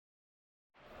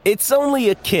It's only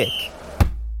a kick,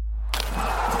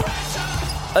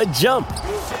 a jump,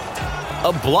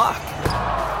 a block.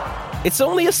 It's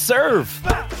only a serve.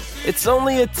 It's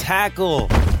only a tackle,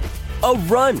 a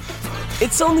run.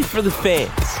 It's only for the fans.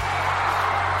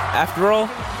 After all,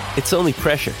 it's only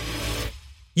pressure.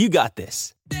 You got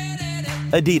this.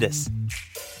 Adidas.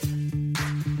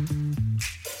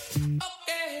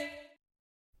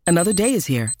 Another day is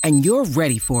here, and you're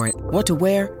ready for it. What to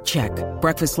wear? Check.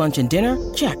 Breakfast, lunch, and dinner?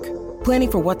 Check.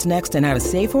 Planning for what's next and how to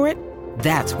save for it?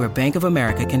 That's where Bank of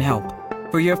America can help.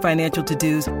 For your financial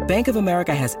to-dos, Bank of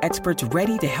America has experts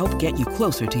ready to help get you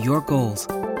closer to your goals.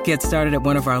 Get started at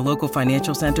one of our local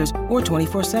financial centers or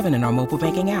 24/7 in our mobile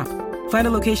banking app. Find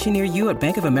a location near you at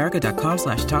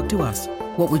bankofamerica.com/talktous.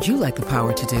 What would you like the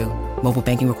power to do? Mobile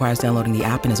banking requires downloading the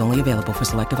app and is only available for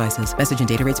select devices. Message and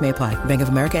data rates may apply. Bank of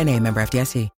America N.A., member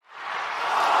FDIC.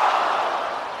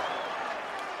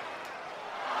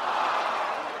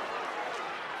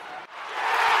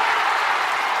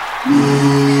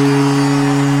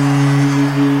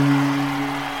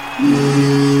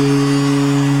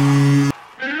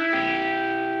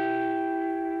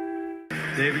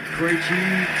 David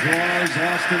Krejci draws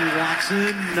Austin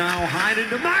Watson. Now Heinen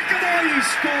to McAvoy. He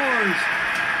scores.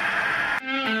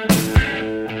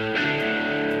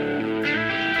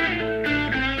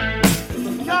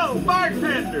 Yo,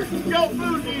 bartender, your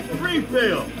food needs a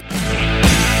refill.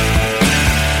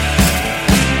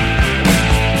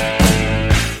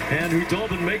 And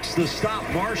Hudobin makes the stop.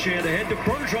 Marchand ahead to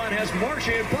Bergeron. Has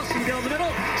Marchand busting down the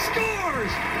middle.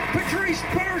 Scores! Patrice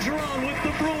Bergeron with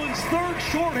the Bruins' third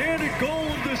shorthanded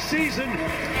goal of the season.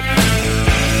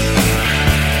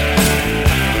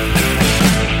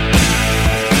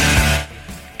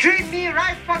 Treat me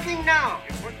right fucking now.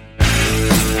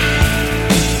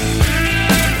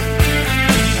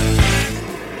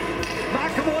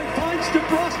 McAvoy finds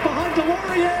DeBrus behind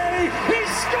Delorier. He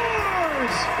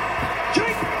scores!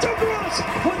 Jake DeBrus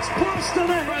puts Boston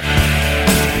ahead.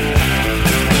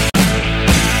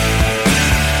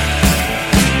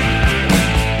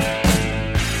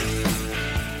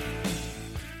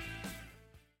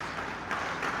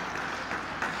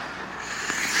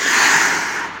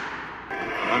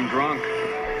 I'm drunk.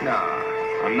 Nah.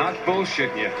 I'm not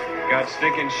bullshitting you. Got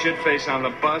stinking shitface on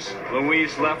the bus.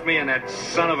 Louise left me, and that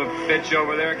son of a bitch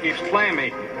over there keeps playing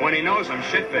me when he knows I'm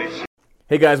shitface.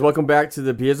 Hey guys, welcome back to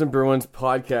the Beers and Bruins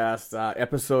podcast,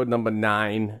 episode number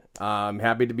 9. I'm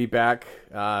happy to be back.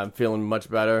 I'm feeling much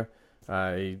better.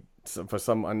 For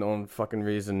some unknown fucking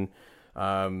reason,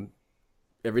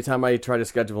 every time I try to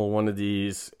schedule one of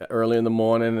these early in the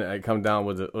morning, I come down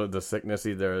with the sickness,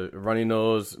 either runny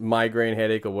nose, migraine,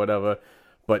 headache, or whatever.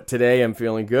 But today I'm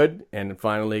feeling good and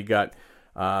finally got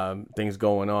things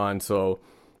going on. So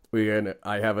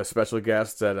I have a special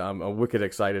guest that I'm wicked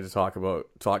excited to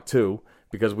talk to,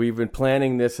 because we've been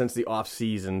planning this since the off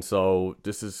season. So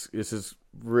this is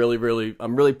really,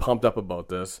 I'm really pumped up about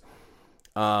this.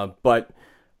 But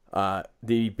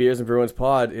the Beers and Bruins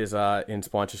pod is in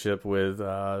sponsorship with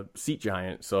Seat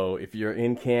Giant. So if you're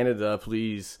in Canada,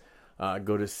 please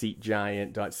go to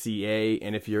seatgiant.ca.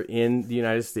 And if you're in the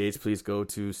United States, please go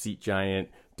to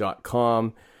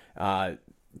seatgiant.com.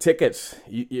 Tickets.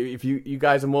 If you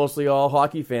guys are mostly all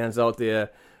hockey fans out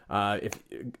there,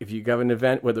 if you have an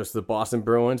event, whether it's the Boston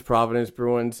Bruins, Providence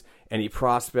Bruins, any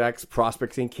prospects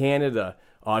in Canada,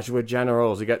 Oshawa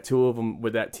Generals, you got 2 of them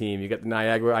with that team. You got the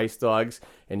Niagara Ice Dogs,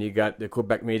 and you got the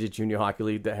Quebec Major Junior Hockey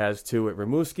League that has 2 at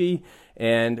Rimouski,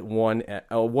 and one at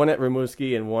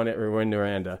Rimouski and one at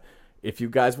Rouyn-Noranda. If you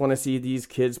guys want to see these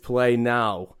kids play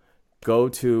now, go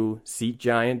to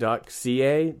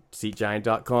seatgiant.ca,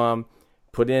 seatgiant.com,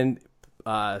 put in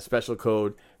special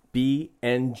code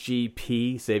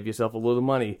BNGP, save yourself a little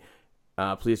money.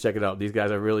 Please check it out. These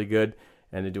guys are really good,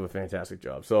 and they do a fantastic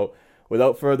job. So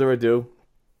without further ado,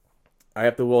 I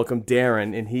have to welcome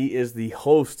Darren, and he is the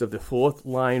host of the Fourth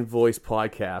Line Voice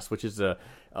podcast, which is a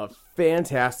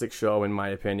fantastic show, in my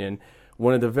opinion.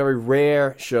 One of the very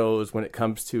rare shows when it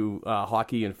comes to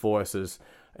hockey and forces,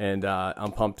 and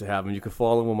I'm pumped to have him. You can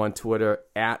follow him on Twitter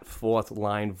at Fourth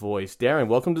Line Voice. Darren,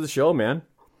 welcome to the show, man.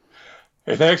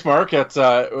 Hey, thanks, Mark. It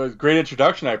was a great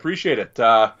introduction. I appreciate it.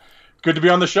 Good to be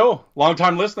on the show.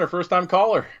 Long-time listener, first-time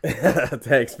caller.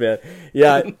 Thanks, man.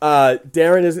 Yeah,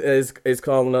 Darren is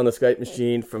calling on the Skype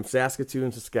machine from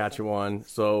Saskatoon, Saskatchewan.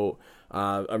 So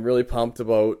I'm really pumped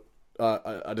about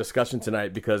a discussion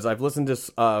tonight, because I've listened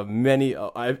to many,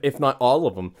 if not all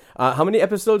of them. How many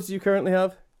episodes do you currently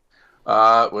have?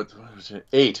 What was it?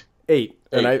 8. 8.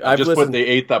 And I've just put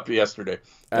the 8th up yesterday.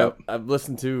 I've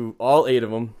listened to all 8 of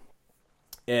them,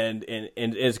 and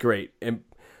it's great. And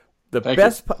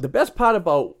the best part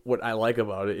about what I like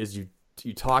about it is you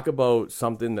talk about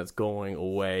something that's going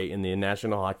away in the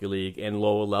National Hockey League and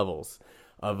lower levels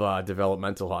of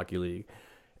developmental hockey league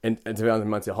and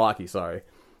developmental hockey. Sorry,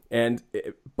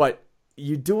 but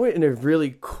you do it in a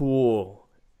really cool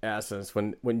essence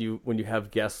when you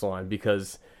have guests on,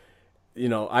 because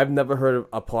I've never heard of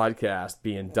a podcast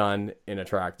being done in a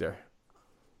tractor.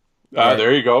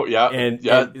 There you go. Yeah. And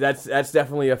that's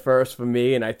definitely a first for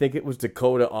me. And I think it was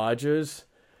Dakota Odgers.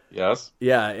 Yes.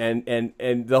 Yeah.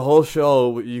 And the whole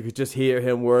show, you could just hear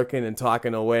him working and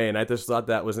talking away. And I just thought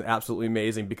that was absolutely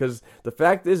amazing, because the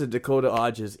fact is that Dakota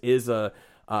Odgers is a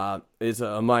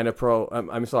minor pro.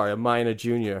 A minor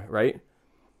junior, right?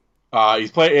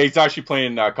 He's actually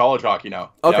playing college hockey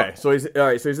now. Okay. Yep. So he's all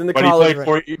right. So he's in the college.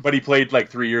 But he played like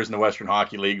 3 years in the Western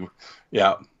Hockey League.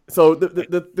 Yeah. So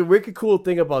the wicked cool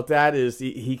thing about that is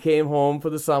he came home for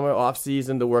the summer off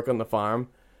season to work on the farm,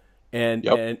 and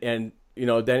then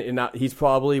he's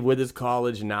probably with his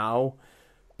college now,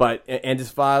 and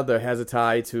his father has a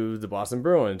tie to the Boston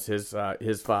Bruins. His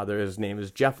father, his name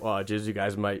is Jeff Odgers. You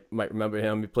guys might remember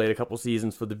him. He played a couple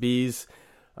seasons for the Bees,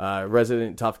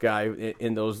 resident tough guy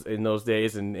in those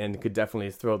days, and could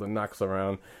definitely throw the knucks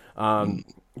around.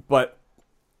 But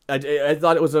I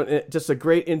thought it was just a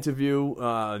great interview,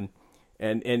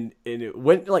 and it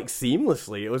went like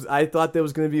seamlessly. I thought there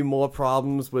was going to be more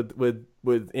problems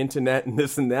with internet and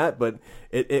this and that, but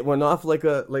it went off like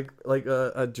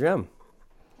a gem.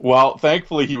 Well,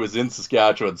 thankfully he was in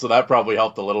Saskatchewan, so that probably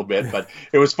helped a little bit. But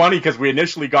it was funny because we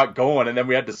initially got going, and then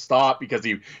we had to stop because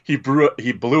he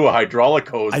blew a hydraulic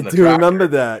hose. I do remember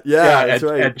that. Yeah, that's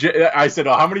right. And I said,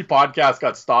 "Oh, how many podcasts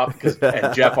got stopped?"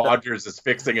 And Jeff Odgers is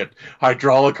fixing a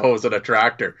hydraulic hose in a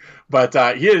tractor. But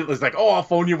he was like, "Oh, I'll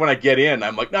phone you when I get in."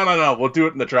 I'm like, "No, we'll do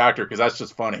it in the tractor because that's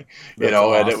just funny,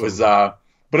 Awesome. And it was.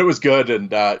 But it was good, and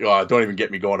don't even get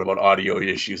me going about audio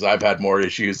issues. I've had more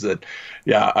issues that,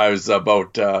 I was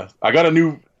about. I got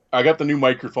the new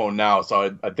microphone now,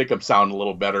 so I think I'm sounding a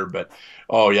little better. But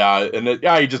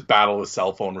you just battle with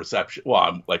cell phone reception. Well,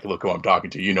 I'm like, look who I'm talking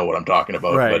to. You know what I'm talking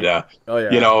about, right.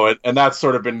 But and that's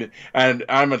sort of been. And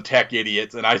I'm a tech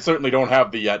idiot, and I certainly don't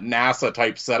have the NASA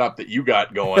type setup that you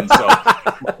got going. So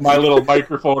my little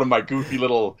microphone and my goofy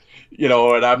little.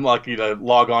 And I'm lucky to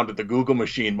log on to the Google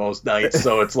machine most nights.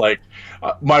 So it's like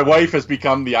my wife has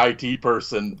become the IT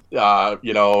person,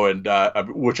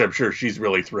 which I'm sure she's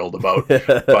really thrilled about.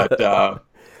 But,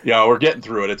 we're getting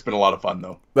through it. It's been a lot of fun,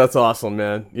 though. That's awesome,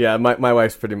 man. Yeah, my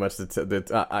wife's pretty much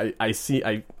I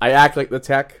act like the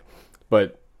tech,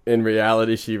 but in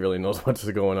reality, she really knows what's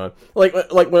going on. Like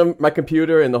when my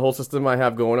computer and the whole system I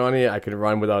have going on here, I can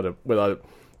run without it.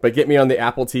 But get me on the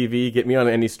Apple TV, get me on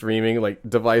any streaming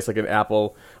device like an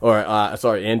Apple or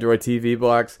Android TV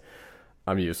box.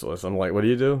 I'm useless. I'm like, what do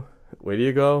you do? Where do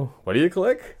you go? What do you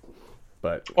click?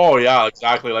 But oh yeah,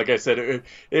 exactly. Like I said,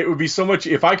 it would be so much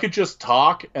if I could just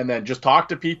talk and then just talk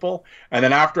to people, and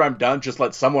then after I'm done, just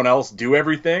let someone else do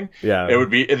everything. Yeah, that would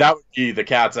be the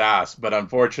cat's ass. But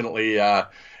unfortunately, we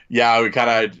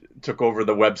kind of took over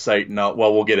the website, and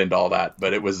we'll get into all that.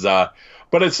 But it was.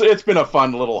 But it's been a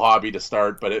fun little hobby to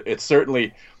start, but it's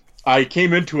certainly, I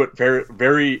came into it very,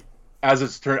 very, as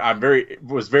it's turned,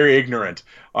 was very ignorant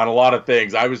on a lot of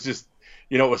things. I was just,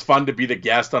 it was fun to be the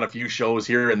guest on a few shows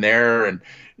here and there and,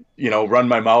 run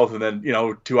my mouth and then,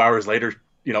 2 hours later,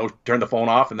 turn the phone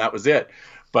off and that was it.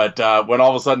 But when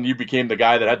all of a sudden you became the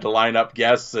guy that had to line up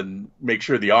guests and make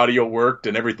sure the audio worked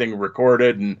and everything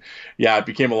recorded, and it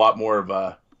became a lot more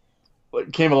of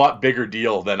became a lot bigger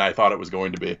deal than I thought it was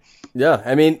going to be. Yeah,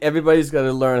 I mean, everybody's got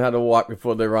to learn how to walk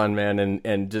before they run, man,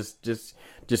 and just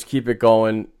keep it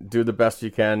going, do the best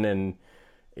you can, and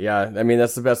I mean,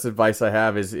 that's the best advice I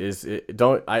have is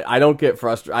I don't get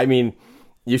frustrated. I mean,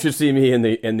 you should see me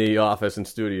in the office and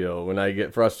studio when I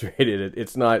get frustrated.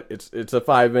 It's a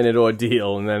 5-minute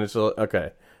ordeal, and then it's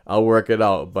okay, I'll work it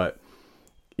out, but.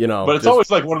 But it's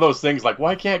always like one of those things like,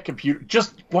 why can't you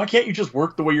just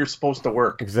work the way you're supposed to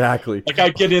work? Exactly. Like I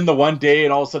get in the one day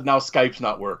and all of a sudden now Skype's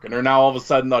not working, or now all of a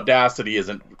sudden Audacity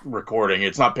isn't recording.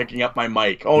 It's not picking up my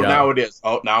mic. Oh, now it is.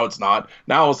 Oh, now it's not.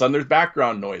 Now all of a sudden there's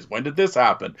background noise. When did this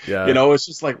happen? Yeah. It's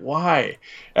just like, why?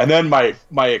 And then my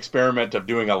experiment of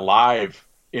doing a live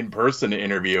in-person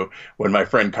interview when my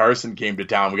friend Carson came to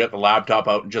town. We got the laptop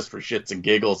out just for shits and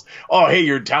giggles. Oh, hey,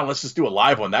 you're in town. Let's just do a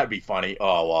live one. That'd be funny.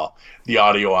 Oh, well, the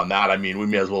audio on that, I mean, we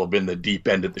may as well have been the deep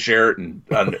end at the Sheraton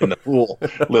in the pool,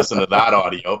 listen to that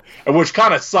audio, which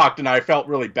kind of sucked, and I felt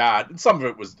really bad. And some of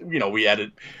it was, we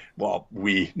edit. Well,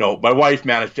 my wife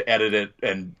managed to edit it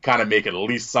and kind of make it at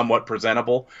least somewhat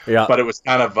presentable. Yeah. But it was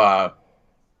kind of,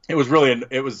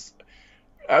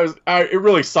 it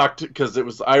really sucked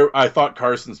because I thought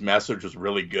Carson's message was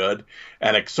really good,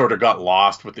 and it sort of got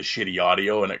lost with the shitty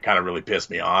audio, and it kind of really pissed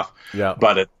me off. Yeah.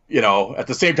 But at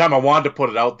the same time, I wanted to put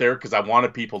it out there because I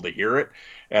wanted people to hear it,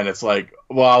 and it's like,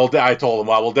 well, I told him,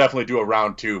 well, we'll definitely do a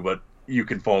round 2, but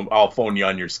I'll phone you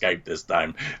on your Skype this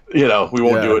time. We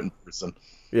won't do it in person.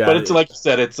 Yeah. But it's like you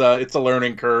said, it's a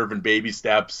learning curve and baby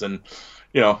steps, and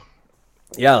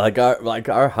Yeah, like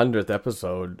our 100th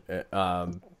episode,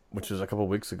 which was a couple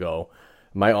weeks ago,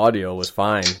 my audio was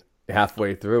fine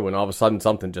halfway through, and all of a sudden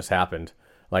something just happened.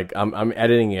 Like I'm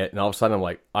editing it, and all of a sudden I'm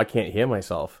like, I can't hear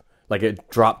myself. Like it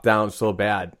dropped down so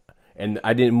bad, and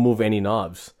I didn't move any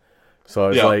knobs. So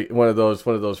it's like one of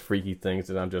those freaky things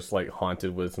that I'm just like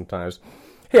haunted with sometimes.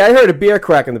 Hey, I heard a beer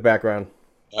crack in the background.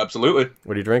 Absolutely.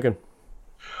 What are you drinking?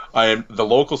 I am the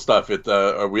local stuff. We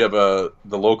have the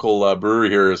local brewery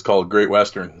here is called Great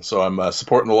Western, so I'm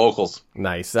supporting the locals.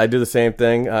 Nice. I do the same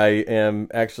thing. I am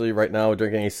actually right now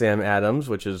drinking a Sam Adams,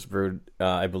 which is brewed,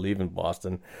 I believe, in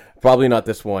Boston. Probably not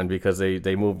this one because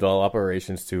they moved all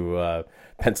operations to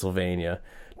Pennsylvania.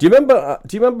 Do you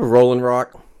remember Rolling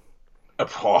Rock?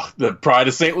 Oh, the pride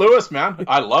of St. Louis, man.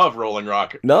 I love Rolling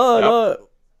Rock. No.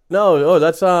 Oh,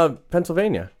 that's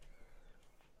Pennsylvania.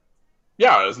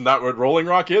 Yeah, isn't that what Rolling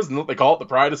Rock is? Isn't they call it the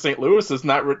pride of St. Louis? Isn't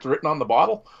that written on the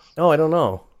bottle? Oh, I don't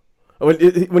know.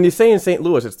 When you're saying St.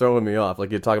 Louis, it's throwing me off. Like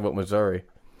you're talking about Missouri.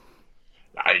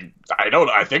 I don't.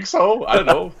 I think so. I don't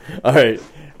know. All right.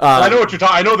 I know what you're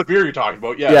talking. I know the beer you're talking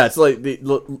about. Yes. Yeah, it's like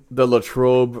the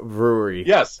Latrobe Brewery.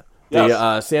 Yes.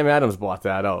 Sam Adams bought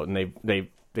that out, and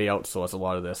they outsource a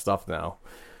lot of their stuff now.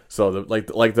 So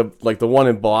the one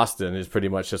in Boston is pretty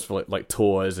much just for like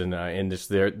tours and just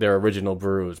their original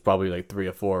brews, probably like 3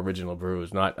 or 4 original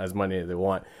brews, not as many as they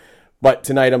want. But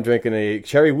tonight I'm drinking a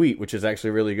cherry wheat, which is actually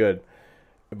really good.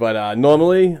 But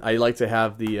normally I like to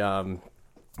have the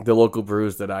local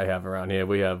brews that I have around here.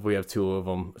 We have 2 of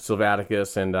them,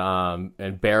 Sylvaticus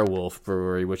and Beowulf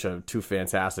Brewery, which are 2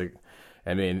 fantastic.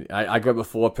 I mean, I grabbed a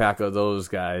 4-pack of those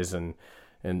guys, and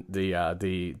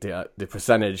the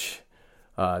percentage.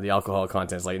 The alcohol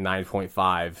content is like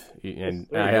 9.5, and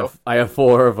I have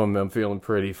 4 of them. I'm feeling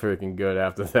pretty freaking good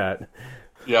after that.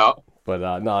 Yeah.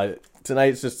 But no,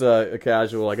 tonight's just a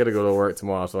casual. I got to go to work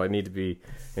tomorrow, so I need to be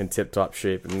in tip-top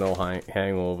shape and no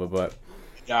hangover. But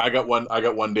yeah, I got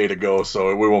one day to go,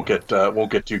 so we won't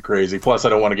get too crazy. Plus, I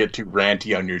don't want to get too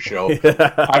ranty on your show.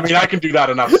 I mean, I can do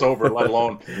that enough sober, let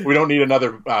alone we don't need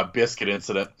another biscuit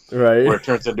incident, right? Where it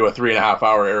turns into a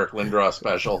 3.5-hour Eric Lindros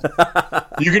special.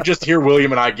 You can just hear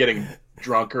William and I getting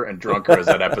drunker and drunker as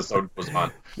that episode goes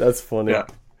on. That's funny. Yeah.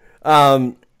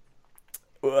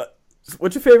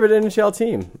 What's your favorite NHL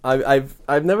team?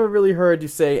 I've never really heard you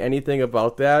say anything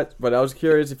about that, but I was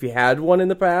curious if you had one in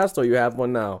the past or you have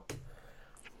one now.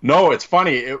 No, it's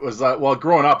funny. It was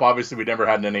growing up. Obviously, we never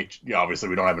had an NHL. Obviously,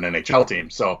 we don't have an NHL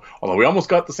team. So, although we almost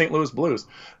got the St. Louis Blues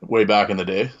way back in the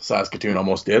day, Saskatoon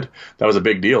almost did. That was a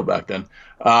big deal back then.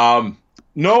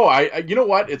 No, I you know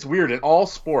what? It's weird in all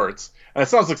sports, and it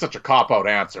sounds like such a cop-out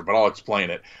answer, but I'll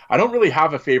explain it. I don't really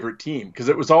have a favorite team because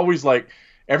it was always like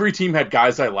every team had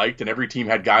guys I liked and every team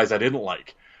had guys I didn't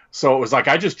like. So it was like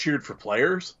I just cheered for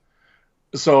players.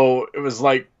 So it was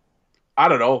like, I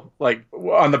don't know, like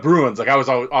on the Bruins, like I was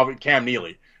always Cam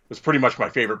Neely was pretty much my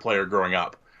favorite player growing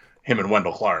up, him and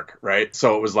Wendell Clark, right?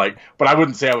 So it was like, but I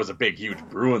wouldn't say I was a big, huge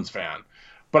Bruins fan,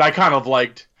 but I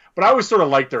always sort of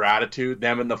liked their attitude,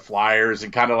 them and the Flyers,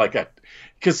 and kind of like that,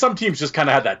 because some teams just kind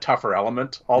of had that tougher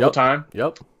element all the time.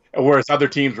 Yep. Whereas other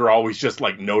teams were always just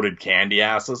like noted candy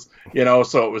asses,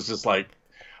 so it was just like,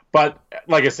 but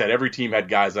like I said, every team had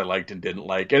guys I liked and didn't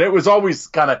like. And it was always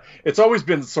it's always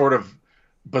been sort of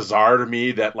bizarre to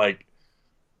me that like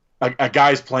a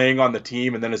guy's playing on the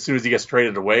team and then as soon as he gets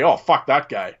traded away, oh, fuck that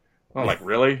guy. I'm like,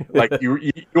 really? Like you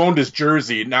owned his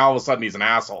jersey, now all of a sudden he's an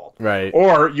asshole. Right.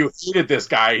 Or you hated this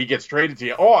guy, he gets traded to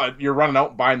you. Oh, you're running out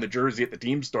and buying the jersey at the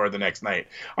team store the next night.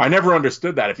 I never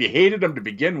understood that. If you hated him to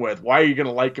begin with, why are you going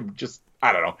to like him? Just,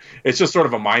 I don't know. It's just sort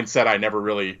of a mindset I never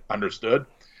really understood.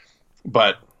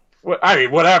 But, I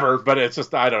mean, whatever. But it's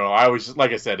just, I don't know. I always,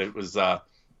 like I said, it was,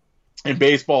 in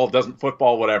baseball,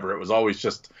 football, whatever. It was always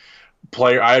just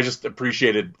player. I just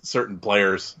appreciated certain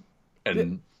players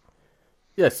and...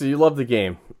 Yeah, so you love the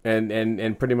game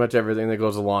and pretty much everything that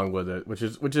goes along with it, which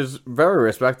is very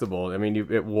respectable. I mean,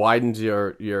 it widens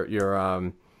your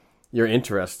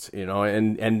interest,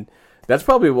 and that's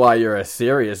probably why you're a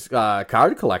serious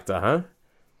card collector, huh?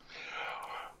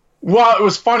 Well, it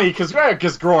was funny because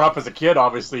growing up as a kid,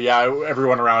 obviously, yeah,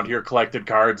 everyone around here collected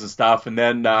cards and stuff. And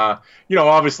then,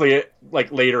 obviously,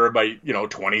 like later in my,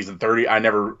 20s and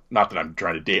 30s, not that I'm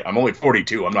trying to date, I'm only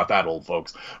 42. I'm not that old,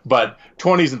 folks. But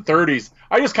 20s and 30s,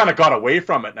 I just kind of got away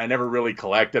from it, and I never really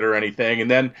collected or anything.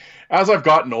 And then as I've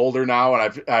gotten older now,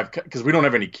 and I've because we don't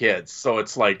have any kids, so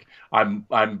it's like I'm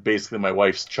basically my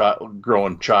wife's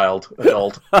growing child,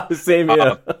 adult. Same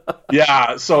here.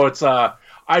 Yeah, so it's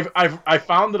I've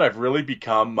found that I've really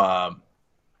become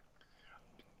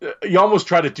you almost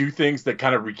try to do things that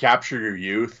kind of recapture your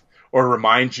youth or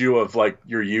remind you of like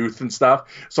your youth and stuff.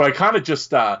 So I kind of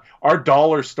just our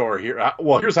dollar store here.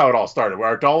 Well, here's how it all started. Where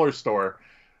our dollar store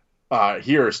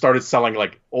here started selling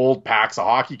like old packs of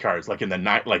hockey cards, like in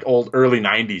the old early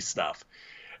 '90s stuff.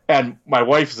 And my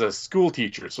wife is a school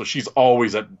teacher, so she's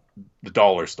always at the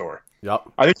dollar store. Yep.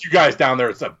 I think you guys down there,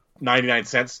 it's a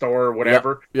 99-cent store or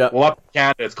whatever. Yep. Well, up in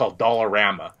Canada, it's called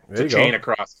Dollarama. It's a chain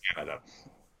across Canada.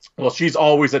 Well, she's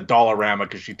always at Dollarama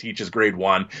because she teaches grade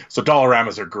 1. So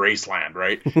Dollarama's her Graceland,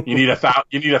 right? You need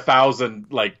 1,000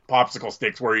 like popsicle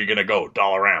sticks. Where are you gonna go?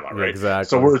 Dollarama, right? Exactly.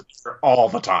 So we're there all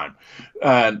the time,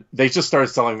 and they just started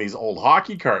selling these old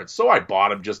hockey cards. So I bought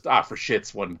them just for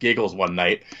shits, giggles one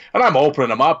night, and I'm opening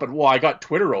them up, and I got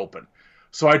Twitter open.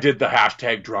 So I did the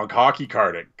hashtag drunk hockey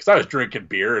carding because I was drinking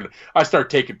beer, and I started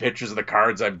taking pictures of the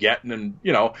cards I'm getting, and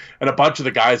and a bunch of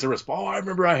the guys that respond, I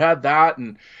remember I had that,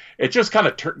 and it just kind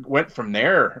of went from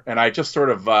there. And I just sort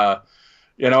of, and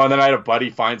then I had a buddy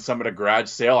find some at a garage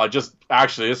sale. This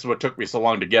is what took me so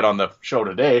long to get on the show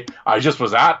today. I just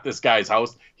was at this guy's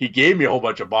house. He gave me a whole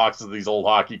bunch of boxes of these old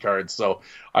hockey cards, so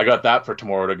I got that for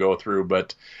tomorrow to go through.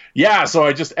 But yeah, so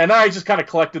I just kind of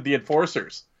collected the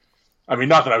enforcers. I mean,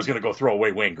 not that I was going to go throw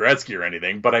away Wayne Gretzky or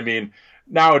anything, but I mean,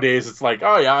 nowadays it's like,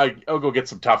 oh yeah, I'll go get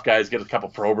some tough guys, get a couple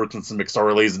Proberts and some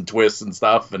McSorleys and twists and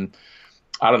stuff, and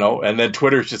I don't know. And then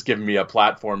Twitter's just given me a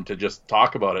platform to just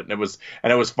talk about it, and it was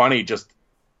funny just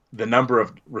the number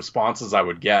of responses I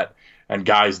would get and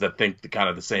guys that think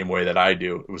the same way that I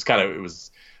do. It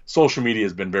was social media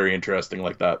has been very interesting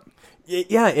like that.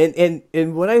 Yeah,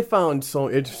 and what I found so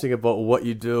interesting about what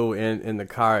you do in the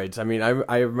cards, I mean,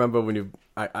 I remember when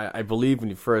I believe when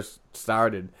you first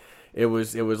started, it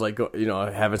was like,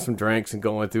 having some drinks and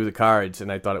going through the cards,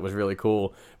 and I thought it was really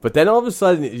cool. But then all of a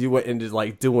sudden you went into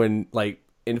like doing like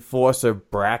enforcer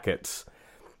brackets,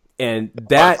 and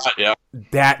that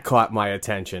caught my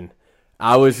attention.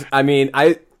 This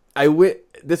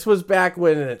was back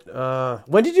when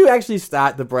did you actually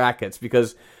start the brackets?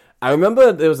 Because I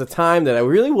remember there was a time that I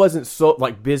really wasn't so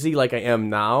like busy like I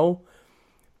am now,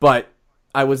 but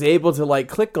I was able to like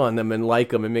click on them and like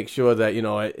them and make sure that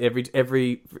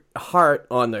every heart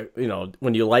on the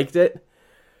when you liked it,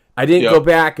 I didn't go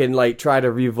back and like try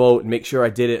to revote and make sure I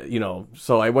did it.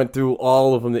 So I went through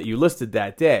all of them that you listed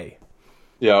that day.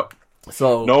 Yeah.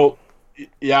 So no,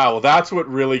 yeah. Well, that's what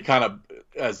really kind of,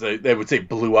 as they would say,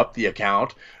 blew up the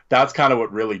account. That's kind of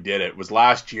what really did it. It was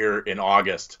last year in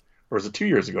August. Or was it 2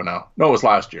 years ago now? No, it was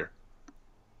last year.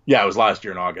 Yeah, it was last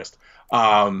year in August.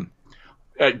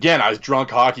 Again, I was drunk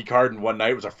hockey carding one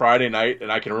night. It was a Friday night,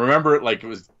 and I can remember it like it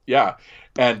was, yeah.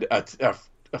 And a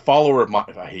follower of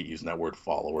mine, I hate using that word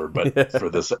follower, but for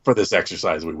this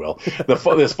exercise we will.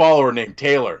 This follower named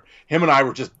Taylor, him and I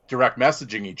were just direct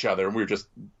messaging each other, and we were just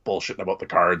bullshitting about the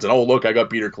cards. And, oh, look, I got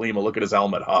Peter Klima. Look at his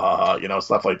helmet. Ha, ha, ha,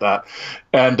 stuff like that.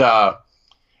 And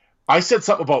I said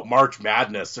something about March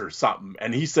Madness or something,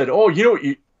 and he said, "Oh,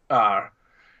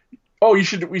 we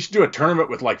should do a tournament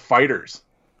with like fighters."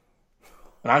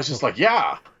 And I was just like,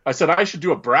 "Yeah." I said I should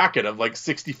do a bracket of like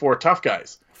 64 tough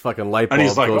guys. Fucking light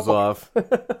bulb goes off.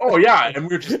 Oh yeah, and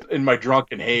we were just in my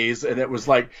drunken haze, and it was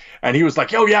like, and he was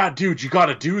like, "Oh yeah, dude, you got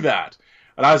to do that."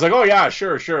 And I was like, "Oh yeah,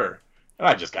 sure." And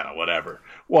I just kind of whatever.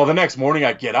 Well, the next morning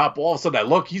I get up, all of a sudden I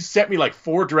look, he's sent me like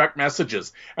 4 direct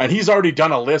messages, and he's already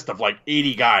done a list of like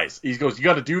 80 guys. He goes, "You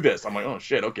got to do this." I'm like, "Oh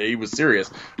shit, okay." He was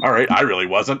serious. All right, I really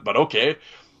wasn't, but okay.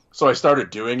 So I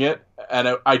started doing it,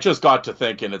 and I just got to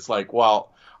thinking, it's like,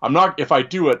 well, I'm not. If I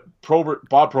do it,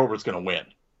 Bob Probert's going to win.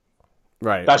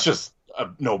 Right. That's just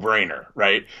a no-brainer,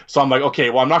 right? So I'm like, okay,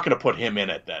 well, I'm not going to put him in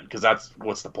it then, because that's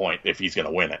what's the point if he's going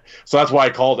to win it. So that's why I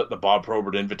called it the Bob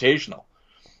Probert Invitational.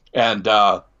 And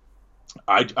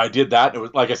I did that. It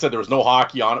was, like I said, there was no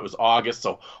hockey on. It was August,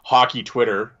 so hockey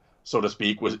Twitter, so to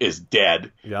speak, is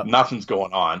dead. Yep. Nothing's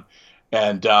going on.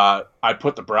 And I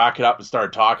put the bracket up and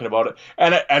started talking about it.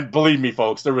 And believe me,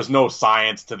 folks, there was no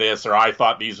science to this, or I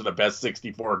thought these were the best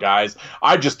 64 guys.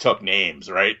 I just took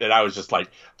names, right? And I was just like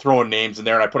throwing names in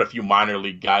there, and I put a few minor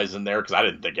league guys in there because I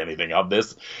didn't think anything of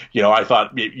this. I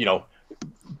thought,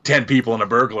 10 people and a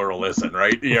burglar will listen,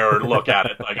 right? Or look at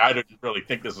it. Like, I didn't really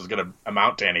think this was going to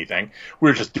amount to anything. We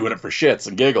were just doing it for shits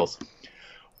and giggles.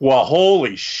 Well,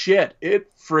 holy shit,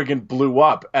 it friggin' blew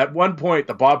up. At one point,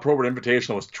 the Bob Probert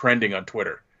Invitational was trending on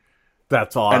Twitter.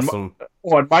 That's awesome.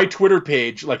 On my Twitter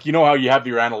page, like, you know how you have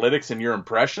your analytics and your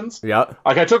impressions? Yeah.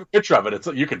 Like, I took a picture of it.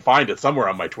 You can find it somewhere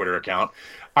on my Twitter account.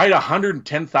 I had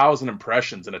 110,000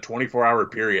 impressions in a 24-hour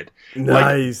period.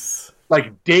 Nice.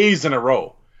 Like days in a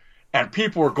row. And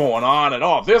people were going on and,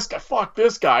 oh, this guy, fuck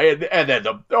this guy. And then,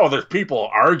 there's people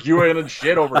arguing and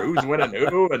shit over who's winning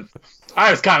who. And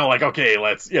I was kind of like, okay,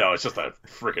 let's, it's just a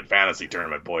freaking fantasy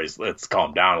tournament, boys. Let's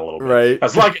calm down a little bit. Right.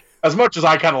 As much as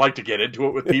I kind of like to get into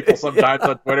it with people sometimes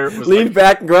on Twitter. It was Lean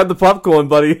back and grab the popcorn,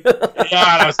 buddy. Yeah,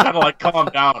 and I was kind of like, calm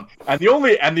down. And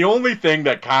the only thing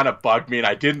that kind of bugged me, and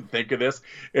I didn't think of this,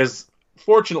 is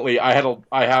fortunately I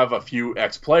have a few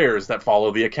ex-players that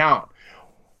follow the account.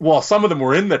 Well, some of them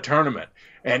were in the tournament,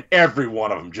 and every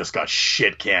one of them just got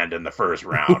shit canned in the first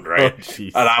round, right?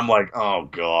 And I'm like, oh,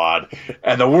 God.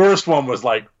 And the worst one was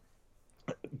like,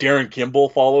 Darren Kimball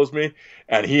follows me,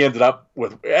 and he ended up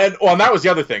with, and that was the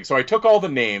other thing. So I took all the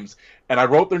names, and I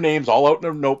wrote their names all out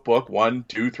in a notebook, 1,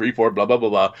 2, 3, 4, blah, blah, blah,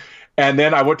 blah. And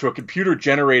then I went to a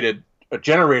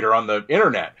generator on the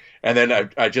internet. And then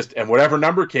I just, and whatever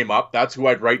number came up, that's who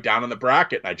I'd write down in the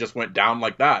bracket. And I just went down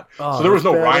like that. Oh, so there was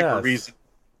no rhyme or reason.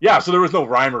 Yeah, so there was no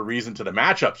rhyme or reason to the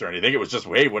matchups or anything. It was just,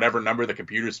 hey, whatever number the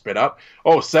computer spit up.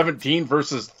 Oh, 17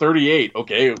 versus 38.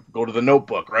 Okay, go to the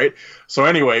notebook, right? So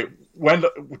anyway,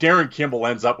 Darren Kimball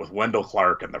ends up with Wendell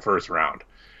Clark in the first round.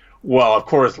 Well, of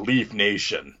course, Leaf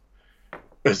Nation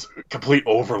is complete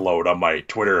overload on my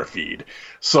Twitter feed.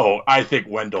 So I think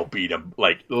Wendell beat him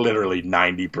like literally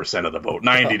 90% of the vote,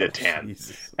 90 to 10.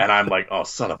 Jesus. And I'm like, oh,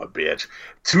 son of a bitch.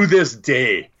 To this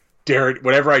day, Darren,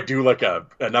 whenever I do like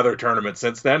another tournament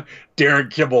since then,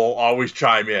 Darren Kimball will always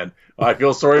chime in. I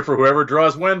feel sorry for whoever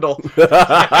draws Wendell.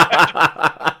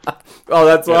 Oh,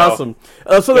 that's awesome.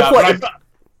 So go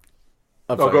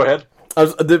ahead.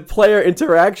 The player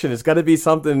interaction has got to be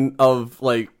something of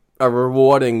like a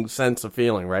rewarding sense of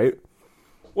feeling, right?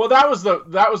 Well, that was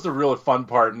the really fun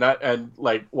part,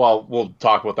 we'll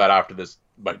talk about that after this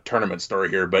my tournament story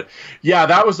here, but yeah,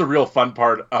 that was the real fun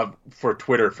part for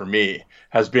Twitter for me,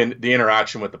 has been the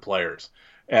interaction with the players,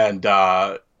 and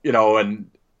and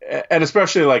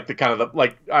especially like the kind of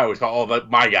like I always call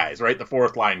my guys, right, the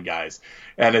fourth line guys,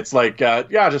 and it's like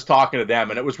just talking to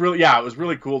them, and it was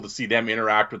really cool to see them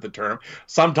interact with the tournament,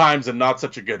 sometimes in not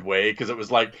such a good way, because it was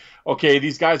like, okay,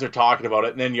 these guys are talking about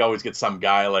it, and then you always get some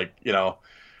guy like,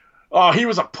 oh, he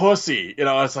was a pussy.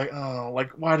 It's like, oh,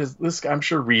 like, why does this guy, I'm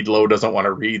sure Reed Lowe doesn't want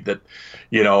to read that,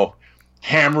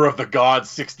 Hammer of the Gods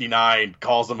 69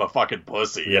 calls him a fucking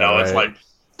pussy. Right. It's like,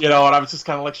 and I was just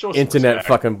kind of like, show some internet respect.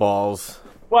 Fucking balls.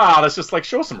 Wow, that's just like,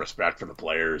 show some respect for the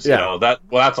players. Yeah.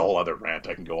 That's a whole other rant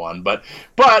I can go on. But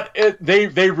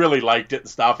they really liked it and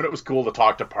stuff, and it was cool to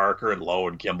talk to Parker and Lowe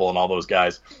and Kimball and all those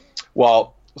guys.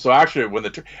 Well, so actually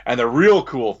the real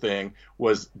cool thing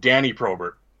was Danny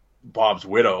Probert, Bob's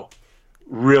widow,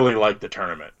 really liked the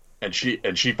tournament, and she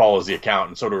follows the account,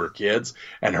 and so do her kids,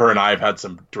 and her and I have had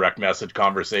some direct message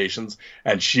conversations,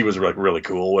 and she was like really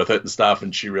cool with it and stuff,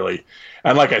 and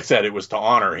and like I said, it was to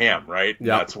honor him, right?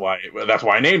 Yeah. That's why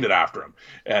I named it after him,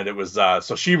 and it was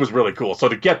so she was really cool. So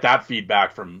to get that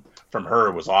feedback from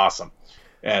her was awesome,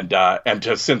 and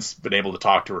to since been able to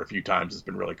talk to her a few times has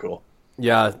been really cool.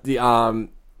 Yeah, the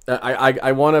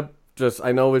I want to.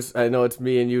 I know it's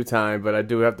me and you time, but I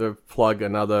do have to plug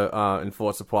another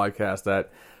Enforcer podcast that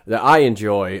I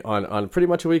enjoy on pretty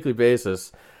much a weekly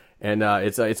basis, and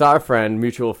it's our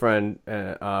mutual friend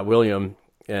William,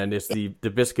 and it's the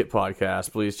Biscuit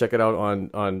podcast. Please check it out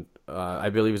on I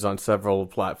believe it's on several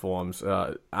platforms.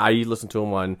 I listen to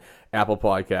him on Apple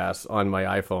Podcasts on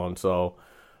my iPhone, so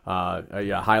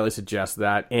highly suggest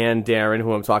that. And Darren,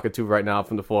 who I'm talking to right now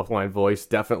from the Fourth Line Voice,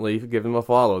 definitely give them a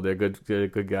follow. They're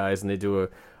good guys, and they do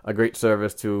a great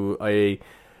service to a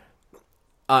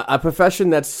profession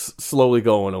that's slowly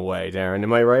going away. Darren,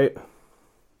 am I right?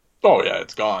 Oh yeah,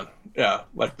 it's gone. Yeah,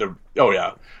 like they're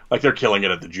killing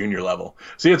it at the junior level.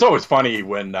 See, it's always funny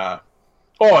when.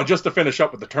 And just to finish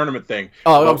up with the tournament thing.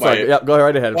 Oh, I'm sorry. Yeah, go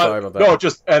right ahead. I'm sorry about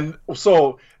that.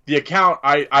 So the account,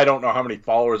 I don't know how many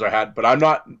followers I had, but I'm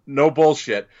not, no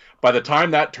bullshit. By the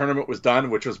time that tournament was done,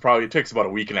 which was probably, it takes about a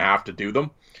week and a half to do them,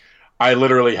 I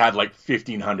literally had like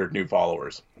 1,500 new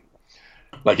followers.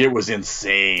 Like, it was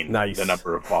insane. Nice. The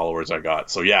number of followers I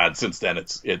got. So yeah, and since then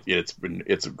it's been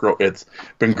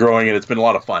growing, and it's been a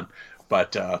lot of fun.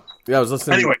 But I was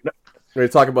listening. Anyway, we were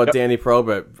talking about Danny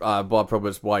Probert, Bob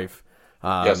Probert's wife.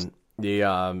 Yes.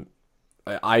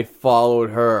 I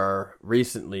followed her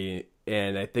recently,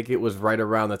 and I think it was right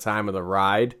around the time of the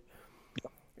ride.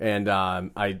 And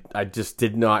I just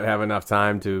did not have enough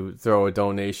time to throw a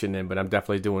donation in, but I'm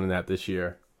definitely doing that this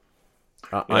year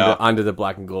under the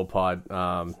Black and Gold Pod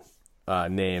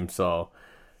name. So,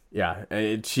 yeah,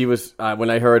 and she was when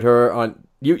I heard her on.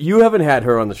 You haven't had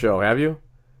her on the show, have you?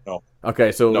 No.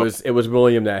 Okay, so it was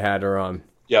William that had her on.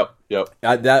 Yep.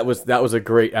 That was a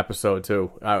great episode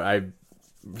too. I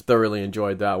thoroughly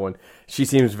enjoyed that one. She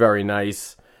seems very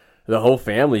nice. The whole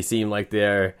family seem like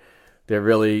they're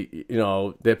really,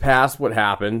 they're past what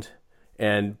happened,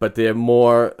 but they're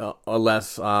more or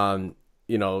less,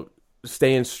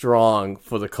 staying strong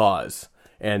for the cause,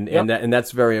 and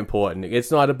that's very important.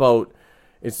 It's not about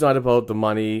the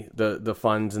money, the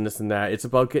funds, and this and that. It's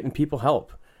about getting people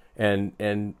help,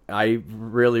 and I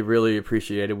really, really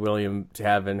appreciated William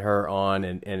having her on,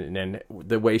 and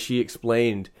the way she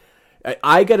explained.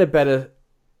 I get a better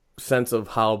sense of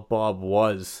how Bob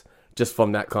was just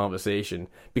from that conversation,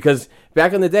 because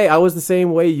back in the day I was the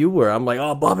same way you were. I'm like,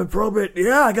 oh, Bob and Probert,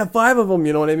 yeah, I got 5 of them,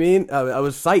 you know what I mean? I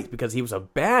was psyched because he was a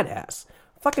badass,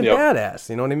 fucking badass,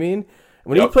 you know what I mean?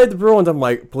 When he played the Bruins, I'm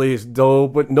like, please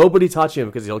nobody touch him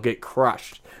because he'll get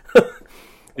crushed.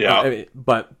 It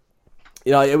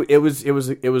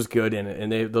was good,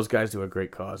 and those guys do a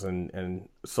great cause, and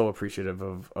so appreciative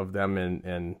of them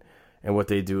and what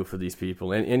they do for these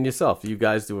people, and yourself. You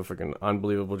guys do a freaking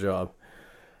unbelievable job.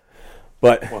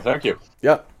 But well, thank you.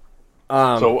 Yeah.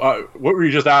 So what were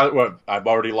you just at? What I've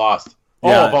already lost.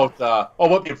 About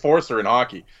the enforcer in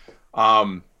hockey.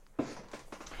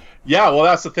 Yeah, well,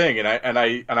 that's the thing, and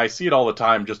I see it all the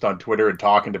time just on Twitter and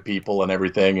talking to people and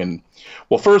everything. And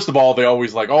well, first of all, they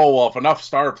always like, oh, well, if enough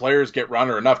star players get run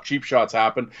or enough cheap shots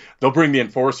happen, they'll bring the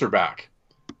enforcer back.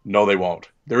 No, they won't.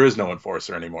 There is no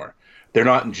enforcer anymore. They're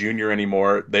not in junior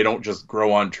anymore. They don't just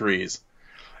grow on trees.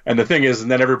 And the thing is,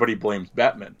 and then everybody blames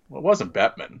Bettman. Well, it wasn't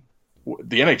Bettman.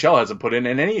 The NHL hasn't put in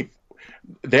any.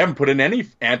 They haven't put in any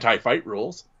anti-fight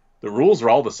rules. The rules are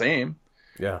all the same.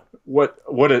 Yeah.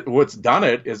 What's done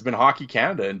it has been Hockey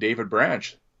Canada and David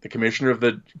Branch, the commissioner of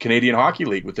the Canadian Hockey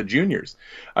League with the juniors.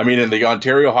 I mean, in the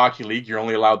Ontario Hockey League, you're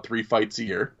only allowed 3 fights a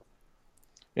year.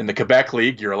 In the Quebec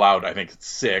League, you're allowed, I think, it's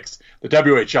 6. The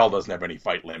WHL doesn't have any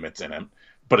fight limits in it,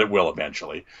 but it will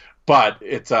eventually. But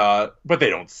but they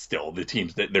don't still. The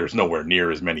teams, there's nowhere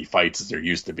near as many fights as there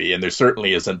used to be, and there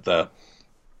certainly isn't the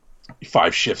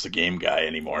 5 shifts a game guy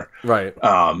anymore. Right.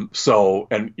 So,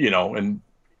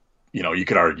 you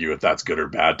could argue if that's good or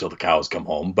bad till the cows come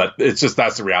home, but it's just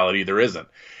that's the reality. There isn't.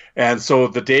 And so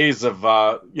the days of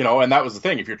and that was the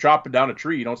thing. If you're chopping down a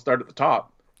tree, you don't start at the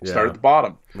top. You start at the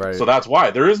bottom. Right. So that's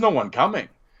why there is no one coming.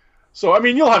 So I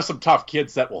mean, you'll have some tough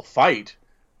kids that will fight,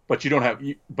 but you don't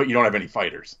have any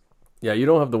fighters. Yeah, you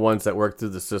don't have the ones that work through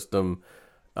the system.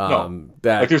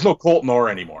 There's no Colton Orr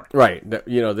anymore. Right.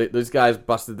 Those guys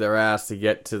busted their ass to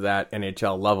get to that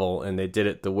NHL level, and they did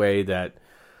it the way that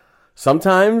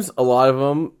sometimes a lot of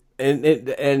them,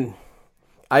 and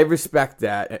I respect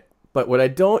that. But what I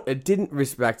didn't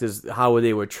respect is how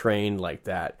they were trained like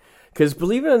that. Because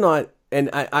believe it or not, and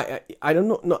I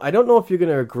don't know if you're going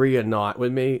to agree or not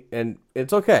with me, and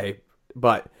it's okay,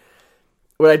 but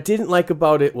what I didn't like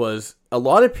about it was a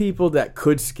lot of people that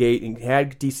could skate and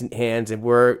had decent hands and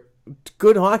were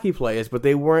good hockey players, but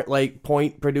they weren't like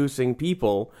point producing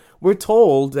people, were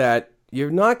told that you're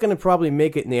not going to probably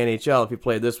make it in the NHL if you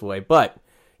play this way, but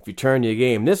if you turn your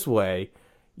game this way,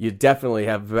 you definitely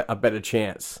have a better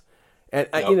chance. And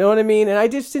you know what I mean? And I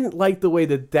just didn't like the way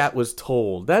that was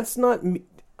told. That's not me.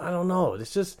 I don't know.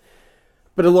 It's just...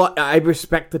 But I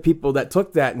respect the people that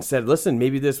took that and said, listen,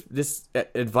 maybe this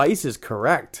advice is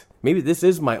correct. Maybe this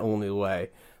is my only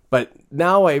way. But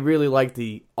now I really like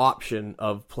the option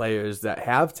of players that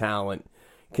have talent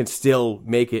can still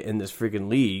make it in this freaking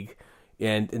league,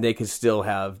 and they can still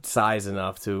have size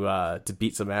enough to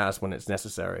beat some ass when it's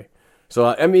necessary. So,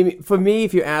 I mean, for me,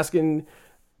 if you're asking,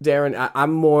 Darren,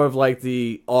 I'm more of like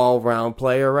the all-round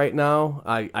player right now.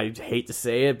 I hate to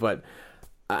say it, but...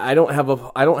 I don't have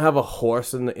a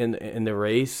horse in the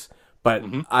race, but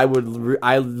I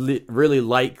really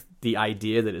like the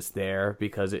idea that it's there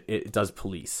because it does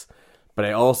police. But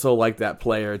I also like that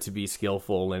player to be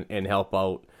skillful and help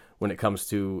out when it comes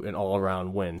to an all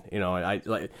around win.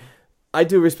 I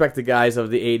do respect the guys of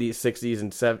the 80s, 60s,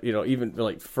 and 70s, even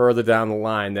like further down the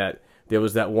line that there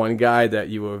was that one guy that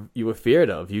you were feared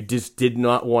of. You just did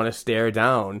not want to stare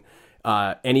down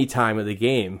any time of the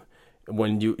game.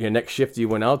 When your next shift you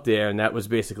went out there, and that was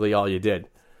basically all you did,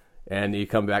 and you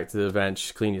come back to the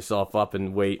bench, clean yourself up,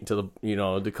 and wait until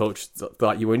the coach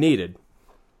thought you were needed.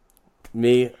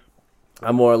 Me,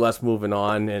 I'm more or less moving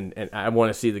on, and I want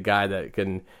to see the guy that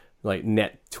can like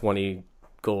net 20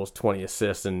 goals, 20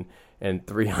 assists, and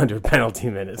 300 penalty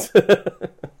minutes.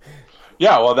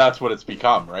 Yeah, well, that's what it's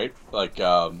become, right? Like,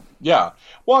 yeah.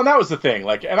 Well, and that was the thing.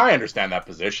 Like, and I understand that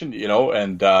position, you know,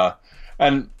 and that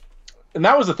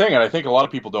was the thing, and I think a lot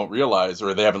of people don't realize,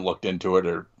 or they haven't looked into it,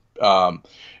 or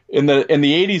in the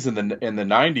 80s and in the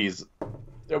 90s.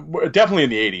 Definitely in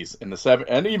the 80s,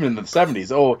 and even in the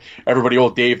 70s. Oh, everybody,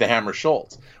 Dave the Hammer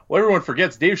Schultz. Well, everyone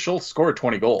forgets Dave Schultz scored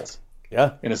 20 goals.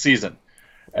 Yeah, in a season,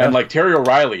 and like Terry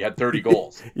O'Reilly had 30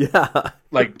 goals. Yeah,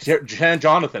 like Jan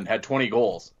Jonathan had 20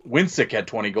 goals. Winsick had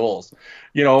 20 goals.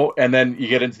 You know, and then you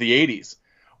get into the 80s.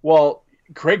 Well,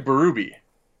 Craig Berube,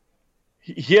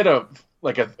 he had a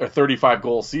 35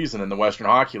 goal season in the Western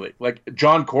Hockey League. Like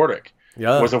John Kordick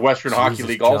was a Western Hockey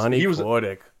League also. He was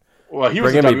Kordick. Well, he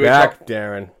was bringing me back,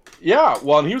 Darren. Yeah,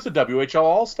 well, and he was a WHL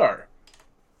All-Star.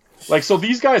 Like, so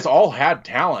these guys all had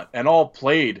talent and all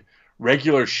played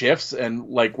regular shifts and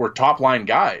like were top-line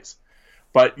guys.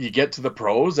 But you get to the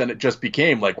pros and it just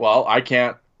became like, well,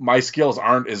 my skills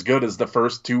aren't as good as the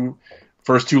first two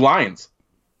lines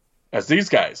as these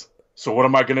guys. So what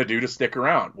am I going to do to stick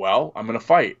around? Well, I'm going to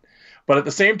fight. But at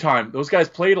the same time, those guys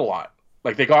played a lot.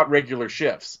 Like, they got regular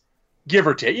shifts. Give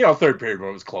or take, third period when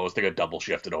it was close, they got double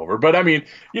shifted over. But I mean,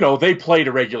 they played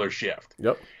a regular shift.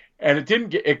 Yep. And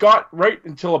it got right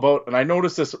until about, and I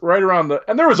noticed this right around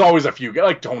and there was always a few,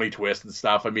 like Tony Twist and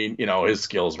stuff. I mean, his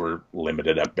skills were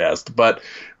limited at best, but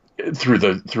through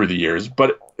the years.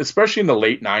 But especially in the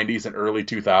late 90s and early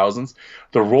 2000s,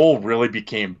 the role really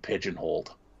became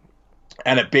pigeonholed.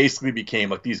 And it basically became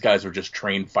like these guys were just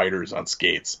trained fighters on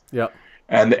skates. Yep.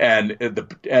 And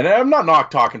I'm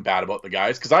not talking bad about the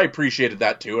guys because I appreciated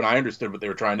that too, and I understood what they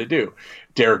were trying to do.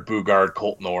 Derek Bugard,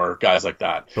 Colton Orr, guys like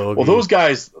that. Bogey. Well, those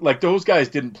guys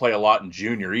didn't play a lot in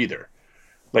junior either.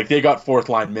 Like they got fourth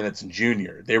line minutes in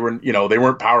junior. They were they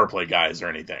weren't power play guys or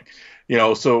anything.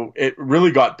 So it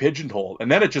really got pigeonholed, and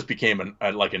then it just became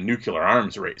like a nuclear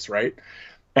arms race, right?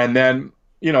 And then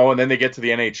and then they get to the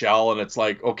NHL, and it's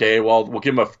like, okay, well, we'll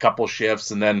give them a couple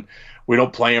shifts, and then we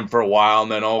don't play them for a while,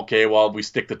 and then, okay, well, we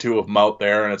stick the two of them out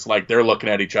there, and it's like they're looking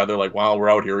at each other like, well, we're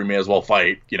out here, we may as well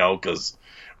fight, because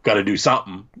we've got to do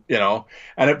something,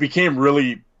 And it became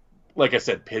really, like I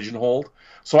said, pigeonholed.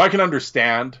 So I can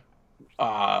understand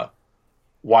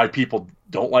why people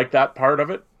don't like that part of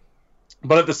it.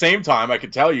 But at the same time, I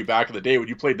could tell you back in the day when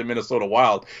you played the Minnesota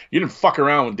Wild, you didn't fuck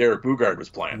around when Derek Bugard was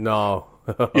playing. No.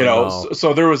 No.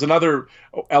 So there was another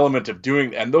element of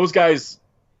doing, and those guys,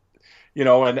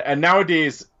 and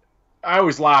nowadays, I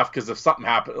always laugh because if something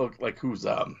happened, like who's,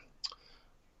 or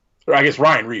I guess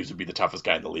Ryan Reeves would be the toughest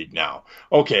guy in the league now.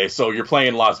 Okay, so you're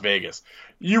playing Las Vegas.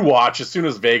 You watch, as soon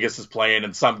as Vegas is playing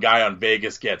and some guy on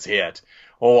Vegas gets hit,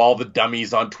 all the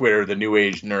dummies on Twitter, the new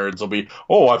age nerds will be,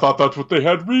 I thought that's what they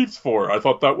had Reeves for. I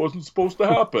thought that wasn't supposed to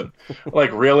happen.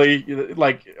 Like, really?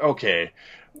 Like, okay.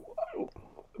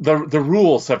 The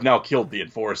rules have now killed the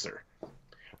enforcer.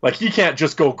 Like, you can't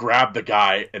just go grab the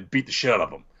guy and beat the shit out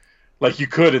of him like you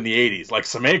could in the 80s. Like,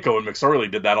 Semenko and McSorley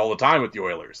did that all the time with the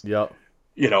Oilers. Yep.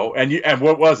 And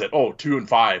what was it?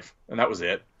 2-5, and that was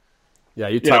it. Yeah,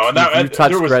 you touched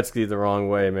Gretzky the wrong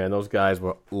way, man. Those guys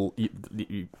were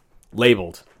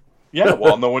labeled. Yeah,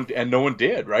 well, no one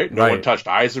did, right? No one touched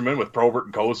Yzerman with Probert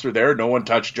and Koster there. No one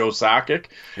touched Joe Sakic.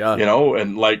 Yeah.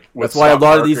 And like that's why a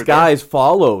lot of these guys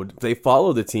followed. They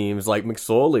followed the teams like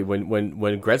McSorley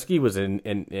when Gretzky was in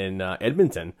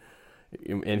Edmonton,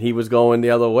 and he was going the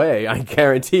other way. I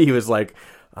guarantee he was like,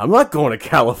 I'm not going to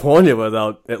California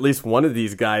without at least one of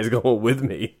these guys going with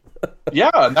me. Yeah,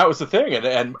 and that was the thing,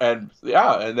 and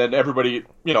then everybody,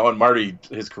 and Marty,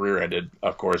 his career ended,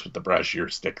 of course, with the Brashear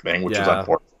stick thing, which is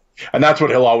unfortunate. And that's what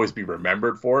he'll always be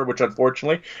remembered for, which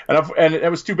unfortunately, and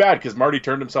it was too bad because Marty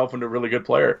turned himself into a really good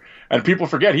player. And people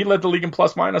forget he led the league in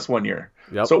plus-minus one year.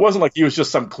 Yep. So it wasn't like he was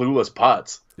just some clueless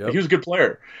putz. Yep. Like, he was a good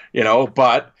player,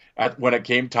 but when it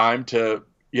came time to,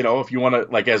 if you want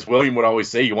to, like as William would always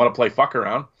say, you want to play fuck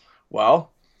around, well,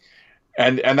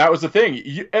 and that was the thing.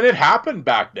 And it happened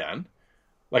back then.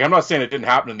 Like, I'm not saying it didn't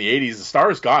happen in the 80s. The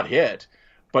Stars got hit,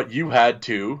 but you had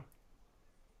to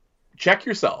check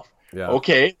yourself. Yeah.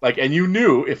 Okay, and you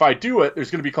knew if I do it,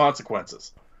 there's going to be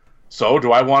consequences. So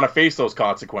do I want to face those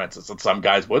consequences? And some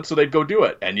guys would, so they'd go do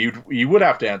it. And you would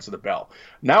have to answer the bell.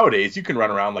 Nowadays, you can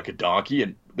run around like a donkey,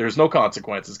 and there's no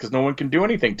consequences because no one can do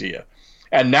anything to you.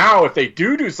 And now, if they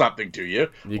do something to you,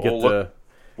 we'll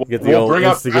bring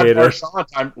up Brad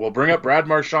Marchand. We'll bring up Brad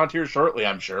Marchand here shortly,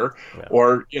 I'm sure. Yeah.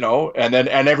 Or, and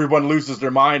everyone loses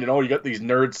their mind, and you got these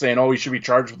nerds saying, he should be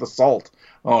charged with assault.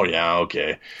 Oh, yeah,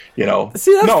 okay. See,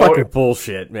 that's fucking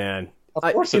bullshit, man.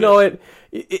 Of course you know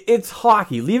it's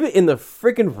hockey. Leave it in the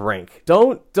freaking rink.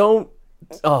 Don't.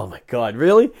 Oh my God,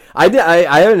 really? I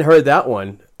haven't heard that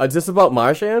one. Is this about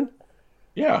Marchand?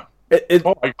 Yeah.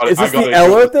 Oh my God, is this the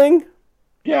Eller thing?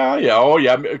 Yeah. Oh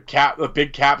yeah. A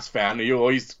big Caps fan. You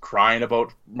always crying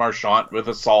about Marchand with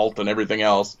assault and everything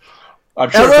else. I'm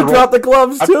sure Eller dropped the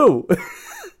gloves too.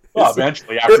 Well,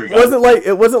 eventually, after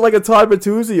it wasn't like a Todd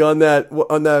Bertuzzi on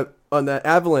that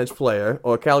Avalanche player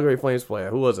or Calgary Flames player.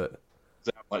 Who was it?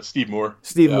 Steve Moore.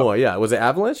 Moore. Yeah. Was it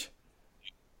Avalanche?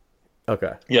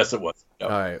 Okay. Yes, it was. Yep.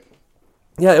 All right.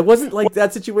 Yeah, it wasn't like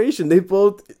that situation.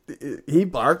 He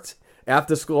barked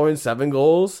after scoring 7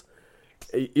 goals.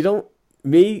 You don't.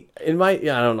 I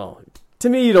don't know. To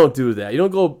me, you don't do that. You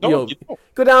don't go.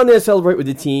 Go down there, celebrate with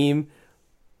the team,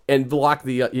 and block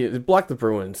the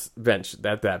Bruins bench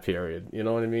at that period. You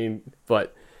know what I mean?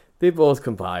 But they both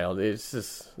compiled. That's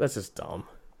just dumb.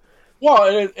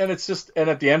 Well, and it's just, and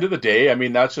at the end of the day, I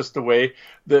mean, that's just the way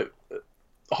that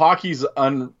hockey's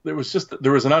there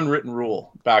was an unwritten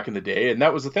rule back in the day, and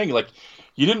that was the thing. Like,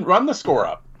 you didn't run the score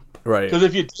up, right? Because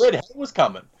if you did, hell was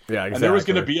coming. Yeah, exactly. And there was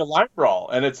going to be a line brawl,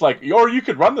 and it's like, or you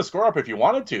could run the score up if you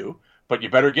wanted to, but you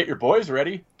better get your boys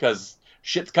ready because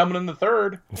shit's coming in the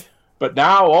third. But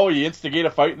now, you instigate a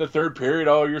fight in the third period.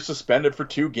 Oh, you're suspended for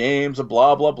 2 games, and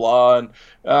blah blah blah, and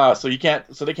so they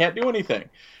can't do anything.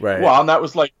 Right. Well, and that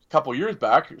was like a couple years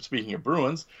back. Speaking of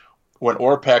Bruins, when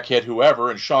Orpek hit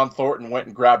whoever, and Sean Thornton went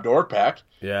and grabbed Orpek,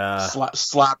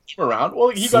 slapped him around. Well,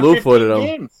 he got 15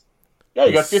 games. Yeah,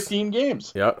 he got 15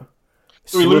 games. Yep.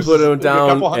 So he loses him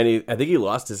down, and I think he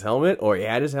lost his helmet, or he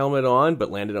had his helmet on,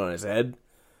 but landed on his head.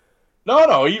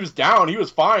 No, he was down. He was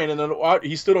fine, and then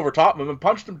he stood over top of him and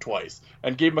punched him twice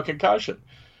and gave him a concussion.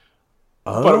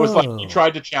 Oh. But it was like he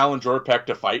tried to challenge Orpek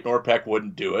to fight, and Orpek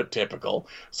wouldn't do it. Typical.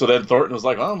 So then Thornton was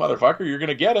like, "Oh, motherfucker, you're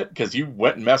gonna get it because you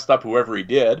went and messed up whoever he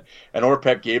did." And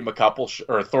Orpek gave him a couple,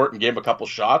 or Thornton gave him a couple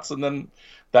shots, and then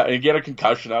you get a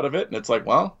concussion out of it. And it's like,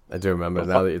 well, I do remember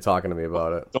now that you're talking to me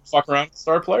about it. Don't fuck around with the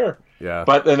star player. Yeah.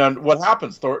 But then what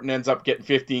happens? Thornton ends up getting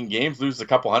 15 games, loses a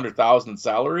couple $100,000 in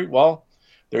salary. Well,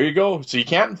 there you go. So you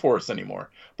can't enforce anymore.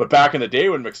 But back in the day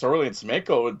when McSorley and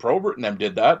Semenko and Probert and them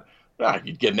did that,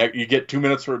 you get 2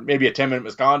 minutes for maybe a 10-minute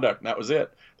misconduct, and that was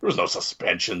it. There was no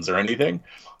suspensions or anything.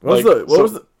 What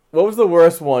was the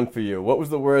worst one for you? What was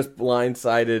the worst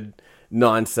blindsided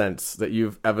nonsense that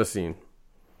you've ever seen?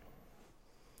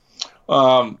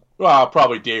 Well,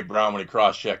 probably Dave Brown when he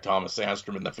cross-checked Thomas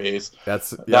Sandstrom in the face.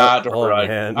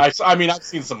 Man. I mean, I've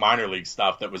seen some minor league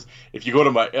stuff that was. If you go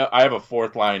to I have a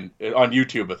Fourth Line on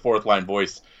YouTube, a Fourth Line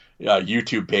Voice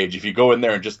YouTube page. If you go in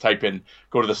there and just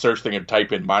go to the search thing and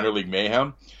type in minor league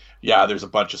mayhem, there's a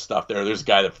bunch of stuff there. There's a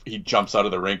guy that he jumps out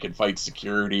of the rink and fights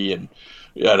security and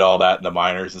all that in the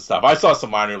minors and stuff. I saw some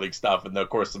minor league stuff and of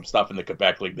course some stuff in the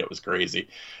Quebec League that was crazy.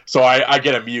 So I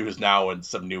get amused now when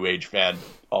some new age fan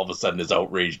all of a sudden is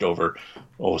outraged over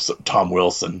Tom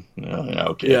Wilson.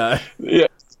 Okay. Yeah.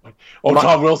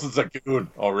 Tom Wilson's a goon.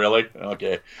 Oh really?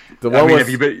 Okay. You've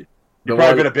probably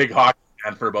been a big hockey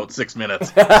fan for about 6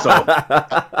 minutes. So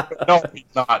no, he's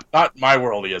not. Not in my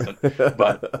world he isn't.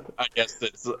 But I guess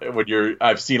it's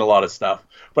I've seen a lot of stuff.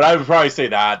 But I would probably say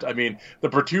that. I mean, the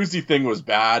Bertuzzi thing was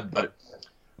bad, but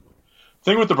the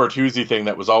thing with the Bertuzzi thing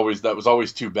that was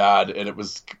always too bad, and it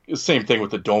was the same thing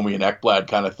with the Domi and Ekblad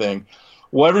kind of thing.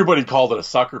 Well, everybody called it a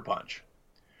sucker punch.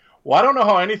 Well, I don't know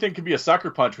how anything can be a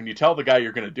sucker punch when you tell the guy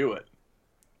you're going to do it.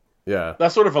 Yeah.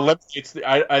 That sort of eliminates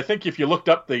I think if you looked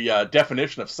up the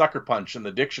definition of sucker punch in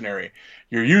the dictionary,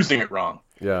 you're using it wrong.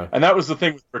 Yeah. And that was the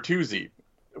thing with Bertuzzi.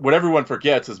 What everyone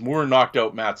forgets is Moore knocked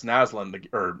out Marcus Naslund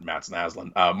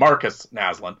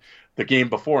the game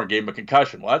before and gave him a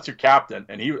concussion. Well, that's your captain,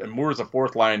 and Moore's a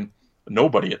fourth line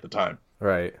nobody at the time.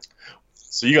 Right.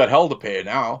 So you got hell to pay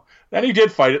now. Then he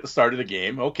did fight at the start of the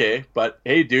game, okay, but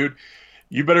hey, dude,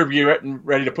 you better be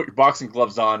ready to put your boxing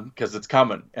gloves on because it's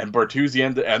coming. And Bertuzzi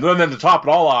and then to top it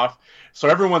all off, so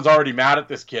everyone's already mad at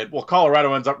this kid. Well,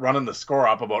 Colorado ends up running the score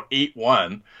up about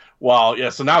 8-1.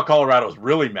 So now Colorado's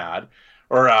really mad,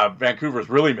 or Vancouver's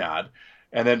really mad.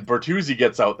 And then Bertuzzi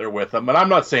gets out there with them. And I'm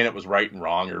not saying it was right and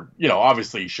wrong, or,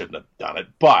 obviously he shouldn't have done it.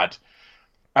 But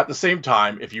at the same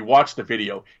time, if you watch the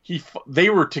video, they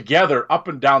were together up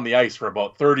and down the ice for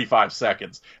about 35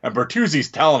 seconds. And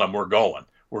Bertuzzi's telling them, we're going.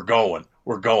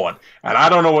 And I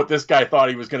don't know what this guy thought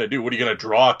he was going to do. What, are you going to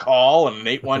draw a call in an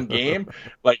 8-1 game?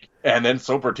 And then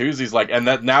so Bertuzzi's like, and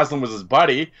that Naslund was his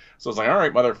buddy. So it's like, all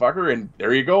right, motherfucker. And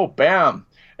there you go. Bam.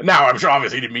 And now I'm sure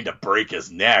obviously he didn't mean to break his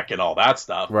neck and all that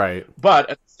stuff. Right. But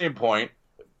at the same point,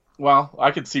 well,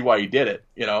 I could see why he did it,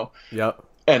 Yep.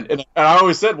 And I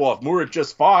always said, well, if Moore had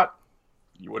just fought,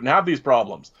 you wouldn't have these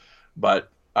problems.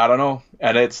 But I don't know.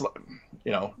 And it's,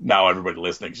 now everybody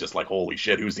listening is just like, holy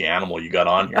shit, who's the animal you got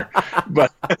on here?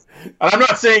 But and I'm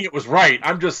not saying it was right.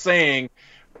 I'm just saying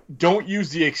don't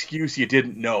use the excuse you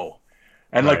didn't know.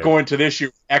 And like going to this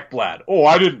year, Ekblad. Oh,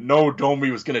 I didn't know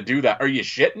Domi was going to do that. Are you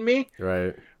shitting me?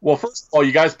 Right. Well, first of all,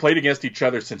 you guys played against each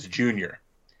other since junior.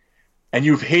 And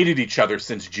you've hated each other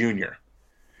since junior.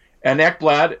 And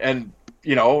Ekblad, and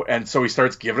so he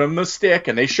starts giving him the stick,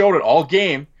 and they showed it all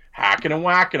game, hacking and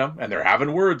whacking him, and they're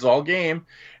having words all game.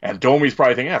 And Domi's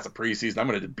probably thinking, that's a preseason. I'm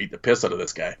going to beat the piss out of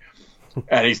this guy.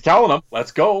 And he's telling him,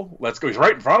 let's go. He's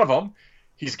right in front of him.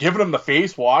 He's giving him the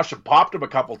face wash and popped him a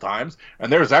couple times.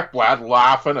 And there's Ekblad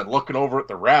laughing and looking over at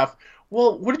the ref.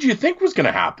 Well, what did you think was going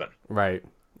to happen? Right.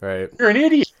 You're an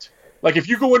idiot. Like, if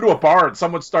you go into a bar and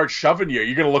someone starts shoving you,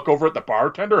 you're going to look over at the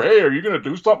bartender. Hey, are you going to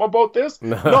do something about this?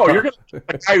 No, you're going to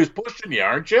the guy who's pushing you,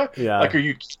 aren't you? Yeah. Like, are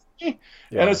you kidding me?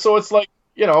 Yeah. And so it's like,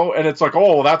 and it's like,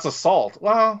 oh, that's assault.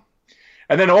 Well,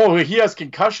 and then, he has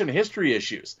concussion history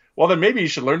issues. Well, then maybe he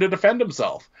should learn to defend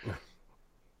himself.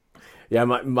 Yeah,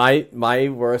 my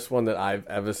worst one that I've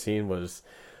ever seen was,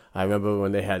 I remember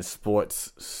when they had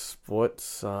sports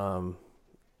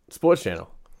channel,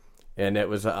 and it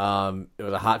was a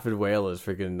Hartford Whalers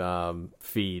freaking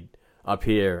feed up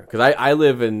here, because I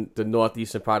live in the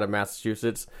northeastern part of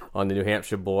Massachusetts on the New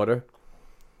Hampshire border.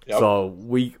 Yep. So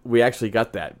we actually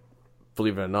got that,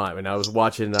 believe it or not. When I was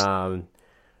watching,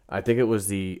 I think it was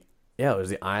the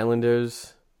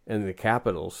Islanders and the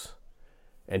Capitals.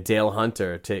 And Dale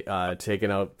Hunter taking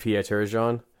out Pierre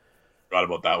Turgeon. Forgot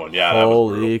about that one. Yeah.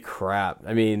 Holy crap.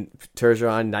 I mean,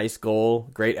 Turgeon, nice goal,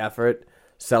 great effort,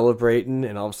 celebrating,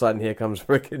 and all of a sudden here comes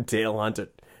freaking Dale Hunter.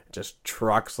 Just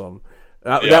trucks him.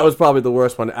 That was probably the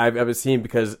worst one I've ever seen,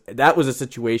 because that was a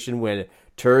situation when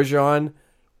Turgeon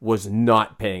was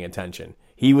not paying attention.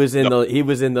 He was in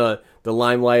the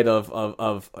limelight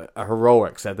of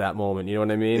heroics at that moment. You know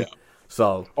what I mean? Yeah.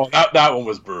 So. Oh, that one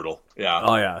was brutal. Yeah.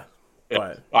 Oh yeah.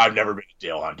 But I've never been a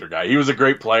Dale Hunter guy. He was a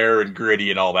great player and gritty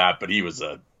and all that, but he was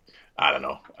I don't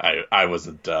know. I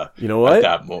wasn't. You know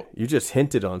what? You just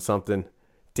hinted on something.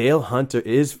 Dale Hunter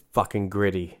is fucking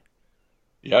gritty.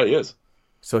 Yeah, he is.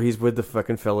 So he's with the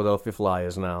fucking Philadelphia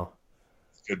Flyers now.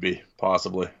 Could be,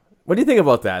 possibly. What do you think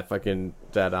about that fucking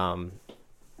that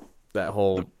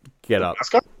whole get up?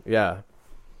 Mascot? Yeah.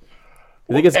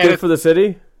 You think it's good for the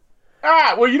city?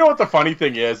 Well, you know what the funny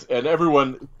thing is, and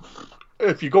everyone.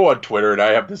 If you go on Twitter, and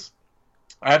I have this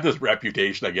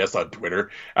reputation, I guess, on Twitter,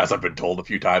 as I've been told a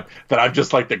few times, that I'm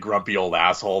just like the grumpy old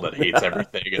asshole that hates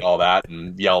everything and all that,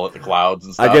 and yell at the clouds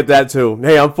and stuff. I get that too.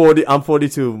 Hey, I'm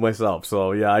 42 myself,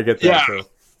 so yeah, I get that too.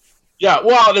 Yeah,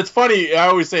 well, it's funny. I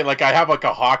always say, like, I have like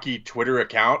a hockey Twitter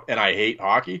account, and I hate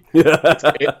hockey.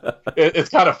 It's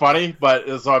kind of funny,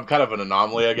 but so I'm kind of an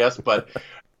anomaly, I guess. But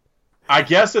I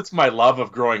guess it's my love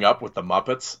of growing up with the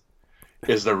Muppets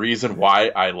is the reason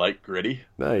why I like gritty.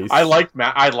 Nice. I like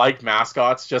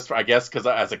mascots I guess because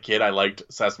as a kid I liked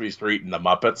Sesame Street and the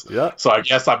Muppets. Yeah. So I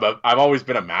guess I've always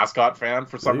been a mascot fan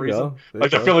for some reason.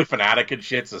 Like the Philly Fanatic and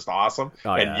shit's just awesome.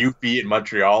 Oh, and Yuppie in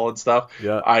Montreal and stuff.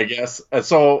 Yeah. I guess. And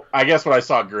so I guess when I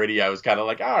saw gritty, I was kind of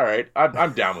like, all right,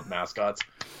 I'm down with mascots.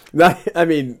 I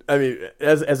mean,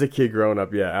 as a kid growing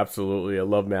up, yeah, absolutely. I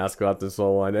love mascots and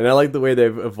so on, and I like the way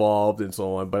they've evolved and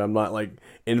so on. But I'm not like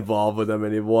involved with them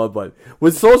anymore. But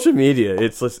with social media,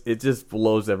 it just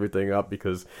blows everything up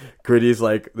because Gritty's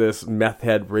like this meth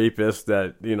head rapist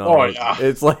that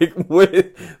it's like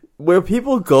where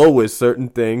people go with certain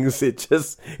things, it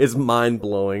just is mind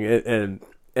blowing and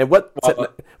what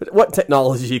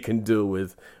technology you can do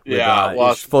with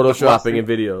photoshopping and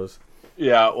videos.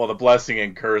 Yeah, well, the blessing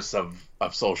and curse of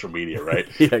social media, right?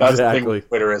 Yeah, That's exactly. the thing with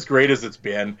Twitter. As great as it's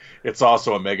been, it's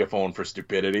also a megaphone for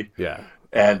stupidity. Yeah.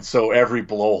 And so every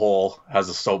blowhole has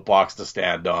a soapbox to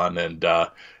stand on, and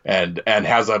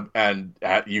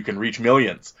you can reach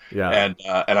millions. Yeah. And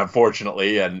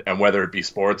unfortunately, and whether it be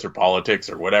sports or politics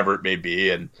or whatever it may be,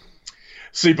 and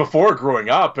see, before growing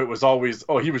up, it was always,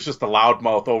 he was just a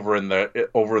loudmouth over in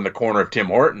the corner of Tim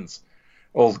Hortons.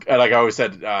 Well, like I always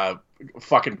said,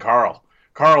 fucking Carl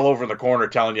over in the corner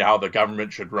telling you how the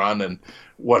government should run and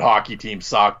what hockey team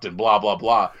sucked and blah, blah,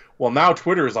 blah. Well, now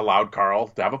Twitter has allowed Carl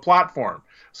to have a platform.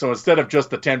 So instead of just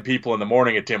the 10 people in the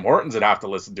morning at Tim Hortons that have to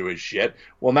listen to his shit,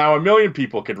 well, now 1 million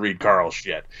people could read Carl's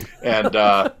shit.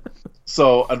 And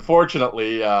so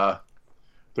unfortunately,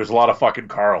 there's a lot of fucking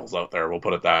Carls out there, we'll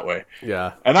put it that way.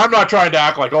 Yeah. And I'm not trying to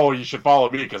act like, you should follow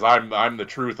me because I'm the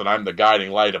truth and I'm the guiding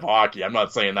light of hockey. I'm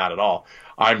not saying that at all.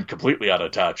 I'm completely out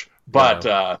of touch. But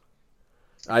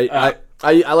I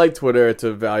like Twitter. It's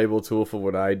a valuable tool for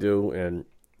what I do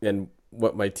and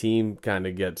what my team kind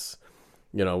of gets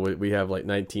we have like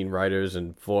 19 writers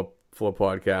and four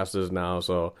podcasters now,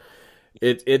 so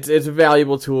it's a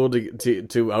valuable tool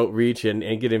to outreach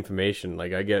and get information.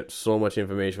 Like, I get so much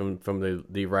information from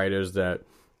the writers that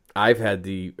I've had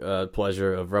the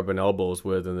pleasure of rubbing elbows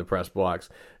with in the press box.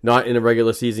 Not in a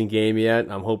regular season game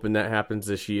yet. I'm hoping that happens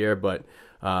this year, but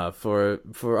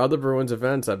for other Bruins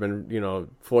events, I've been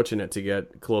fortunate to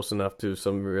get close enough to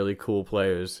some really cool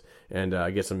players and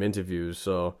get some interviews.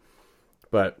 So,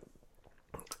 but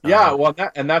yeah, well, I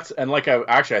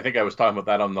think I was talking about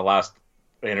that on the last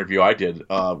interview I did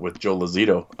with Joe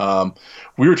Lazito.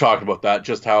 We were talking about that,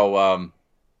 just how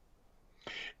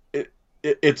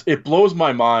it blows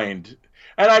my mind.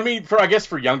 And I mean,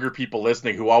 for younger people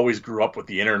listening who always grew up with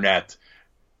the internet,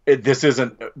 this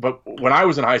isn't. But when I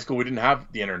was in high school, we didn't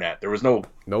have the internet. There was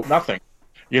nothing.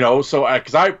 So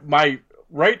because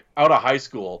right out of high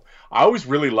school, I always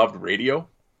really loved radio,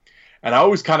 and I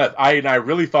always I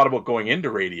really thought about going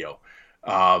into radio.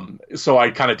 So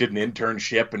I kind of did an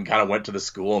internship and kind of went to the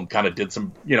school and kind of did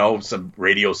some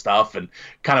radio stuff and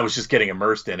kind of was just getting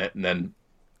immersed in it. And then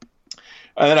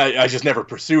I just never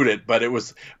pursued it, but it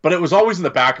was always in the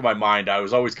back of my mind. I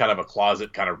was always kind of a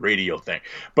closet kind of radio thing.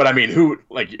 But I mean, who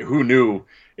knew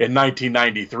in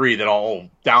 1993 that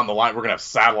down the line we're gonna have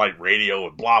satellite radio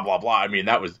and blah blah blah. I mean,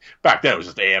 that was back then. It was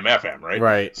just AM FM, right?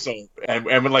 Right. So and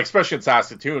when, like, especially in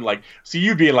Saskatoon, like, see,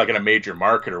 you being like in a major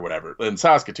market or whatever. In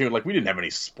Saskatoon, like, we didn't have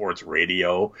any sports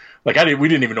radio. Like, we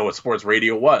didn't even know what sports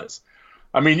radio was.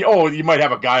 I mean, you might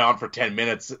have a guy on for 10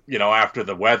 minutes, after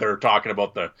the weather, talking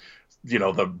about the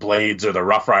Blades or the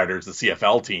Rough Riders, the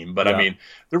CFL team. But yeah. I mean,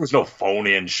 there was no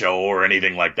phone-in show or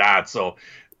anything like that. So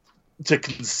to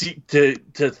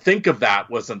think of that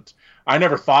wasn't, I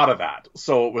never thought of that.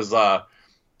 So it was, so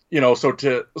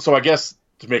I guess,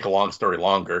 to make a long story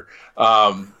longer,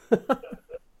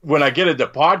 when I get into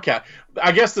podcast,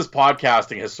 I guess this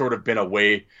podcasting has sort of been a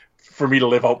way for me to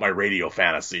live out my radio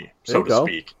fantasy, so to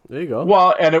speak. There you go.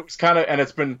 Well, and it was kind of, and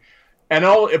it's been,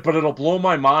 but it'll blow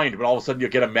my mind when all of a sudden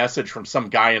you'll get a message from some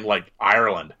guy in, like,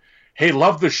 Ireland. Hey,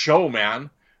 love the show, man.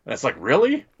 And it's like,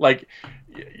 really? Like,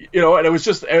 and it was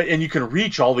just, and you can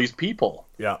reach all these people.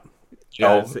 Yeah.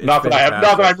 It's not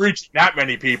that I'm reaching that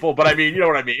many people, but I mean, you know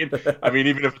what I mean? I mean,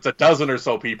 even if it's a dozen or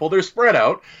so people, they're spread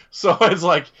out. So it's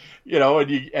like,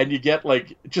 and you get,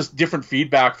 like, just different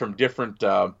feedback from different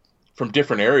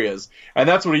areas. And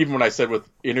that's what, even when I said with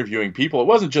interviewing people, it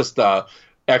wasn't just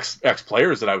ex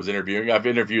players that I was interviewing. I've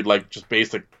interviewed, like, just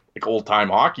basic, like, old time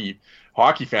hockey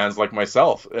fans like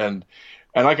myself. And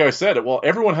like I said,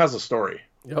 everyone has a story.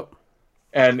 Yep.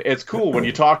 And it's cool when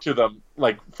you talk to them,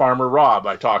 like Farmer Rob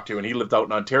I talked to, and he lived out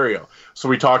in Ontario. So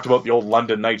we talked about the old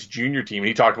London Knights junior team. And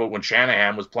he talked about when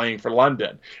Shanahan was playing for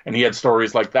London, and he had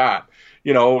stories like that.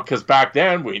 Because back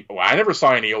then I never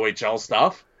saw any OHL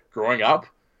stuff growing up.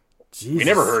 Jesus. We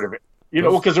never heard of it.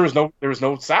 Because there was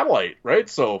no satellite, right?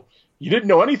 So you didn't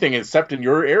know anything except in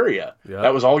your area. Yep.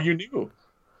 That was all you knew.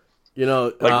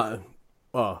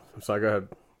 I'm sorry, go ahead.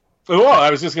 Well,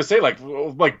 I was just gonna say,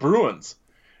 like Bruins.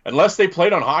 Unless they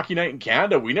played on Hockey Night in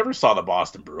Canada, we never saw the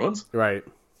Boston Bruins. Right.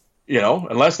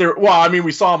 Unless they're... Well, I mean,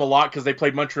 we saw them a lot because they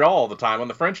played Montreal all the time on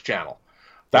the French channel.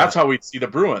 That's how we'd see the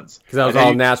Bruins. Because that was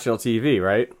all national TV,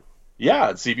 right? Yeah,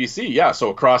 at CBC, yeah. So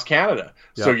across Canada.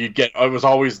 Yeah. So it was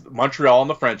always Montreal on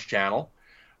the French channel.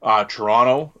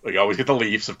 Toronto, you always get the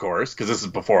Leafs, of course, because this is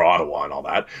before Ottawa and all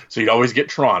that. So you'd always get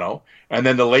Toronto. And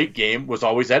then the late game was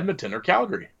always Edmonton or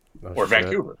Calgary or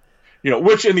Vancouver.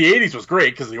 Which in the 80s was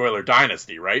great because of the Oiler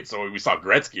dynasty, right? So we saw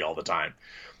Gretzky all the time.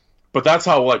 But that's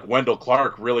how, like, Wendell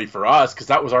Clark really for us, because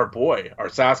that was our boy, our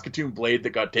Saskatoon Blade that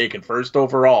got taken first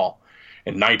overall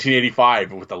in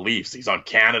 1985 with the Leafs. He's on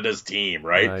Canada's team,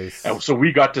 right? Nice. And so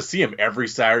we got to see him every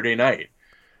Saturday night.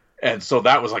 And so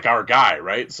that was, like, our guy,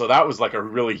 right? So that was, like, a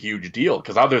really huge deal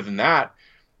because other than that,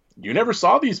 you never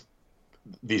saw these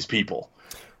people.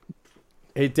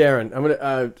 Hey, Darren,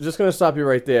 I'm just gonna stop you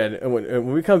right there, and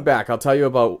when we come back, I'll tell you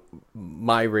about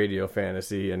my radio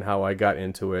fantasy and how I got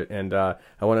into it, and I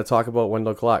want to talk about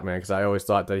Wendell Clark, man, because I always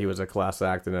thought that he was a class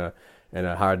act and a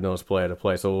hard-nosed player to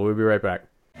play. So we'll be right back.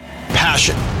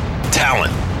 Passion,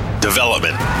 talent,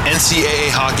 development. NCAA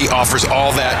hockey offers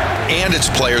all that, and its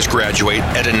players graduate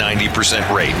at a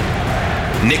 90% rate.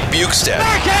 Nick Bukestad.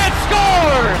 Backhand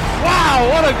scores! Wow,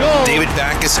 what a goal! David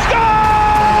Backus.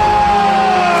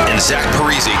 And Zach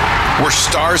Parisi were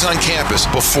stars on campus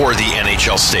before the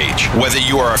NHL stage. Whether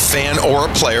you are a fan or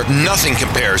a player, nothing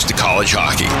compares to college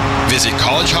hockey. Visit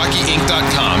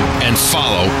collegehockeyinc.com and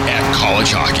follow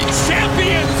 @collegehockey.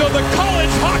 Champions of the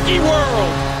college hockey world!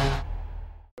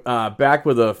 Back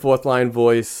with a fourth line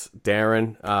voice,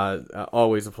 Darren.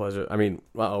 Always a pleasure. I mean,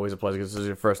 not always a pleasure because this is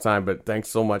your first time, but thanks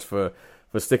so much for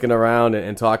sticking around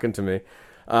and talking to me.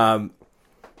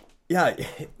 Yeah,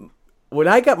 when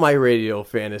I got my radio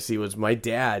fantasy was my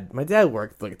dad. My dad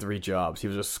worked like 3 jobs. He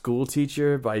was a school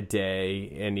teacher by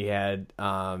day, and he had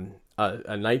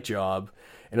a night job.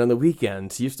 And on the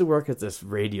weekends, he used to work at this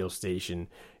radio station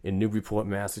in Newburyport,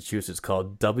 Massachusetts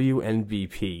called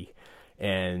WNBP.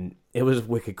 And it was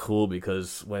wicked cool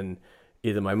because when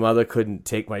either my mother couldn't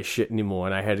take my shit anymore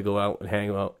and I had to go out and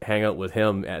hang out with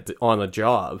him on the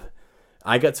job,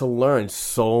 I got to learn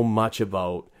so much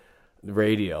about the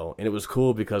radio. And it was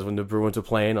cool because when the Bruins were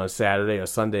playing on Saturday or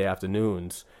Sunday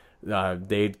afternoons,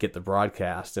 they'd get the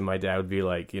broadcast, and my dad would be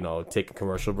like, taking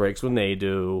commercial breaks when they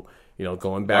do,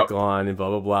 going back on and blah,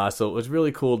 blah, blah. So it was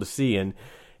really cool to see. And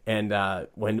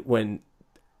when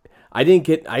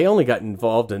I only got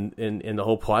involved in the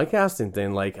whole podcasting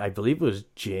thing, like I believe it was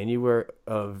January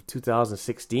of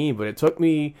 2016, but it took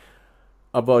me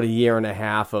about a year and a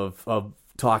half of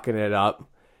talking it up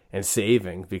and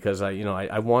saving because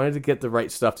I wanted to get the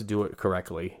right stuff to do it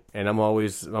correctly. And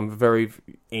I'm very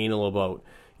anal about,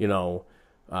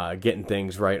 getting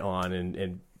things right on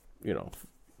and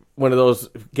one of those,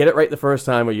 get it right the first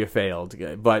time or you failed.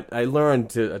 But I learned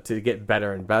to get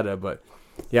better and better. But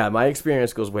yeah, my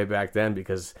experience goes way back then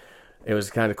because it was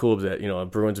kind of cool that,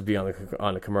 Bruins would be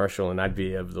on the commercial and I'd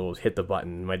be able to hit the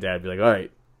button. And my dad would be like, all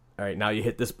right, now you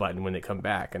hit this button when they come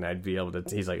back. And I'd be able to,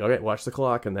 he's like, okay, watch the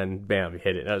clock. And then bam, you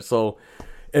hit it. So,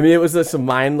 I mean, it was just a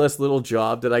mindless little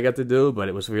job that I got to do, but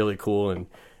it was really cool and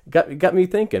got me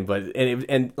thinking.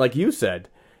 And like you said,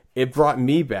 it brought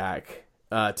me back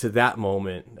to that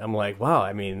moment. I'm like, wow,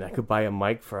 I mean, I could buy a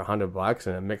mic for $100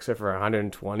 and a mixer for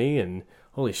 $120 and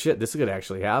holy shit, this could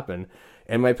actually happen.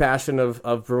 And my passion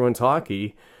of Bruins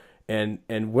hockey and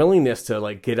willingness to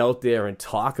like get out there and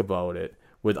talk about it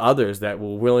with others that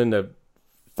were willing to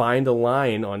find a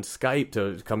line on Skype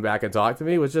to come back and talk to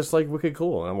me was just like wicked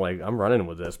cool. And I'm like, I'm running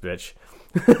with this, bitch.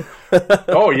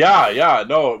 Oh yeah.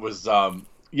 No, it was,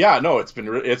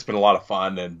 it's been a lot of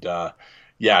fun. And,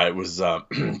 it was,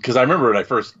 cause I remember when I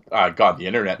first got the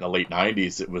internet in the late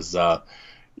 90s, it was, I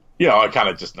kind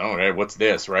of just know, hey, what's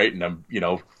this, right? And I'm,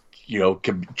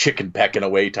 chicken pecking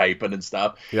away typing and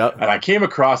stuff. Yep. And I came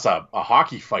across a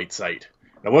hockey fight site.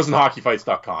 It wasn't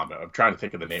hockeyfights.com. I'm trying to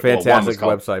think of the name. Fantastic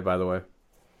website, by the way.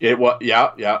 It was,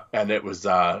 yeah. And it was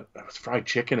fried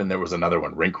chicken, and there was another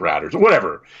one, Rink Ratters,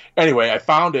 whatever. Anyway, I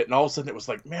found it, and all of a sudden it was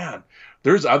like, man,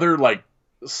 there's other like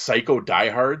psycho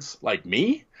diehards like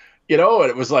me. And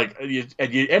it was like, you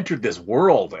entered this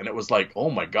world, and it was like, oh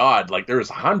my God, like there's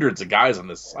hundreds of guys on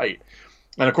this site.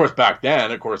 And of course, back then,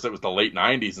 it was the late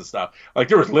 90s and stuff. Like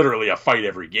there was literally a fight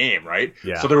every game, right?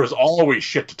 Yeah. So there was always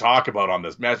shit to talk about on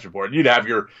this message board. You'd have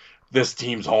this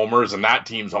team's homers and that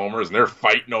team's homers, and they're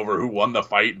fighting over who won the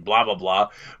fight and blah, blah, blah.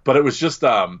 But it was just,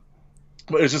 kind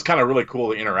of really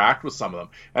cool to interact with some of them.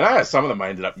 And some of them I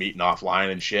ended up meeting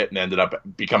offline and shit and ended up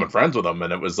becoming friends with them.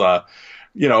 And it was, and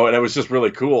it was just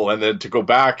really cool. And then to go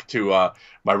back to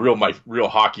my real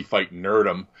hockey fight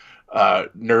nerdum, I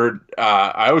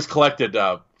always collected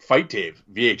fight tapes,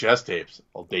 VHS tapes.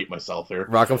 I'll date myself here.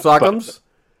 Rock'em Sock'ems?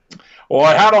 Well,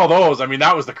 I had all those. I mean,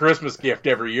 that was the Christmas gift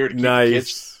every year to keep nice. The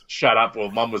kids shut up while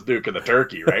Mom was duking the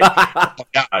turkey, right?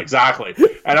 Yeah, exactly.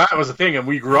 And that was the thing. And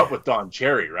we grew up with Don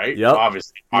Cherry, right? Yep.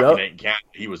 Obviously, Hockey Night in Canada,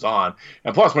 he was on.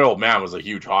 And plus, my old man was a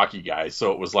huge hockey guy.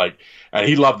 So it was like, and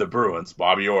he loved the Bruins,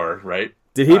 Bobby Orr, right?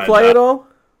 Did he play at all?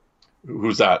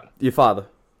 Who's that? Your father.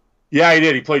 Yeah, he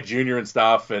did. He played junior and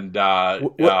stuff. And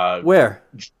where?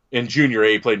 In junior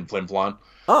A, he played in Flim Flon.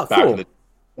 Oh, cool.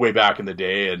 Way back in the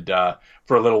day, and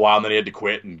for a little while, and then he had to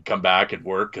quit and come back and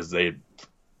work because they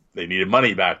needed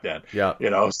money back then. Yeah,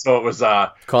 so it was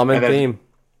common theme.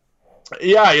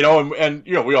 Yeah, and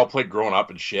we all played growing up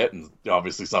and shit, and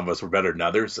obviously some of us were better than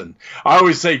others. And I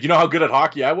always say, how good at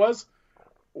hockey I was?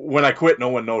 When I quit, no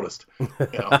one noticed.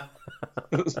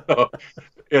 So,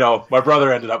 my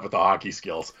brother ended up with the hockey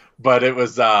skills, but it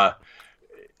was, so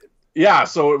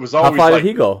it was always. How far did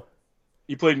he go?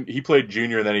 He played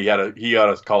junior, and then he got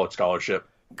a college scholarship.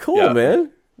 Cool,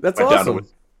 man. That's awesome.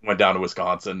 Went down to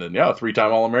Wisconsin, and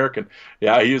 3-time All-American.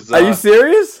 Yeah, he's. Are you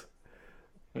serious?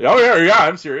 Oh yeah,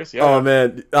 I'm serious. Yeah. Oh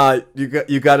man,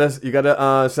 you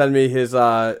gotta send me his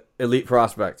elite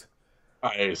prospect.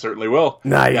 I certainly will.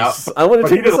 Nice. Yeah. I want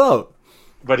to check this out.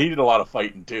 But he did a lot of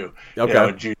fighting too.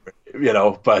 Okay.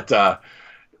 Junior, but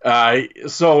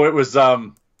so it was.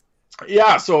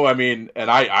 So I mean,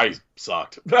 and I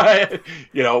sucked.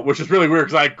 Which is really weird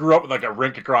because I grew up with like a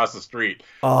rink across the street.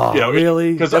 Oh,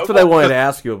 really? That's what I wanted to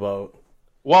ask you about.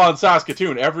 Well, in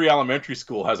Saskatoon, every elementary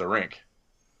school has a rink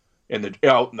in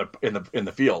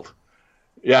the field.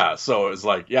 Yeah, so it was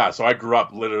like, so I grew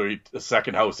up literally the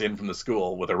second house in from the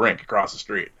school with a rink across the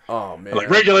street. Oh, man.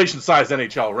 Like regulation-sized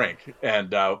NHL rink.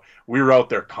 And we were out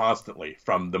there constantly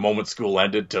from the moment school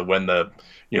ended to when the,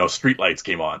 street lights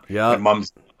came on. Yeah. And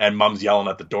mom's yelling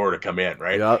at the door to come in,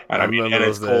 right? Yep, and and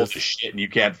it's cold as shit, and you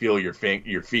can't feel your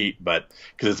feet, but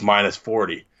because it's minus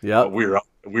 40. Yeah. We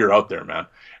were out there, man.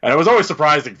 And it was always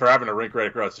surprising for having a rink right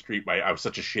across the street. I was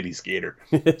such a shitty skater.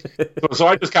 so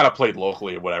I just kind of played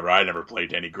locally or whatever. I never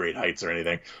played to any great heights or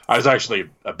anything. I was actually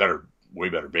way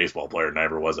better baseball player than I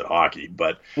ever was at hockey.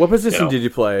 But what position did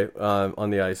you play on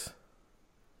the ice?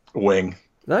 Wing.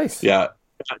 Nice. Yeah.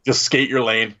 Just skate your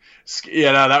lane.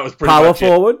 That was pretty Power much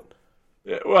forward?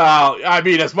 Well, I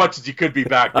mean, as much as you could be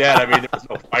back then. I mean, there was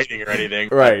no fighting or anything.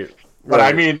 Right. But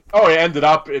I mean, I ended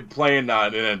up playing in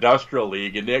an industrial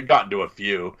league, and it got into a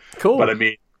few. Cool. But I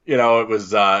mean, it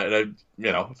was,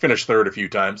 finished third a few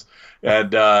times,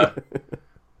 and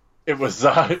it was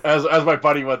as my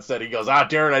buddy once said. He goes,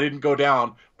 Darren, I didn't go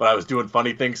down, but I was doing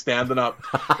funny things standing up.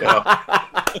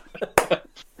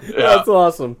 That's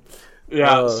awesome.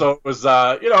 Yeah, so it was,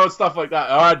 stuff like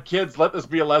that. All right, kids, let this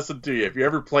be a lesson to you. If you're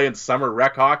ever playing summer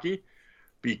rec hockey,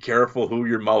 be careful who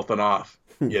you're mouthing off.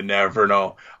 You never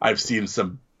know. I've seen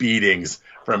some beatings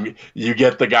from you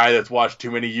get the guy that's watched too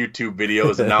many YouTube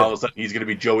videos, and now all of a sudden he's going to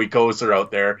be Joey Koser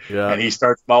out there, and he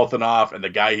starts mouthing off, and the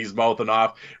guy he's mouthing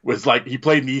off was like he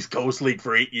played in the East Coast League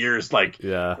for 8 years,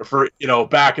 for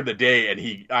back in the day,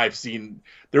 and I've seen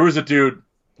there was a dude.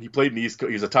 He played in the East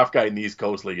Coast. He's a tough guy in the East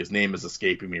Coast League. His name is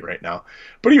escaping me right now,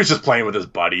 but he was just playing with his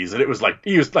buddies, and it was like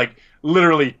he was like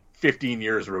literally 15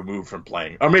 years removed from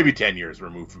playing, or maybe 10 years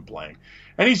removed from playing.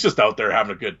 And he's just out there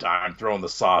having a good time, throwing the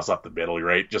sauce up the middle,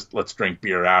 right? Just let's drink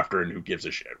beer after, and who gives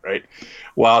a shit, right?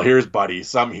 Well, here's Buddy,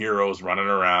 some heroes running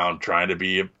around trying to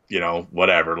be,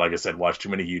 whatever. Like I said, watch too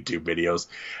many YouTube videos.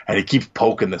 And he keeps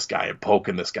poking this guy.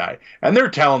 And they're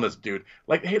telling this dude,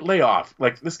 like, hey, lay off.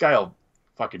 Like, this guy will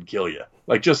fucking kill you.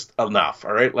 Like, just enough,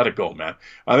 all right? Let it go, man.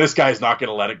 This guy's not going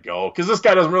to let it go because this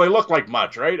guy doesn't really look like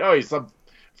much, right? Oh, he's some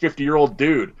 50-year-old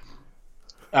dude.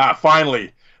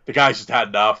 Finally, the guys just had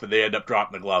enough, and they end up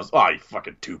dropping the gloves. Oh, you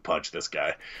fucking two-punch this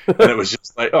guy. And it was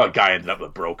just like, a guy ended up with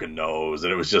a broken nose,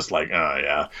 and it was just like, oh,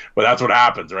 yeah. But that's what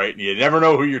happens, right? You never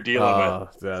know who you're dealing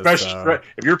with. Especially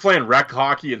if you're playing rec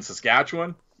hockey in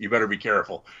Saskatchewan, you better be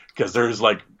careful, because there's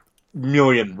like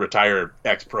million retired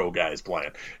ex-pro guys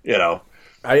playing,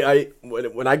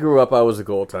 When I grew up, I was a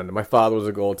goaltender. My father was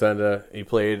a goaltender. He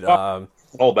played...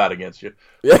 hold that against you.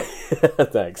 Yeah,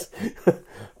 thanks.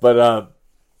 But...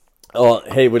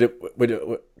 hey,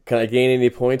 can I gain any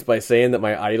points by saying that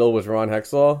my idol was Ron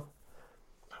Hextall?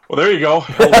 Well, there you go.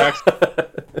 Yeah,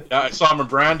 I saw him in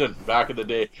Brandon back in the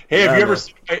day. Hey, have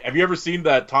you ever seen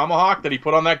that tomahawk that he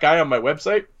put on that guy on my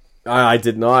website? I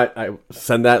did not.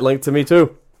 Send that link to me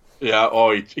too. Yeah.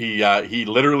 Oh, he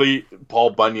literally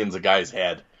Paul Bunyan's a guy's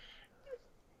head.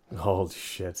 Holy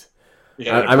shit.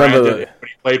 Yeah, I remember when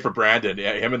he played for Brandon.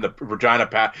 Yeah, him and the Regina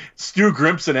Pat. Stu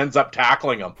Grimson ends up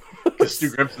tackling him because Stu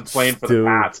Grimson's playing for the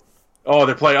Pats. Oh,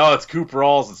 they're playing. Oh, it's Cooper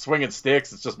Rawls and swinging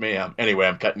sticks. It's just mayhem. Anyway,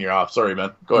 I'm cutting you off. Sorry,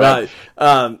 man. Go ahead.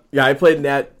 I played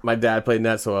net. My dad played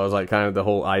net, so I was like kind of the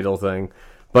whole idol thing.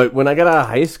 But when I got out of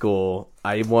high school,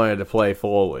 I wanted to play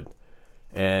forward,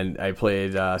 and I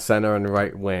played center and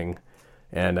right wing,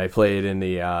 and I played in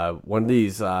the one of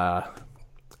these.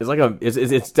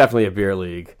 It's definitely a beer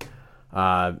league.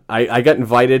 I got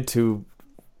invited to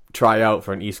try out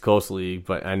for an East Coast League,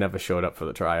 but I never showed up for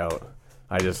the tryout.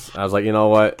 I was like, you know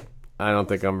what? I don't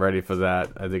think I'm ready for that.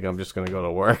 I think I'm just going to go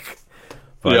to work.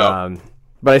 But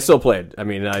but I still played. I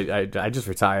mean, I just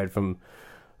retired from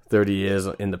 30 years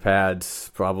in the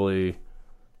pads, probably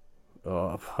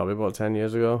about 10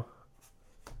 years ago.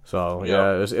 So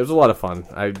yeah, it was a lot of fun.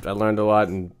 I learned a lot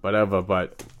and whatever.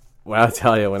 But I'll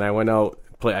tell you, when I went out.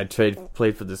 I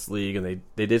played for this league, and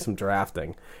they did some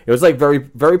drafting. It was like very,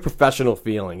 very professional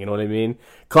feeling. You know what I mean?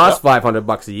 Cost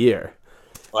 $500 a year.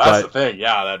 Well, that's the thing.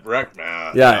 Yeah, that rec,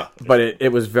 man. Yeah, but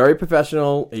it was very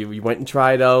professional. You went and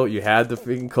tried out. You had the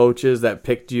freaking coaches that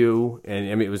picked you,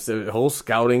 and I mean it was the whole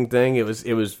scouting thing. It was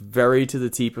very to the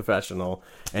T professional,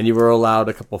 and you were allowed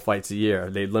a couple fights a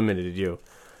year. They limited you,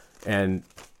 and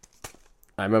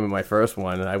I remember my first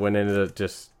one. I went into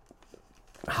just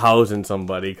housing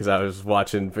somebody because I was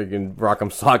watching freaking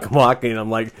Rock'em Sock'em Hockey, and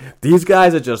I'm like, these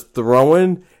guys are just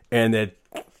throwing, and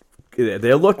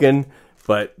they're looking,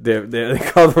 but they're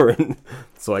covering.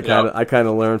 So I kind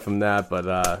of learned from that. But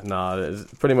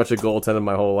it's pretty much a goaltender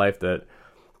my whole life that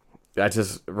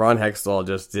Ron Hextall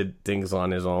just did things on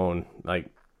his own. Like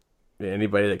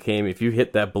anybody that came, if you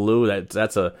hit that blue,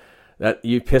 that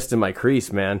you pissed in my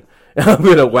crease, man. I'm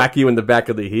gonna whack you in the back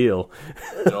of the heel.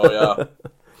 Oh yeah.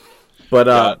 But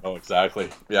no, exactly.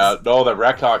 Yeah, no, the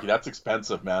rec hockey, that's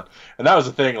expensive, man. And that was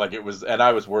the thing, like and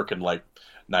I was working like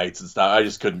nights and stuff. I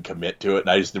just couldn't commit to it, and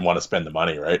I just didn't want to spend the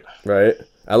money, right? Right.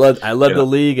 I led the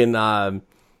league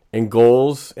in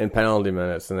goals and penalty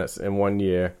minutes, and that's in 1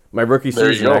 year. My rookie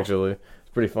season, actually. It's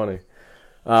pretty funny.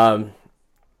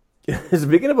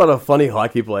 Speaking about a funny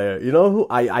hockey player, you know who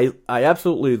I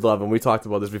absolutely love, and we talked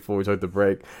about this before we took the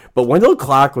break, but Wendell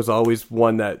Clark was always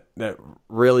one that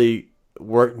really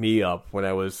worked me up when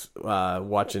I was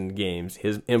watching games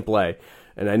in play.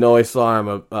 And I know I saw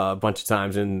him a bunch of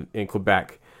times in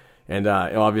Quebec, and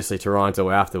obviously Toronto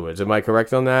afterwards. Am I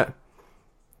correct on that?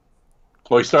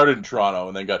 Well, he started in Toronto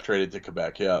and then got traded to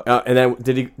Quebec. Yeah. And then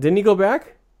didn't he go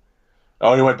back?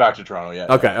 Oh, he went back to Toronto. Yeah.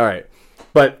 Okay. All right.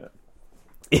 But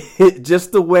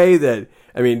just the way that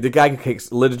the guy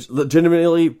could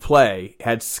legitimately play,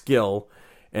 had skill,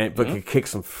 but could kick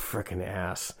some freaking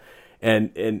ass,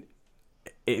 and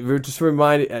it just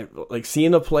reminded, like,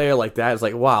 seeing a player like that is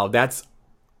like, wow, that's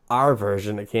our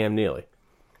version of Cam Neely.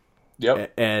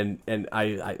 Yep. And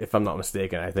I if I'm not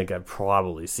mistaken, I think I've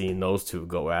probably seen those two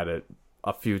go at it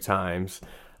a few times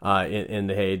in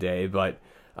the heyday. But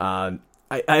I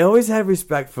always had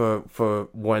respect for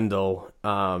Wendell.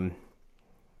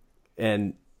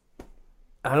 And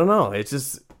I don't know, it's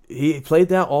just he played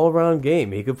that all around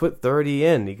game. He could put 30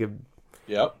 in. He could.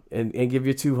 Yep. And give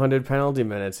you 200 penalty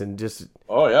minutes and just.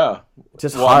 Oh yeah.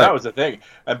 Just well, that was the thing.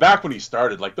 And back when he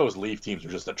started, like, those Leaf teams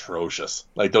were just atrocious.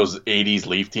 Like, those 80s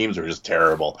Leaf teams were just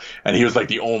terrible. And he was like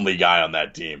the only guy on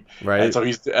that team. Right. And so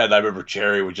and I remember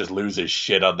Cherry would just lose his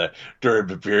shit during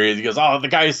the period. He goes, "Oh, the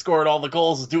guy who scored all the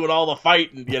goals is doing all the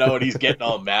fighting," and he's getting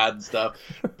all mad and stuff.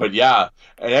 But yeah,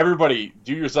 and everybody,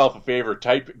 do yourself a favor,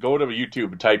 go to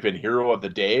YouTube and type in "Hero of the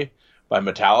Day" by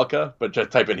Metallica, but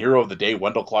just type in "Hero of the Day"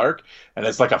 Wendell Clark, and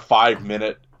it's like a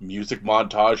 5-minute music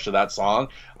montage to that song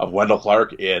of Wendell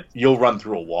Clark. You'll run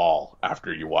through a wall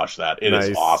after you watch that. It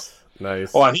is awesome.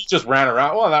 Nice. Oh, and he just ran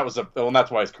around. Well, and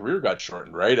that's why his career got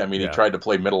shortened, right? I mean, he tried to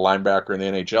play middle linebacker in the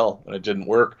NHL, and it didn't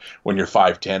work when you're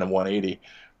 5'10" and 180,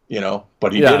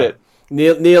 but he did it.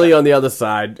 Neely on the other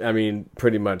side,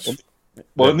 pretty much.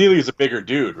 Well, Neely is a bigger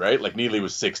dude, right? Like, Neely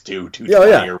was 6'2",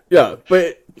 220. Yeah,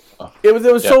 but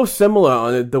it was so similar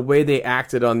on the way they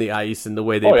acted on the ice and the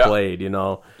way they played,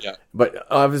 Yeah. But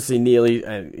obviously Neely,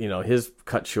 and his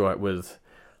cut short with,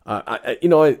 I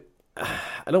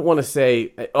don't want to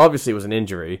say, obviously it was an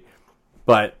injury,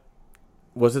 but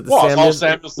was it the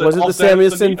Samuelson? Was it the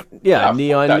Samuelson? Yeah,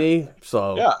 knee on knee.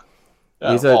 So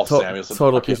he's a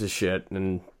total piece of shit,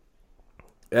 and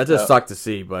that just sucked to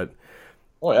see, but.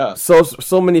 Oh yeah.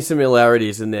 So many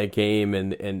similarities in their game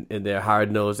and their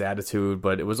hard nosed attitude,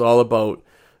 but it was all about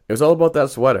that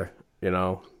sweater,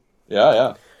 Yeah.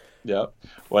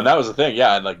 Well, and that was the thing,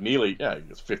 and like Neely, he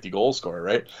was 50 goal scorer,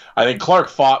 right? I think Clark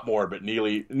fought more, but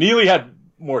Neely had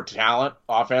more talent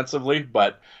offensively,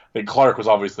 but I think Clark was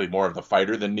obviously more of the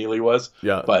fighter than Neely was.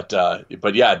 Yeah. But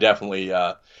yeah, definitely.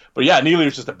 But yeah, Neely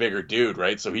was just a bigger dude,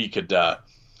 right? So he could.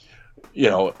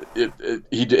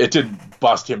 It didn't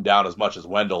bust him down as much as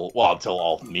Wendell. Well, until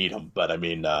all need him. But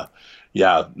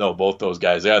both those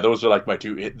guys. Yeah, those are like my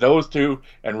two. Those two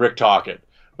and Rick Tocchet.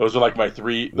 Those are like my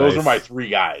three. Nice. Those are my three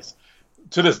guys.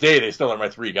 To this day, they still are my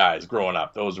three guys. Growing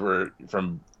up, those were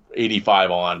from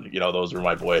 '85 on. Those were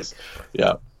my boys.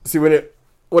 Yeah. See,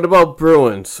 what about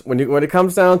Bruins? When it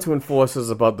comes down to enforcers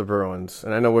about the Bruins,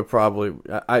 and I know we're probably,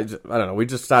 I don't know, we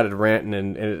just started ranting,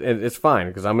 and it's fine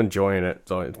because I'm enjoying it.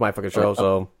 So it's my fucking show,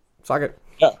 so suck it.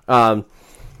 Yeah.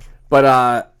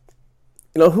 But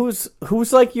who's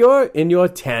like in your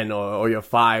 10 or your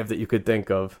 5 that you could think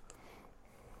of?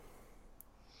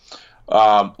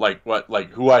 Like what?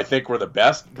 Like who I think were the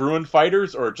best Bruin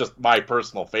fighters, or just my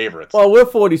personal favorites? Well, we're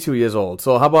 42 years old,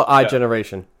 so how about our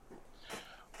generation?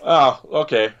 Oh,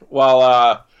 okay. Well,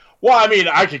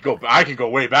 I could go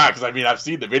way back because I've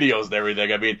seen the videos and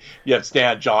everything. You have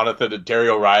Stan Jonathan and Terry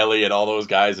O'Reilly and all those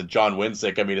guys, and John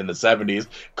Winsick. In the '70s,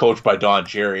 coached by Don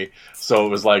Cherry. So it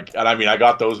was like, and I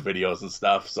got those videos and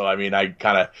stuff. So I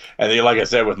kind of, and then, like I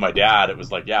said, with my dad, it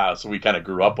was like, so we kind of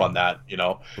grew up on that,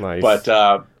 Nice. But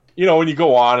when you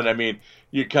go on, and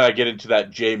you kind of get into that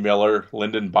Jay Miller,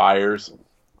 Lyndon Byers.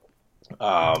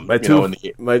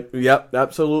 Yep,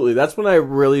 absolutely. That's when I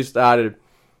really started.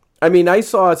 I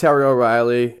saw Terry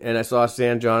O'Reilly and I saw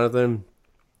Stan Jonathan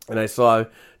and I saw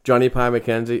Johnny Pye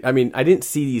McKenzie. I didn't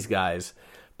see these guys,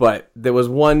 but there was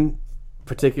one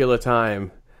particular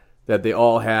time that they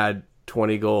all had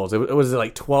 20 goals. It was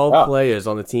like 12 players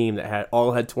on the team that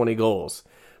all had 20 goals.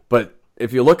 But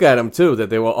if you look at them too,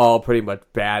 that they were all pretty much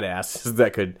badasses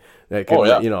that could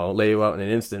lay you out in an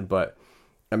instant. But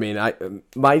I mean,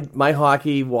 my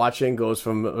hockey watching goes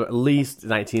from at least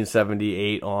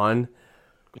 1978 on.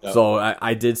 Yep. So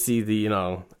I did see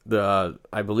the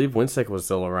I believe Winsick was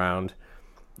still around.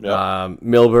 Yep.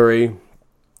 Milbury,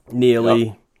 Neely,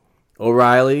 yep.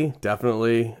 O'Reilly,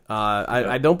 definitely.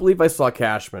 I don't believe I saw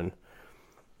Cashman.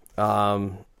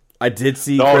 I did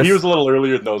see. No, he was a little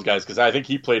earlier than those guys because I think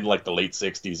he played in like the late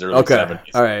 60s, early 70s.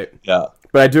 All right. Yeah.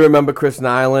 But I do remember Chris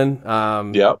Nyland.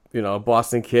 Yep.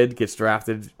 Boston kid gets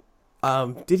drafted.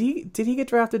 Did he get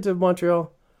drafted to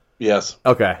Montreal? Yes.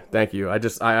 Okay, thank you. I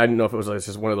didn't know if it was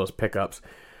just one of those pickups.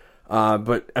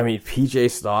 But I mean, PJ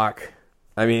Stock.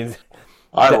 I mean,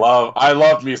 I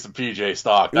love me some PJ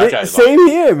Stock. That guy's same awesome.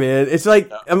 Here, man. It's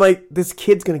like I'm like, this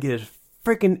kid's gonna get his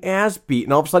freaking ass beat,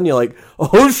 and all of a sudden you're like,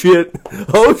 oh shit,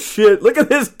 look at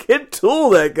this kid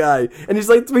tool that guy, and he's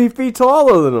like 3 feet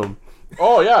taller than him.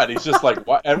 Oh yeah, and he's just like,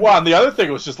 and the other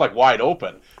thing was just like wide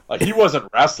open. Like he wasn't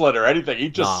wrestling or anything.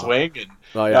 He'd just swing,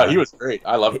 and he was great.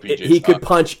 I love PJ. He could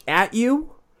punch at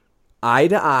you, eye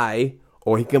to eye,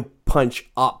 or he can punch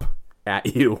up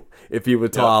at you if you were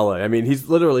taller. I mean, he's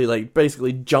literally like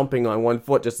basically jumping on 1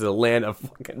 foot just to land a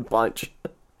fucking punch.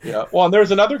 Yeah. Well, and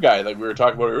there's another guy that we were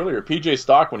talking about earlier, PJ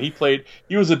Stock. When he played,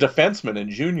 he was a defenseman in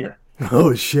junior.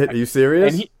 Oh shit! Are you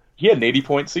serious? And he had an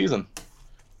 80-point season.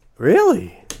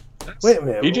 Really? Wait a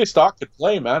minute. PJ Stock could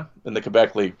play, man, in the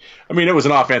Quebec League. I mean, it was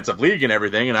an offensive league and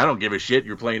everything, and I don't give a shit.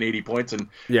 You're playing 80 points and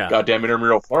goddamn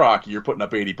intramural floor hockey. You're putting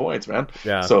up 80 points, man.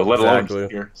 Yeah. So let alone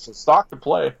here. So Stock could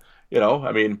play.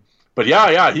 I mean, but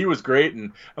he was great.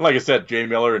 And like I said, Jay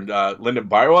Miller and Lyndon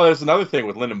Byers. Well, there's another thing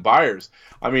with Lyndon Byers.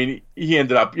 I mean, he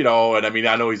ended up, and I mean,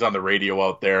 I know he's on the radio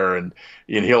out there, and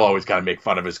he'll always kind of make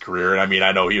fun of his career. And I mean,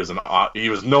 I know he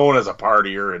was known as a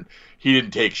partier, and he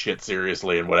didn't take shit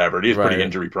seriously and whatever. He was pretty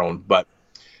injury prone, but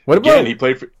he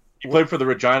played for the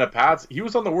Regina Pats. He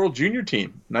was on the World Junior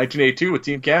team, 1982 with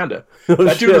Team Canada.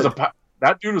 That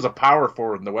dude was a power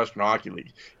forward in the Western Hockey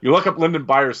League. You look up Lyndon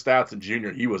Byers' stats in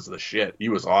junior, he was the shit. He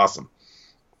was awesome.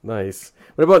 Nice.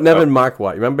 What about Nevin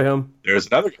Marquardt? You remember him? There's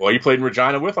another. Well, he played in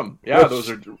Regina with him. Yeah, those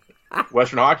are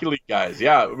Western Hockey League guys.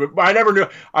 Yeah, I never knew.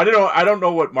 I don't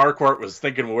know what Marquardt was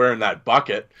thinking wearing that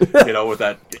bucket. With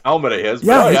that helmet of his.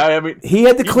 But I mean, he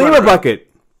had the cleaner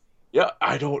bucket. Yeah,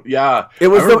 I don't. Yeah, it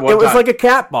was like a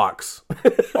cat box.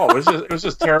 It was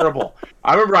just terrible.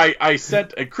 I remember I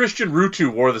sent Christian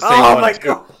Rutu wore the same one. Oh my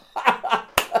god,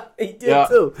 he did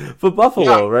too for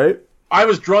Buffalo, right? I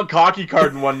was drunk hockey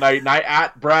carding one night, and I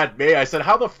at Brad May. I said,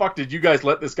 "How the fuck did you guys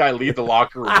let this guy leave the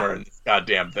locker room wearing this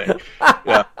goddamn thing?"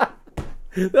 Yeah,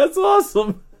 that's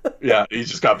awesome. Yeah, he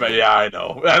just got back. Yeah, I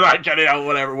know. I can't.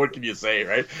 Whatever. What can you say,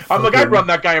 right? I'm like, I'd run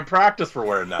that guy in practice for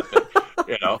wearing that thing.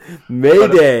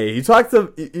 Mayday. You talked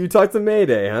to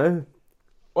Mayday, huh?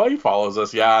 Well, he follows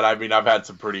us, yeah. And I mean, I've had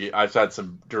some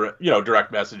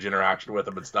direct message interaction with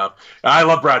him and stuff. And I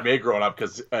love Brad May growing up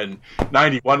because in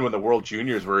 '91 when the World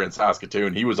Juniors were in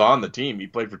Saskatoon, he was on the team. He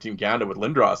played for Team Canada with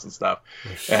Lindros and stuff.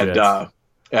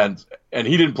 And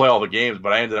he didn't play all the games,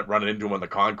 but I ended up running into him on the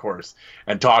concourse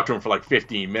and talked to him for like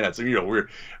 15 minutes. And we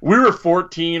were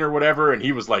 14 or whatever, and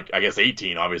he was like, I guess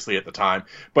 18, obviously at the time.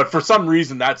 But for some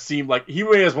reason, that seemed like he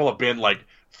may as well have been like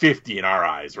 50 in our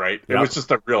eyes, right? Yep. It was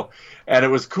just and it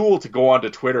was cool to go onto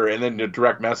Twitter and then in a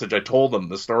direct message, I told him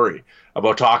the story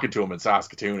about talking to him in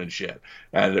Saskatoon and shit.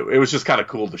 And it was just kind of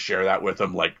cool to share that with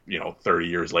him, like, 30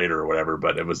 years later or whatever.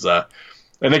 But it was,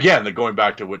 and again, going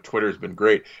back to what Twitter's been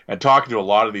great and talking to a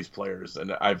lot of these players.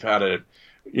 And I've had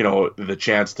the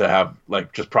chance to have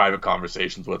like just private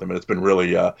conversations with them. And it's been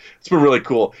really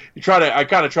cool. I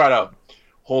kind of try to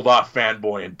hold off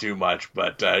fanboying too much,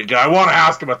 but I want to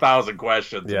ask him 1,000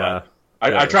 questions. Yeah,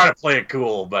 I try to play it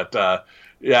cool, but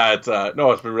it's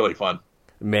been really fun.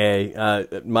 May,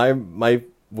 my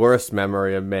worst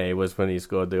memory of May was when he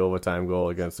scored the overtime goal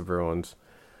against the Bruins.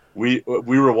 We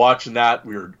were watching that.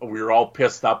 We were all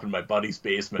pissed up in my buddy's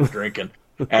basement drinking,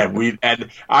 and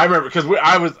I remember because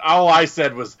I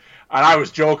said was. And I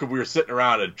was joking. We were sitting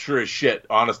around, and sure as shit,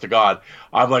 honest to God,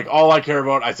 I'm like, all I care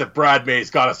about. I said, Brad May's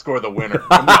got to score the winner.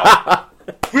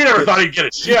 We never thought he'd get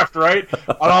a shift, right?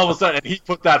 And all of a sudden, he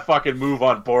put that fucking move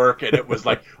on Bork, and it was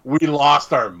like we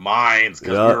lost our minds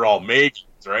because we were all making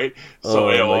right. So,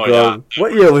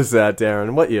 what year was that,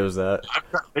 Darren? What year was that? I'm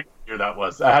trying to think what year that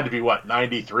was. That had to be what,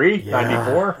 93,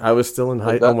 94. I was still in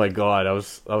high. Oh my God, I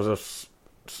was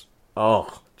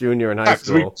junior in high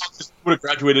school. We would have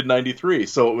graduated in 93,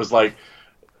 so it was like,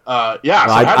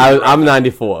 I'm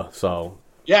 94, so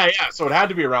Yeah. So it had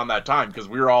to be around that time because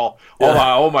we were all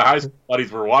my high school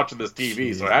buddies were watching this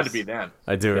TV, so it had to be then.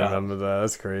 I do remember that.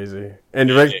 That's crazy. And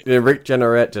Rick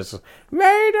Jenneret just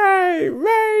Mayday,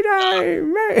 Mayday,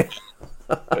 Mayday.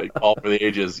 All for the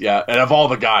ages, yeah. And of all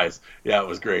the guys, yeah, it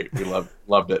was great. We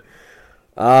loved it.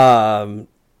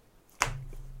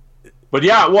 But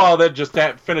yeah, well, then just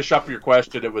to finish up your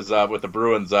question, it was with the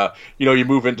Bruins. You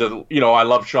move into, I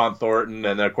love Sean Thornton,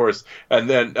 and then of course, and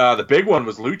then the big one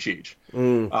was Lucic,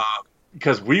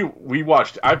 because we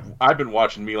watched. I've been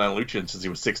watching Milan Lucic since he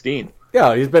was 16.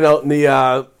 Yeah, he's been out in he's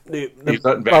out in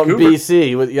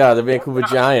BC with the Vancouver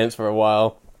Giants for a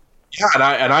while. Yeah,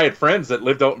 and I had friends that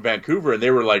lived out in Vancouver, and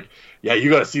they were like, "Yeah, you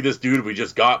got to see this dude we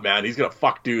just got, man. He's gonna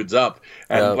fuck dudes up."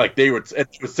 And like they would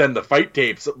send the fight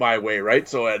tapes my way, right?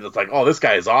 So and it's like, "Oh, this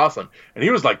guy is awesome," and he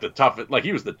was like the toughest, like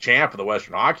he was the champ of the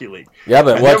Western Hockey League. Yeah,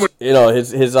 but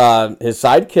his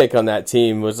sidekick on that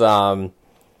team was oh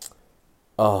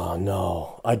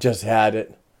no, I just had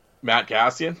it. Matt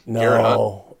Cassian?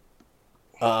 No.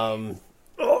 Oh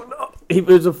no, he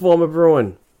was a former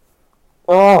Bruin.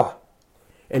 Oh.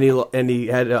 And he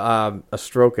had a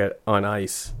stroke on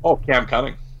ice. Oh, Cam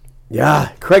Cunning.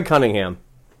 Yeah, Craig Cunningham.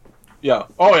 Yeah.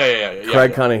 Oh yeah.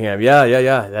 Craig Cunningham.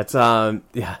 Yeah. That's I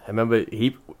remember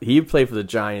he played for the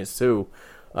Giants too,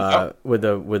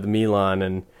 with Milan,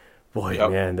 and boy,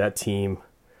 man, that team.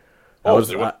 I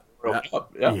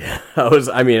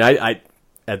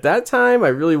at that time I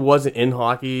really wasn't in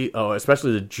hockey. Oh,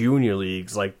 especially the junior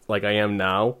leagues like I am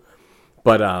now,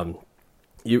 but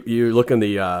You look in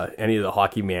the any of the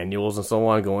hockey manuals and so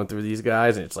on, going through these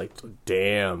guys, and it's like,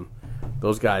 damn,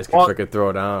 those guys can freaking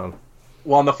throw down.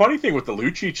 Well, and the funny thing with the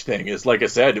Lucic thing is, like I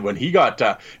said, when he got,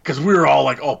 because we were all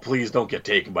like, oh, please don't get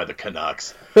taken by the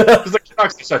Canucks. Because the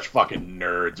Canucks are such fucking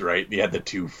nerds, right? They had the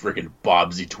two freaking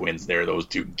Bobsy twins there, those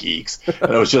two geeks.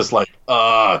 And it was just like,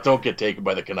 don't get taken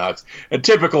by the Canucks. And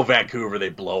typical Vancouver, they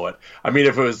blow it. I mean,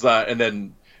 if it was, and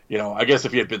then, I guess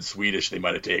if he had been Swedish, they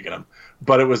might have taken him.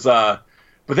 But it was,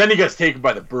 but then he gets taken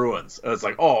by the Bruins. And it's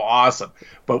like, oh, awesome.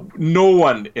 But no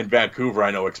one in Vancouver,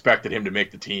 I know, expected him to make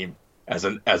the team as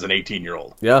an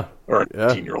 18-year-old. Yeah. Or an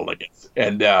 18-year-old, I guess.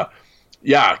 And,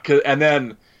 and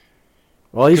then...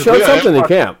 Well, he showed something in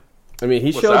camp. I mean,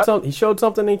 he showed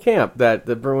something in camp that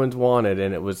the Bruins wanted,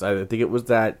 and it was, I think it was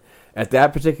that at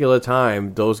that particular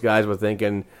time, those guys were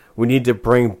thinking, we need to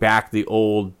bring back the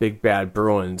old big bad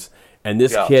Bruins, and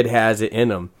this kid has it in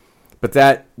him. But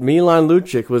that Milan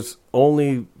Lucic was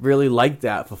only really like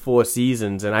that for 4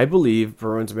 seasons, and I believe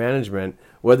Bruins management,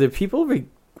 whether people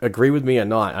agree with me or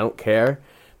not, I don't care,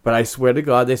 but I swear to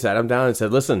God they sat him down and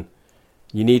said, listen,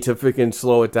 you need to freaking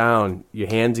slow it down. Your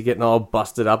hands are getting all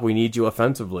busted up. We need you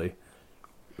offensively.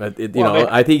 I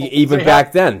think even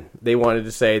back then they wanted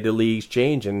to say the league's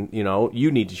change and,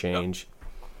 you need to change.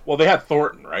 Well, they had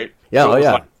Thornton, right? Yeah, so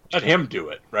like, let him do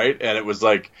it, right? And it was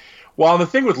like... Well, the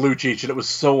thing with Lucic, and it was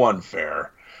so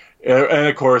unfair, and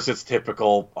of course it's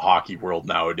typical hockey world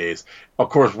nowadays. Of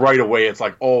course, right away it's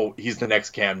like, oh, he's the next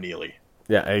Cam Neely.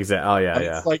 Yeah, exactly. Oh,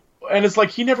 yeah, It's like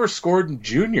he never scored in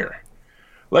junior.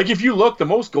 Like if you look, the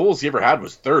most goals he ever had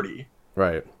was 30.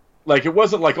 Right. Like it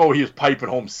wasn't like, oh, he was piping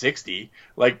home 60.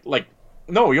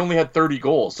 No, he only had 30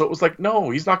 goals. So it was like, no,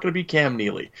 he's not going to be Cam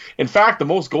Neely. In fact, the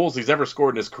most goals he's ever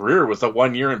scored in his career was that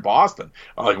 1 year in Boston.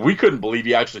 Like, we couldn't believe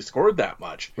he actually scored that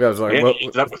much. Yeah, it was like, he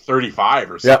ended up with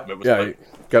 35 or something. He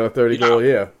got a 30-goal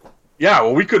year. Yeah,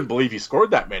 well, we couldn't believe he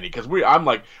scored that many because I'm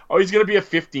like, oh, he's going to be a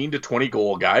 15 to 20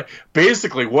 goal guy.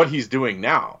 Basically, what he's doing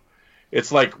now. It's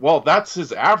like, well, that's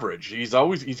his average. He's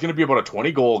going to be about a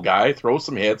 20-goal guy, throw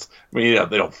some hits. I mean,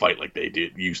 they don't fight like they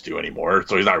used to anymore,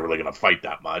 so he's not really going to fight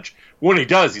that much. When he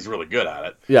does, he's really good at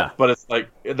it. Yeah. But it's like,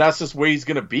 that's just the way he's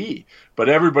going to be. But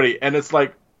everybody, and it's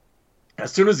like,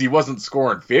 as soon as he wasn't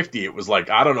scoring 50, it was like,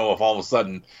 I don't know if all of a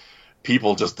sudden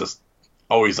people just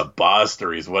oh, he's a bust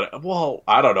or he's what. Well,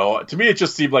 I don't know. To me, it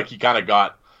just seemed like he kind of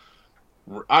got,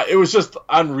 it was just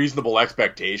unreasonable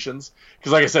expectations.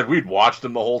 Because like I said, we'd watched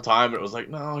him the whole time. And it was like,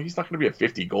 no, he's not going to be a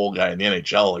 50-goal guy in the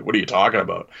NHL. Like, what are you talking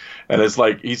about? And it's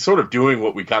like, he's sort of doing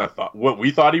what we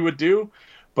thought he would do.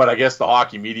 But I guess the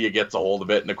hockey media gets a hold of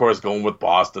it. And of course, going with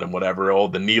Boston and whatever,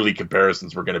 the Neely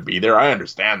comparisons were going to be there. I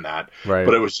understand that. Right.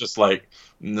 But it was just like,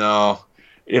 no,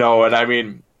 and I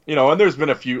mean, and there's been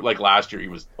a few, like last year, he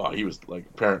was like,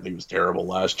 apparently he was terrible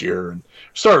last year and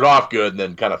started off good and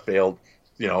then kind of failed.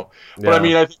 But I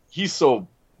mean, I think he's so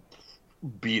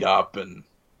beat up and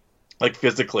like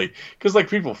physically, because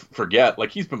like people forget, like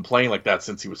he's been playing like that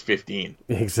since he was 15.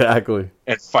 Exactly.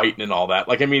 And fighting and all that.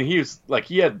 Like, I mean, that's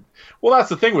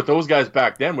the thing with those guys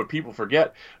back then, what people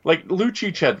forget. Like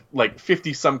Lucic had like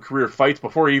 50 some career fights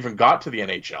before he even got to the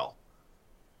NHL.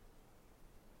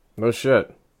 No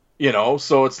shit. You know,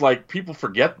 so it's like people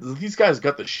forget these guys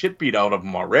got the shit beat out of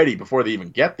them already before they even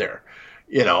get there.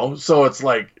 You know, so it's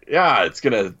like, yeah, it's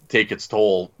going to take its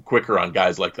toll quicker on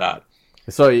guys like that.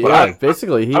 So, yeah,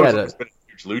 basically he had a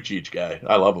huge Lucic guy.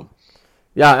 I love him.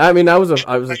 Yeah, I mean, I was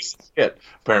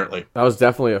apparently. I was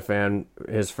definitely a fan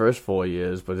his first 4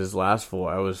 years, but his last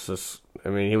 4, he was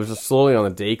just slowly on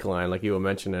the decline, like you were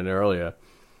mentioning earlier.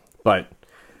 But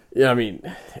yeah, I mean,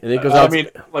 and it goes out. I mean,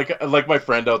 like my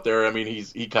friend out there. I mean,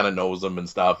 he kind of knows them and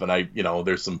stuff, and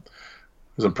there's some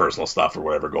personal stuff or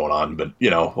whatever going on, but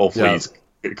hopefully he's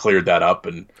cleared that up.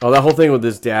 And that whole thing with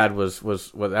his dad was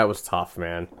tough,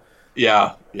 man.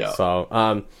 Yeah.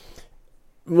 So,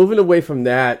 moving away from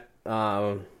that,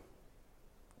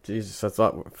 Jesus,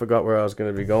 I forgot where I was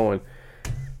going to be going.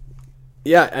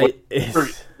 Yeah, you're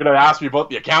going to ask me about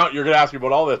the account. You're going to ask me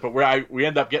about all this, but we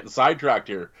end up getting sidetracked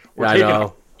here. We're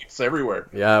taking it's everywhere.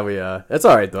 Yeah, we that's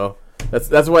all right though.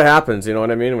 That's what happens. You know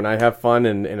what I mean? When I have fun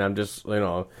and I'm just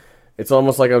it's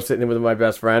almost like I'm sitting with my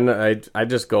best friend. I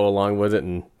just go along with it,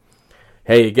 and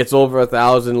hey, it gets over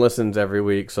 1,000 listens every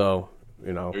week, so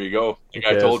There you go. Like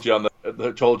I told you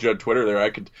on Twitter there, I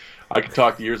could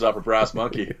talk the ears off a brass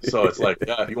monkey. So it's like,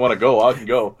 yeah, if you want to go, I can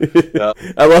go. Yeah.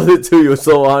 I love it too. You were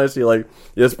so honest. You're like,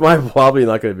 it's probably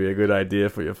not going to be a good idea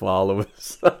for your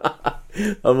followers.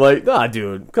 I'm like, nah,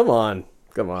 dude, come on.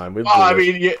 Well, I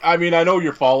mean, I know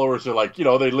your followers are like,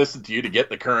 they listen to you to get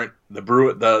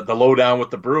the lowdown with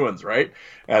the Bruins, right?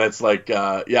 And it's like,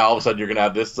 all of a sudden you're gonna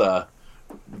have this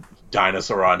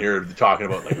dinosaur on here talking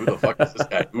about like, who the fuck is this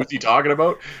guy? Who's he talking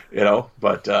about?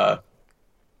 But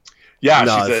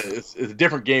it's a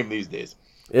different game these days.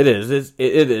 It is,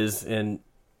 and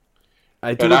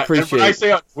I appreciate. When I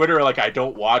say on Twitter, like I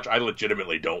don't watch, I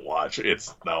legitimately don't watch.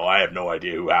 I have no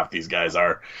idea who half these guys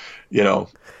are.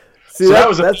 See,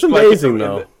 so that's amazing,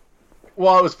 though.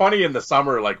 Well, it was funny in the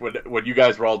summer, like when you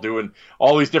guys were all doing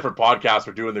all these different podcasts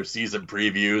were doing their season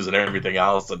previews and everything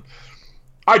else, and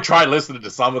I tried listening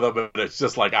to some of them, but it's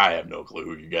just like I have no clue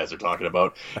who you guys are talking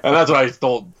about, and that's what I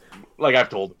told. Like I've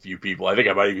told a few people, I think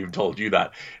I might have even told you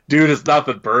that, dude. It's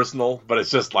nothing personal, but it's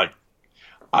just like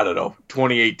I don't know.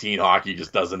 2018 hockey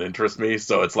just doesn't interest me,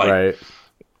 so it's like right.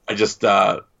 I just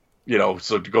so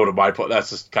to go to my that's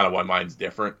just kind of why mine's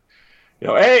different.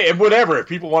 Hey, and whatever. If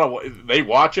people want to, they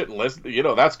watch it and listen.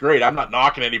 That's great. I'm not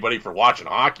knocking anybody for watching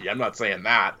hockey. I'm not saying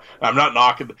that. I'm not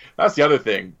knocking. That's the other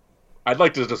thing. I'd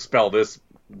like to dispel this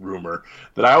rumor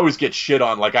that I always get shit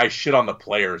on, like I shit on the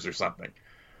players or something.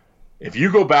 If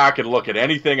you go back and look at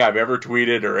anything I've ever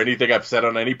tweeted or anything I've said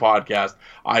on any podcast,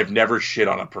 I've never shit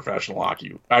on a professional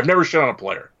hockey. I've never shit on a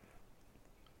player.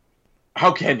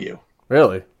 How can you?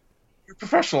 Really?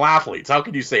 Professional athletes, how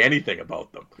can you say anything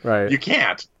about them? Right. You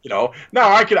can't, Now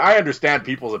I understand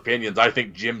people's opinions. I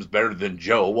think Jim's better than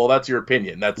Joe. Well, that's your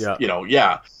opinion. That's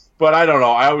yeah. But I don't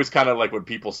know. I always kind of like when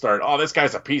people start, oh, this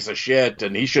guy's a piece of shit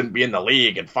and he shouldn't be in the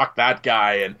league and fuck that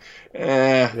guy and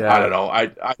I don't know.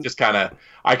 I just kind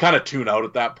of tune out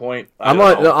at that point. I'm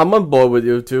on board with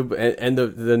you too, and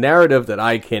the narrative that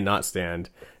I cannot stand,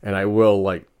 and I will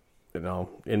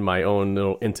in my own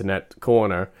little internet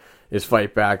corner, is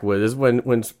fight back with is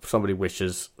when somebody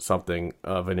wishes something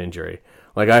of an injury.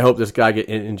 Like, I hope this guy get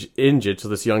injured so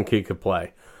this young kid could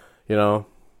play. I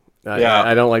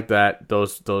don't like that.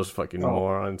 Those fucking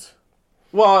morons.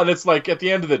 Well, and it's like at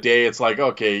the end of the day, it's like,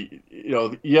 okay,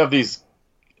 you have these,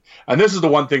 and this is the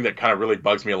one thing that kind of really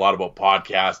bugs me a lot about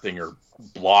podcasting or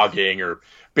blogging or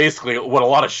basically what a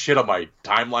lot of shit on my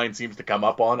timeline seems to come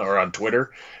up on or on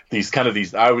Twitter.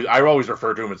 I always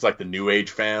refer to them as like the new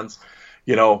age fans.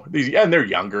 And they're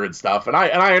younger and stuff. And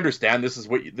I understand this is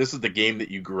the game that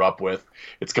you grew up with.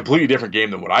 It's a completely different game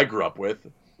than what I grew up with.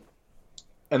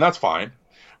 And that's fine.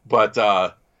 But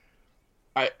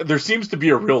there seems to be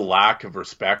a real lack of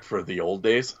respect for the old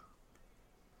days.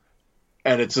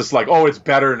 And it's just like, oh, it's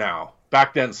better now.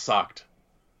 Back then sucked.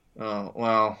 Oh,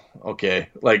 well, okay.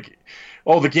 Like,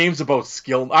 oh, the game's about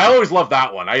skill. I always loved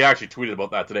that one. I actually tweeted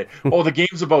about that today. Oh, the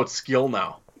game's about skill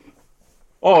now.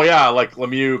 Oh, yeah, like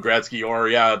Lemieux, Gretzky, or,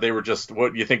 yeah, they were just,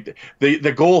 what you think,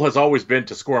 the goal has always been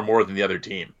to score more than the other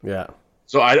team. Yeah.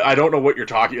 So I don't know what you're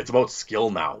talking, it's about skill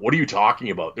now. What are you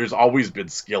talking about? There's always been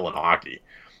skill in hockey.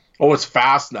 Oh, it's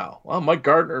fast now. Well, Mike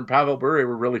Gardner and Pavel Bure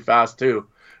were really fast, too.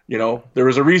 There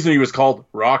was a reason he was called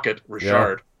Rocket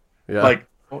Richard. Yeah. Like,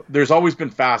 there's always been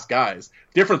fast guys.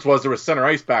 Difference was there was center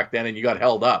ice back then and you got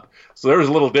held up. So there was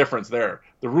a little difference there.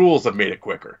 The rules have made it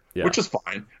quicker, which is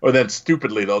fine. Or then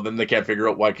stupidly, though, then they can't figure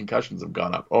out why concussions have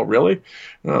gone up. Oh, really?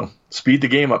 No. Speed the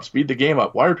game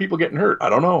up. Why are people getting hurt? I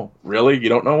don't know. Really? You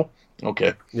don't know?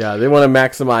 Okay. Yeah, they want to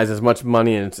maximize as much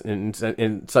money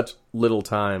in such little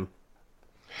time.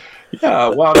 Yeah,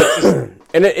 well, that's just...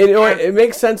 and it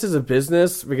makes sense as a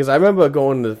business because I remember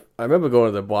going to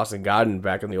the Boston Garden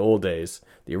back in the old days,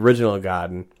 the original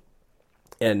Garden,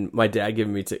 and my dad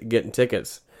giving me getting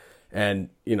tickets, and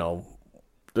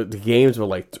the games were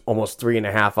like almost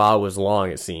 3.5 hours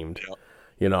long. It seemed,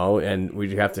 and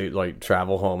we'd have to like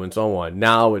travel home and so on.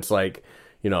 Now it's like,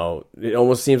 it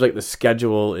almost seems like the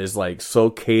schedule is like so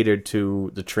catered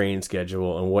to the train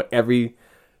schedule and what every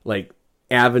like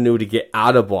avenue to get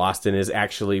out of Boston is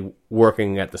actually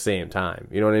working at the same time.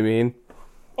 You know what I mean?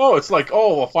 Oh, it's like,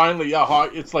 finally, yeah.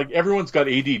 It's like everyone's got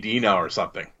ADD now or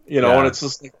something, and it's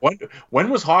just like, when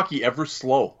was hockey ever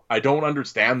slow? I don't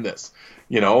understand this,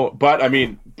 But I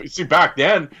mean, see, back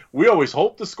then we always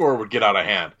hoped the score would get out of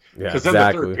hand. Because then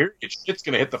the third period, shit's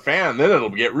going to hit the fan. Then it'll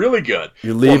get really good.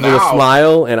 You leave with a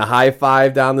smile and a high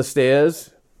five down the stairs.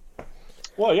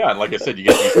 Well, yeah, and like I said, you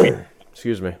get these.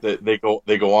 Excuse me. They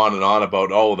go on and on about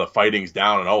the fighting's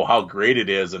down and how great it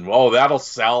is and that'll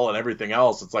sell and everything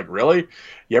else. It's like, really?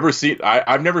 You ever see?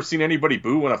 I've never seen anybody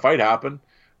boo when a fight happened.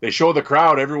 They show the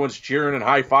crowd, everyone's cheering and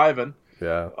high fiving.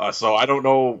 Yeah. So I don't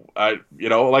know.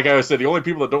 Like I said, the only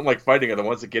people that don't like fighting are the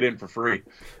ones that get in for free.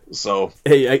 So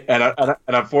and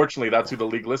unfortunately, that's who the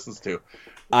league listens to.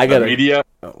 Media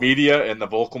and the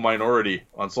vocal minority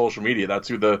on social media. That's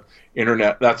who the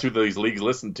internet. That's who these leagues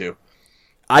listen to.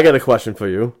 I got a question for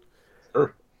you.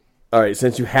 Sure. All right,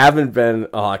 since you haven't been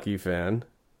a hockey fan,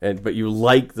 but you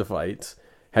like the fights,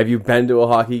 have you been to a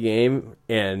hockey game?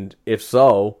 And if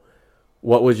so,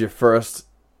 what was your first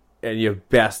and your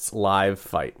best live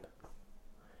fight?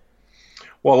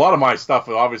 Well, a lot of my stuff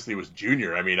obviously was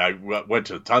junior. I mean, I went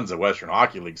to tons of Western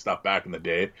Hockey League stuff back in the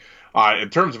day. In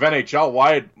terms of NHL,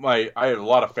 I had a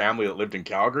lot of family that lived in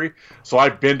Calgary, so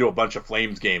I've been to a bunch of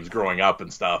Flames games growing up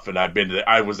and stuff. And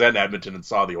I was in Edmonton and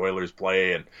saw the Oilers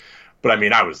play, but I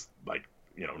mean, I was like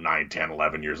 9, 10,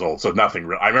 11 years old, so nothing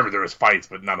real. I remember there was fights,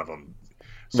 but none of them.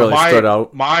 So really stood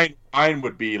out. Mine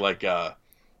would be like a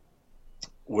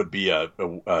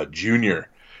junior,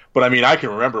 but I mean, I can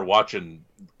remember watching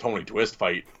Tony Twist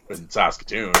fight in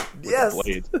Saskatoon. Yes.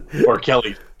 Or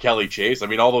Kelly Chase. I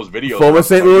mean, all those videos. Former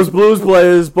St. Louis Blues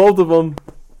players, both of them.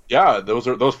 Yeah,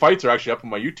 those fights are actually up on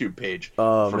my YouTube page.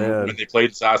 Oh, man. When they played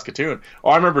in Saskatoon.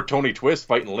 I remember Tony Twist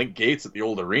fighting Link Gates at the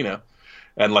old arena,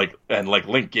 and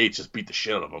Link Gates just beat the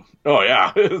shit out of him. Oh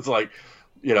yeah, it's like,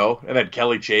 and then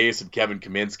Kelly Chase and Kevin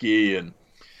Kaminsky and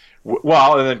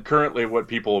then currently what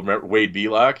people remember, Wade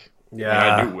Belak. Yeah, and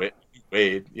I knew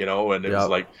Wade, and it was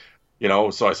like.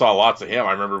 So I saw lots of him.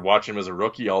 I remember watching him as a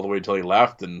rookie all the way until he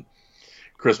left, and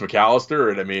Chris McAllister,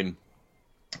 and I mean,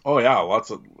 all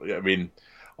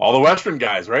the Western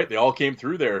guys, right? They all came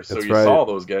through there, so saw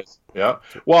those guys. Yeah.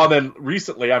 Well, then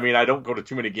recently, I mean, I don't go to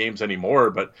too many games anymore,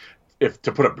 but if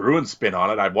to put a Bruins spin on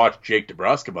it, I've watched Jake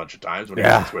DeBrusk a bunch of times when he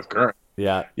was in Swift Current.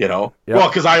 Yeah. Well,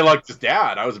 because I liked his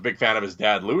dad. I was a big fan of his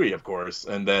dad, Louis, of course,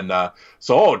 and then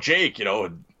Jake,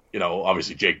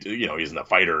 obviously Jake, he isn't a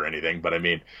fighter or anything, but I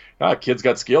mean, kid's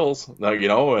got skills,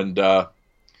 and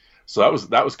so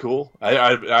that was cool.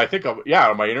 I think,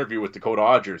 my interview with Dakota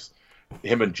Odgers,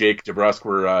 him and Jake DeBrusk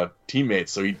were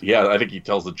teammates. So I think he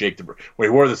tells the Jake DeBrusk when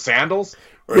he wore the sandals.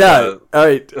 Yeah. All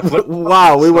right.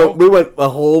 Wow. We went a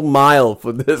whole mile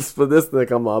for this to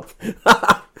come up.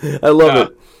 I love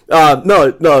it.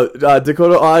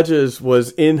 Dakota Odgers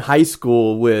was in high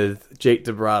school with Jake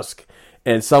DeBrusk,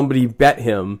 and somebody bet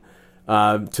him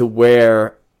to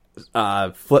wear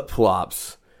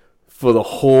flip-flops for the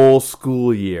whole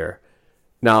school year.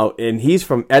 Now, and he's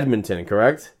from Edmonton,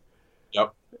 correct?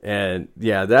 Yep. And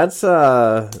yeah, that's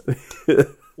well,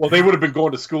 they would have been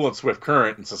going to school in Swift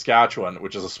Current in Saskatchewan,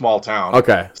 which is a small town.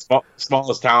 Okay.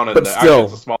 Smallest town in but still,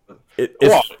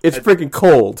 it's freaking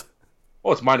cold.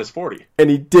 Oh, it's minus 40.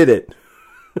 And he did it.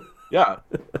 Yeah.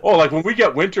 Oh, like when we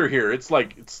get winter here, it's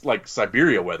like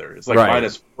Siberia weather. It's like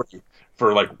minus 40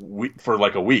 for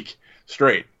like a week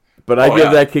straight. But I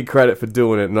give that kid credit for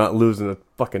doing it, not losing a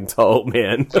fucking toe,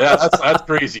 man. Yeah, that's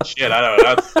crazy shit. I know,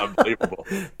 that's unbelievable.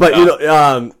 But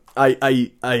I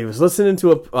was listening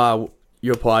to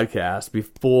your podcast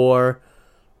before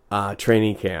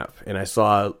training camp, and I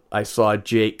saw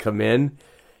Jake come in,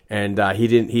 and he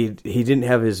didn't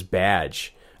have his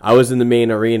badge. I was in the main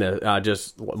arena,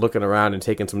 just looking around and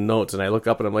taking some notes, and I look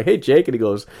up and I'm like, "Hey, Jake," and he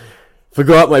goes,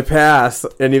 "Forgot my pass,"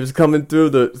 and he was coming through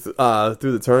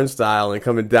the turnstile and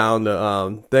coming down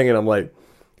the thing, and I'm like,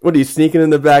 "What, are you sneaking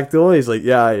in the back door?" He's like,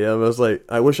 "Yeah, I am." I was like,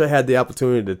 I wish I had the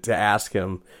opportunity to ask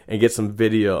him and get some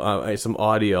video, some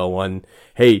audio on,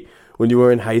 "Hey, when you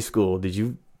were in high school, did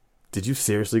you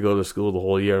seriously go to school the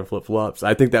whole year in flip-flops?"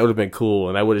 I think that would have been cool,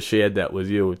 and I would have shared that with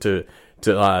you to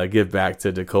give back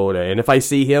to Dakota. And if I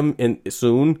see him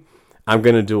soon, I'm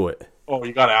going to do it. Oh,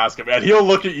 you got to ask him. And he'll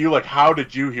look at you like, how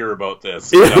did you hear about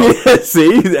this? You know?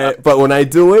 See? But when I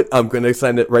do it, I'm going to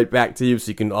send it right back to you so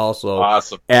you can also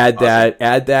add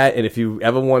that. And if you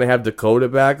ever want to have Dakota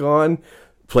back on,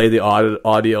 play the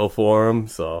audio for him.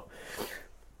 So,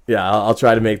 yeah, I'll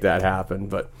try to make that happen.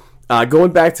 But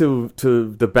going back to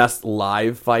the best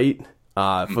live fight,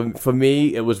 for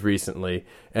me, it was recently.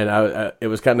 And it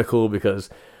was kind of cool because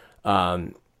I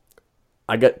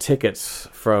got tickets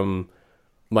from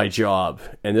my job,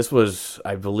 and this was,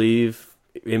 I believe,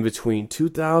 in between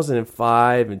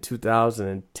 2005 and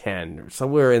 2010,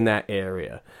 somewhere in that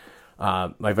area.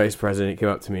 My vice president came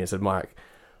up to me and said, "Mark,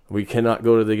 we cannot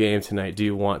go to the game tonight. Do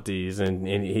you want these?" And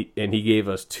he gave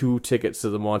us 2 tickets to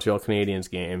the Montreal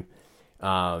Canadiens game.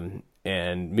 And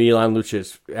Milan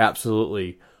Lucic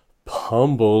absolutely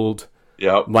pummeled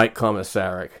Mike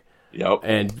Komisarek. Yep.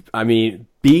 And I mean,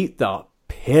 beat the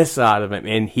piss out of him,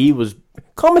 and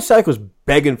Komisarek was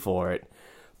begging for it.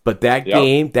 But that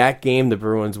game, the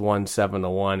Bruins won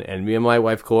 7-1, and me and my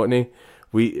wife Courtney,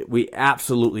 we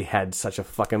absolutely had such a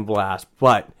fucking blast.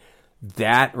 But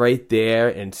that right there,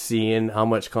 and seeing how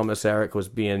much Komisarek was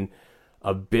being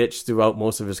a bitch throughout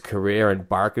most of his career and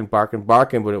barking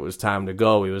when it was time to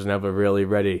go, he was never really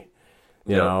ready.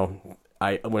 You know,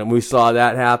 when we saw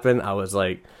that happen, I was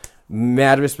like,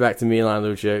 mad respect to Milan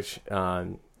Lucic.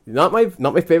 Not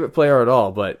my favorite player at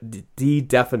all, but the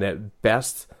definite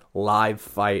best live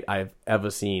fight I've ever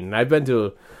seen. And I've been to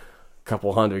a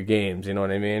couple hundred games, you know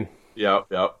what I mean? Yeah,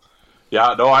 no,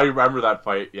 I remember that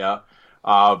fight, yeah.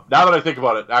 Now that I think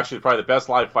about it, actually probably the best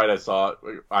live fight I saw,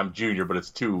 I'm junior, but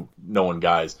it's 2 known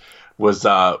guys, was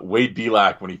Wade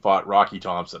Belak when he fought Rocky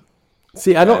Thompson.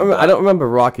 See, I don't remember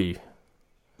Rocky.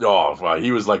 Oh, well,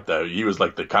 he was like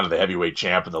the kind of the heavyweight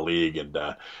champ in the league, and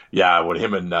when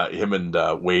him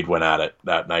and Wade went at it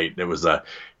that night, it was it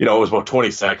was about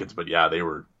 20 seconds, but yeah, they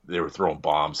were throwing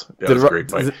bombs. It was a great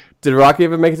fight. Did Rocky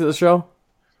ever make it to the show?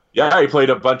 Yeah, he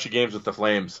played a bunch of games with the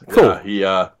Flames. Cool.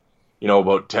 Yeah, he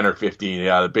about 10 or 15.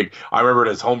 Yeah, I remember at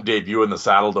his home debut in the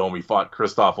Saddle Dome, he fought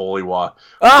Christoph Oliwa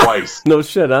twice. No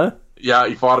shit, huh? Yeah,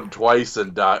 he fought him twice,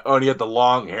 and he had the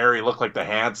long hair. He looked like the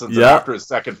Hansons. Yeah. And after his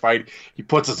second fight, he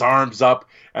puts his arms up.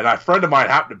 And a friend of mine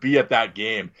happened to be at that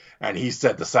game, and he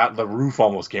said the roof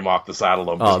almost came off the Saddle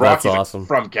Dome. Oh, that's awesome.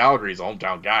 From Calgary, he's a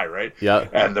hometown guy, right? Yeah.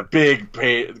 And the big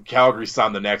Calgary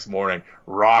Sun the next morning,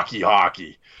 Rocky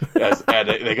Hockey. And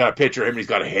they got a picture of him, and he's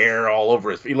got hair all over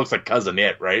his. He looks like Cousin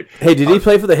It, right? Hey, did he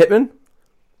play for the Hitmen?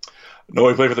 No,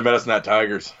 he played for the Medicine Hat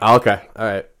Tigers. Oh, okay, all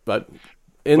right, but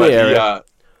the area.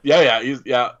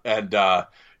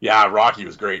 Rocky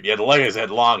was great. He had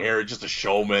long hair, just a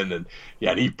showman, and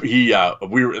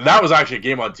that was actually a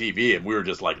game on TV, and we were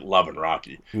just like loving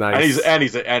Rocky. Nice. And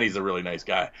he's a really nice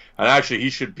guy. And actually,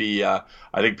 he should be. I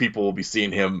think people will be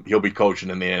seeing him. He'll be coaching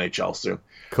in the NHL soon.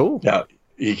 Cool. Yeah,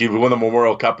 he won the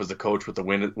Memorial Cup as a coach with the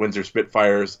Windsor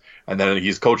Spitfires, and then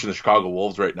he's coaching the Chicago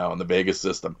Wolves right now in the Vegas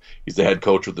system. He's the head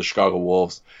coach with the Chicago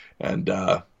Wolves, and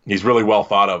he's really well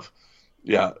thought of.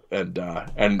 Yeah, and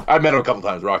I met him a couple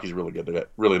times. Rocky's really good,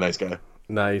 really nice guy.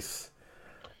 Nice.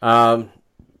 Jeez.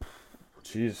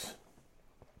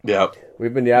 Yeah,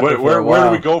 we've been yapping for a while. Where do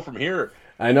we go from here?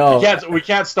 I know we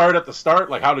can't start at the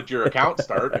start. Like, how did your account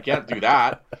start? I can't do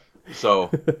that. So,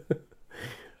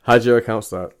 how'd your account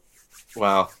start?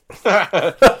 Well,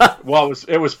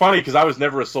 it was funny because I was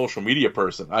never a social media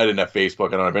person. I didn't have Facebook.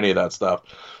 I don't have any of that stuff.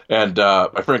 And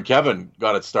my friend Kevin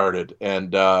got it started,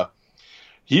 and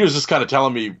he was just kind of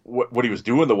telling me what he was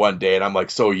doing the one day, and I'm like,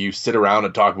 so you sit around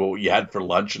and talk about what you had for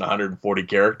lunch in 140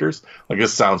 characters? Like,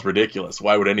 this sounds ridiculous.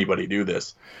 Why would anybody do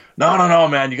this? No,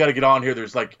 man, you got to get on here.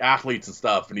 There's like athletes and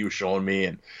stuff, and he was showing me,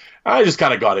 and I just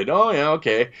kind of got it. Oh yeah,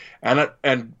 okay. And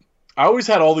I always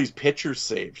had all these pictures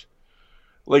saved.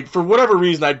 Like, for whatever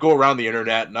reason, I'd go around the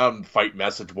internet and I'd fight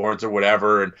message boards or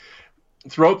whatever, and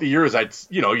throughout the years,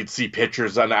 you'd see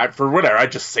pictures, and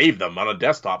I'd just save them on a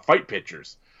desktop, fight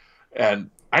pictures. And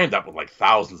I end up with like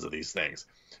thousands of these things.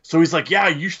 So he's like, yeah,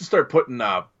 you should start putting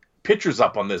pictures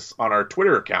up on our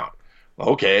Twitter account.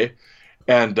 Okay.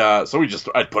 And so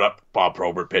I'd put up Bob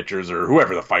Probert pictures or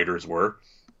whoever the fighters were.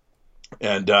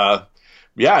 And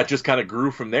it just kind of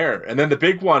grew from there. And then the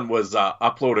big one was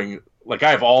uploading, like,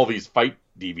 I have all these fight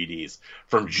DVDs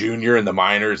from junior and the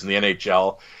minors and the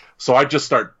NHL. So I just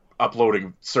start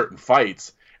uploading certain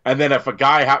fights. And then if a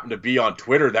guy happened to be on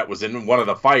Twitter that was in one of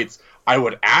the fights, I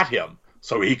would at him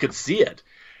so he could see it.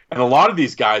 And a lot of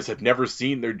these guys had never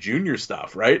seen their junior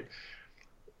stuff, right?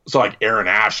 So like Aaron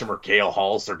Asham or Cale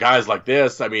Hulse or guys like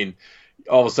this, I mean,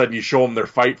 all of a sudden you show them their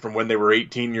fight from when they were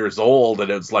 18 years old,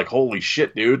 and it's like, holy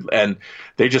shit, dude. And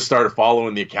they just started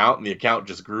following the account, and the account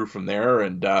just grew from there.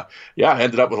 And I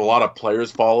ended up with a lot of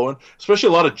players following, especially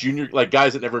a lot of junior, like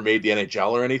guys that never made the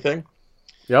NHL or anything.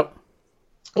 Yep.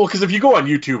 Well, because if you go on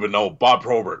YouTube and know Bob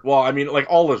Probert, well, I mean, like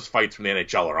all his fights from the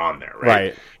NHL are on there,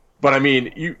 right? But I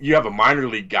mean, you have a minor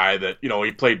league guy that, you know,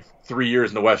 he played 3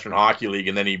 years in the Western Hockey League,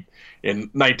 and then in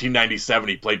 1997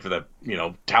 he played for the, you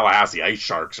know, Tallahassee Ice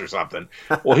Sharks or something.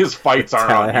 Well, his fights aren't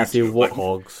Tallahassee on YouTube.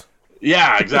 Warthogs.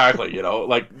 Yeah, exactly. You know,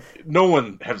 like no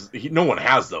one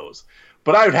has those.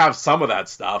 But I would have some of that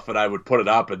stuff, and I would put it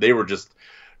up, and they would just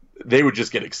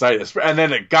get excited. And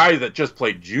then a guy that just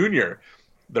played junior.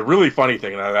 The really funny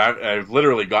thing, and I've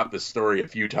literally got this story a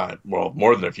few times, well,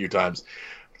 more than a few times.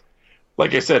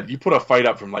 Like I said, you put a fight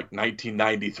up from like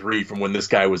 1993 from when this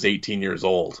guy was 18 years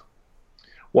old.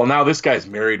 Well, now this guy's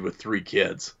married with 3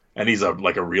 kids, and he's a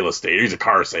real estate. He's a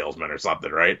car salesman or something,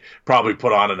 right? Probably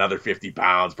put on another 50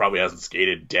 pounds. Probably hasn't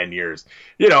skated in 10 years,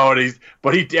 you know. And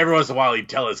every once in a while he'd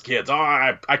tell his kids, "Oh,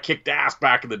 I kicked ass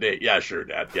back in the day." Yeah, sure,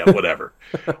 Dad. Yeah, whatever.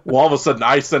 Well, all of a sudden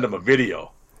I send him a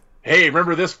video. Hey,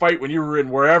 remember this fight when you were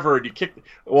in wherever and you kicked?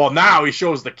 Well, now he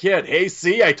shows the kid. Hey,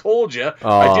 see, I told you,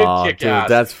 I did kick ass.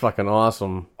 That's fucking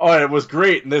awesome. Oh, and it was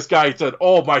great. And this guy said,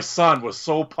 "Oh, my son was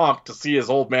so pumped to see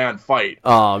his old man fight."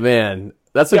 Oh man,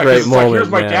 that's a great moment. Like, here's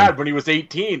my dad when he was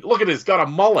 18. Look at it, he's got a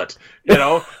mullet, you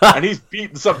know, and he's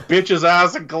beating some bitch's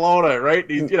ass in Kelowna, right?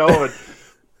 He's, you know,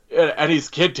 and his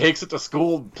kid takes it to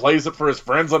school, and plays it for his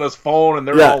friends on his phone, and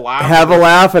they're all laughing. Have a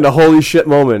laugh and a holy shit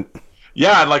moment.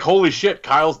 Yeah, like, holy shit,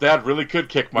 Kyle's dad really could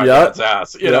kick my dad's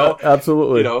ass, you know?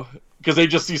 Absolutely. You know, because they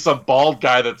just see some bald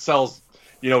guy that sells,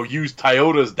 you know, used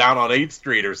Toyotas down on 8th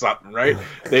Street or something, right?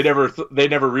 They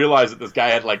never realized that this guy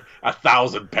had like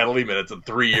 1,000 penalty minutes in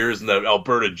 3 years in the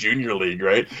Alberta Junior League,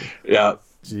 right? Yeah.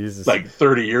 Jesus. Like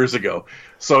 30 years ago.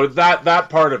 So that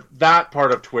part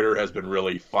of Twitter has been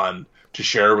really fun to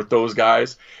share with those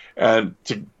guys, and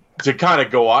to kind of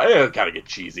go on, it kind of get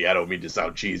cheesy. I don't mean to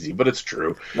sound cheesy, but it's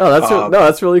true. No,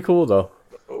 that's really cool though.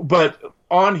 But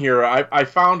on here, I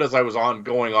found as I was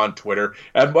going on Twitter,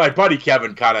 and my buddy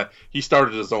Kevin he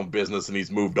started his own business and he's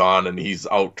moved on and he's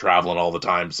out traveling all the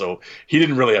time, so he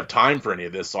didn't really have time for any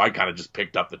of this. So I kind of just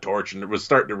picked up the torch and was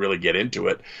starting to really get into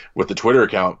it with the Twitter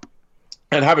account.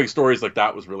 And having stories like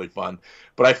that was really fun.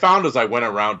 But I found as I went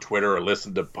around Twitter or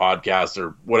listened to podcasts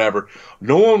or whatever,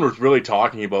 no one was really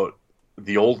talking about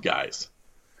the old guys.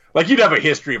 Like, you'd have a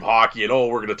history of hockey and,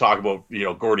 we're going to talk about, you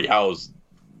know, Gordie Howe's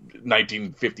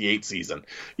 1958 season.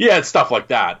 Yeah, it's stuff like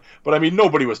that. But I mean,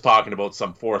 nobody was talking about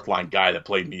some fourth line guy that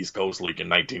played in the East Coast League in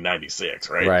 1996,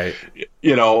 right? Right.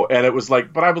 You know, and it was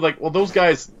like, but I was like, well, those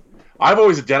guys, I've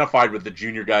always identified with the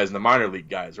junior guys and the minor league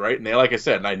guys, right? And they, like I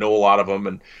said, and I know a lot of them,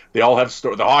 and they all have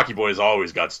stories. The hockey boys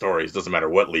always got stories. Doesn't matter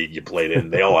what league you played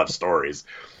in, they all have stories.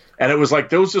 And it was like,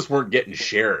 those just weren't getting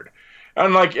shared.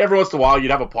 And like every once in a while,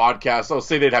 you'd have a podcast.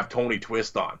 Say they'd have Tony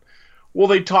Twist on. Well,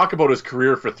 they'd talk about his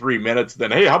career for 3 minutes.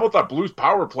 Then, hey, how about that Blues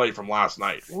power play from last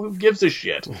night? Well, who gives a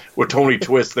shit what Tony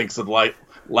Twist thinks of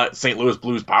St. Louis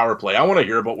Blues power play? I want to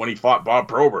hear about when he fought Bob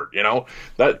Probert. You know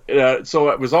that.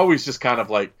 So it was always just kind of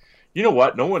like, you know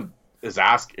what? No one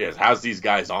has these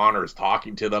guys on or is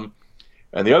talking to them.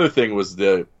 And the other thing was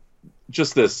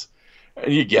just this,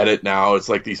 and you get it now. It's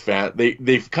like these fans,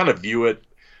 they kind of view it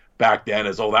back then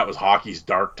as, that was hockey's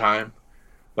dark time.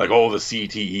 Like, the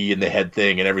CTE and the head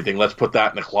thing and everything. Let's put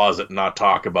that in the closet and not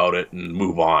talk about it and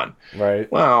move on. Right.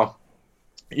 Well,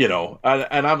 you know,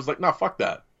 and I was like, no, fuck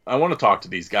that. I want to talk to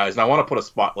these guys, and I want to put a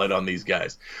spotlight on these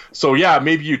guys. So, yeah,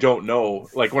 maybe you don't know.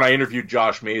 Like, when I interviewed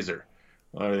Josh Mazer,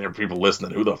 there are people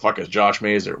listening. Who the fuck is Josh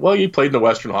Mazer? Well, he played in the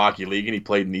Western Hockey League, and he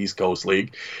played in the East Coast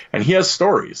League, and he has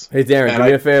stories. Hey, Darren, do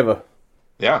me a favor.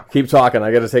 Yeah. Keep talking.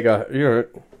 I got to take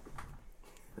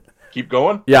Keep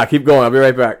going? Yeah, keep going. I'll be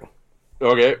right back.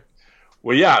 Okay.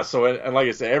 Well, yeah, so, and like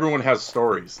I said, everyone has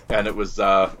stories, and it was,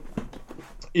 so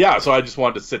I just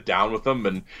wanted to sit down with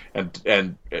them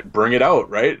and bring it out,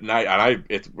 right? And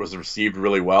it was received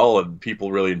really well, and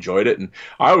people really enjoyed it, and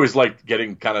I always liked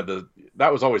getting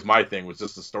that was always my thing, was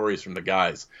just the stories from the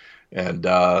guys, and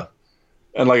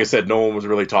like I said, no one was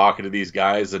really talking to these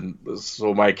guys, and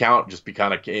so my account just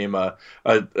became a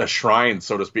shrine,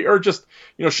 so to speak, or just,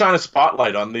 you know, shine a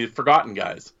spotlight on the forgotten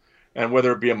guys. And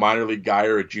whether it be a minor league guy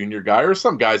or a junior guy, or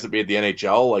some guys that made the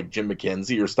NHL, like Jim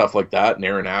McKenzie or stuff like that, and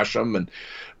Aaron Asham,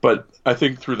 but I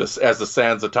think through this, as the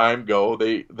sands of time go,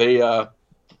 they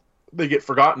get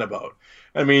forgotten about.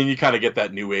 I mean, you kind of get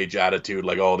that new age attitude,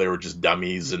 like, they were just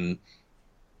dummies and,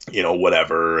 you know,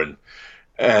 whatever,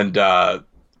 and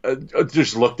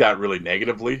just looked at really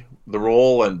negatively, the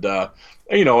role, and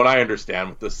and I understand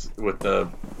with this, with the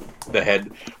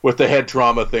head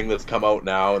trauma thing that's come out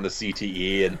now, and the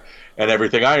CTE and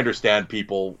everything. I understand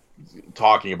people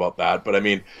talking about that, but I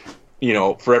mean,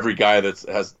 for every guy that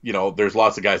has, there's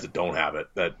lots of guys that don't have it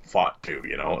that fought too,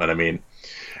 and I mean,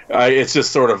 it's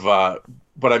just sort of,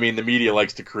 but I mean, the media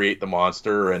likes to create the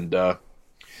monster, and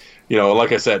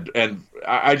like I said, and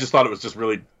I just thought it was just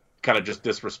really kind of just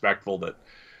disrespectful that,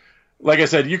 like I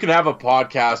said, you can have a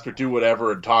podcast or do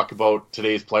whatever and talk about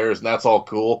today's players, and that's all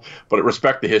cool, but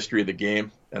respect the history of the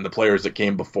game and the players that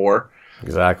came before.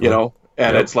 Exactly.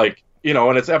 And it's like,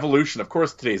 and it's evolution. Of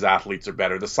course, today's athletes are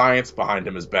better. The science behind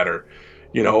them is better.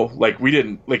 Like we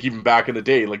didn't, like even back in the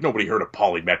day, like nobody heard of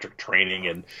polymetric training,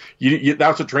 and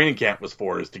that's what training camp was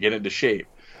for, is to get into shape.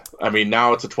 I mean,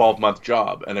 now it's a 12-month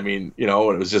job, and I mean, it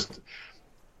was just,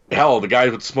 hell, the guy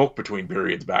would smoke between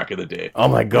periods back in the day. Oh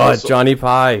my God, Johnny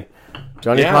Pie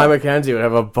McKenzie would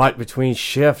have a butt between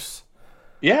shifts.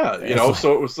 Yeah,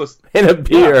 so it was just in a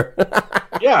beer.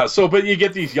 Yeah, but you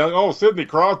get these young, Sidney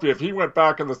Crosby, if he went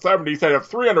back in the 70s, he'd have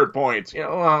 300 points.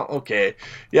 Well, okay.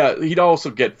 Yeah, he'd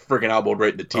also get friggin' elbowed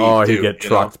right in the teeth, Oh, he'd get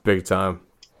trucked big time.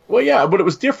 Well, yeah, but it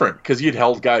was different because you'd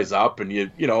held guys up, and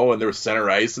and there was center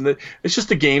ice, and it's just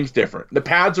the game's different. The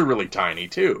pads are really tiny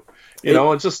too,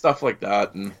 it's just stuff like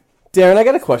that. And Darren, I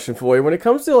got a question for you. When it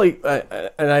comes to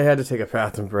and I had to take a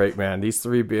bathroom break, man. These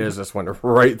 3 beers just went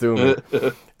right through me.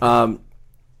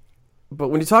 But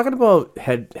when you're talking about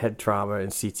head trauma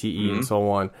and CTE and so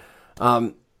on,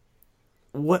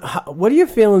 what are your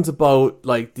feelings about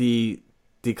like the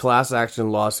class action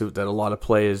lawsuit that a lot of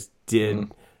players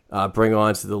did bring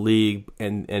on to the league,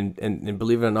 and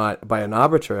believe it or not, by an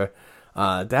arbiter,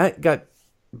 that got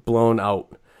blown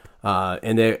out,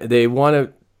 and they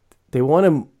want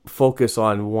to focus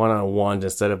on one-on-ones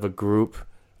instead of a group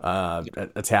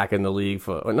attacking the league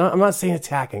for. No, I'm not saying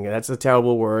attacking. That's a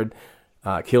terrible word.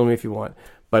 Kill me if you want.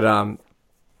 But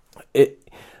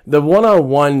the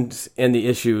one-on-ones and the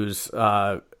issues.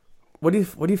 What do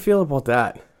you feel about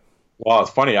that? Well,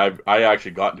 it's funny. I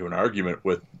actually got into an argument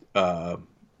with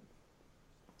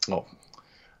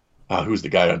who's the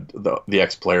guy, the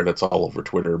ex-player that's all over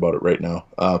Twitter about it right now?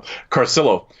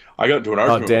 Carcillo. I got into an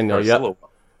argument with Carcillo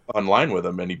online with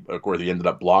him, and of course he ended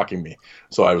up blocking me.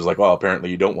 So I was like, well,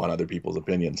 apparently you don't want other people's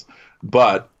opinions.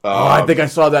 But I think I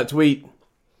saw that tweet.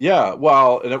 Yeah,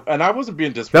 well, and I wasn't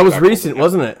being disrespectful. That was recent,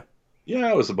 wasn't it? Yeah,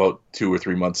 it was about 2 or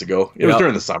 3 months ago. It was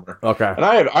during the summer. Okay. And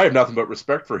I have nothing but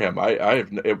respect for him.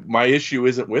 My issue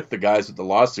isn't with the guys with the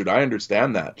lawsuit. I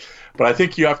understand that, but I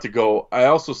think you have to go. I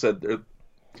also said,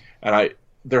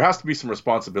 there has to be some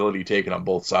responsibility taken on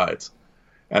both sides,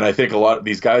 and I think a lot of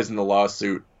these guys in the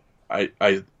lawsuit,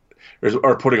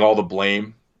 are putting all the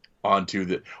blame onto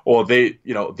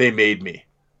they made me.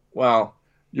 Well,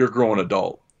 you're a grown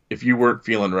adult. If you weren't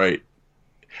feeling right.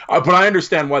 But I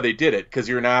understand why they did it, because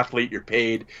you're an athlete, you're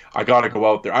paid, I got to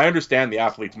go out there. I understand the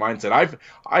athlete's mindset.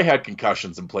 I had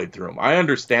concussions and played through them. I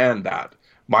understand that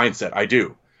mindset. I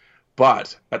do.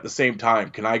 But at the same time,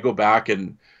 can I go back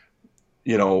and,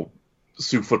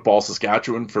 sue Football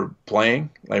Saskatchewan for playing?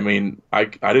 I mean, I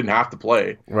didn't have to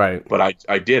play. Right. But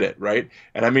I did it, right?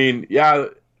 And I mean, yeah,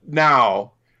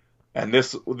 now, and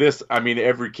this I mean,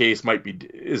 every case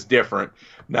is different.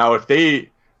 Now, if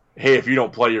you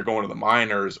don't play, you're going to the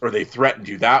minors, or they threatened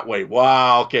you that way.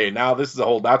 Wow, okay, now that's a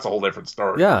whole different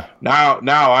story. Yeah. Now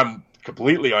I'm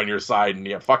completely on your side,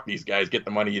 and fuck these guys, get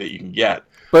the money that you can get.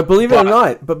 But believe it or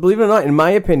not, in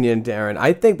my opinion, Darren,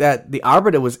 I think that the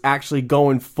arbiter was actually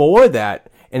going for that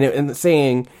and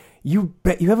saying you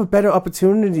have a better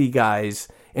opportunity, guys,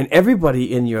 and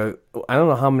everybody in your, I don't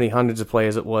know how many hundreds of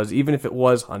players it was, even if it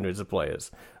was hundreds of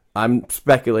players. I'm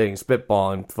speculating,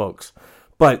 spitballing, folks,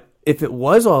 but if it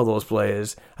was all those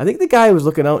players, I think the guy was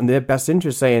looking out in their best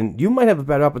interest, saying you might have a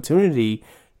better opportunity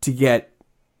to get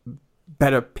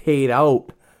better paid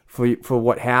out for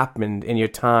what happened in your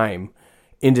time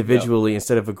individually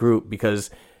instead of a group,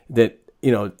 because that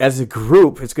as a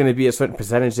group it's going to be a certain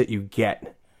percentage that you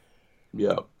get.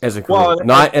 Yeah, as a group,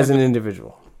 not as an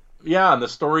individual. Yeah, and the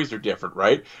stories are different,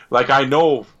 right? Like I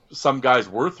know some guys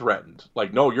were threatened,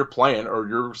 like, no, you're playing or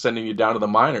you're sending you down to the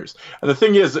minors. And the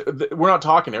thing is, we're not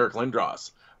talking Eric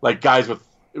Lindros, like guys with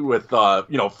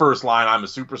first line, I'm a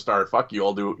superstar, fuck you,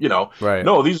 I'll do, Right.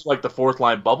 No, these are like the fourth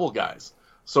line bubble guys.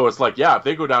 So it's like, yeah, if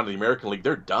they go down to the American League,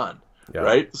 they're done,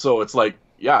 right? So it's like,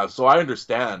 yeah, so I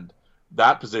understand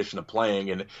that position of playing,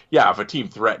 and yeah, if a team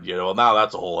threatened you, well, now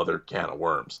that's a whole other can of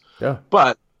worms. Yeah.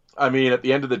 But I mean, at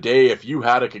the end of the day, if you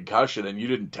had a concussion and you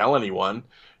didn't tell anyone,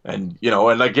 And,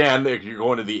 and again, if you're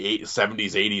going to the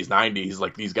 70s, 80s, 90s,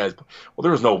 like these guys, well,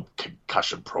 there was no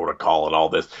concussion protocol and all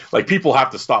this. Like, people have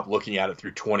to stop looking at it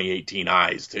through 2018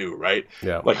 eyes, too, right?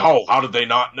 Yeah. Like, how did they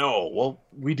not know? Well,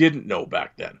 we didn't know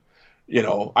back then.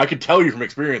 I could tell you from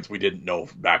experience we didn't know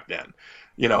back then.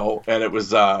 And it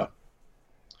was, or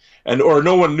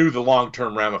no one knew the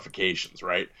long-term ramifications,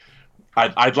 right?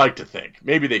 I'd like to think.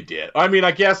 Maybe they did. I mean, I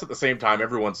guess at the same time,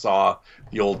 everyone saw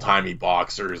the old-timey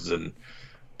boxers and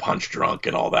punch drunk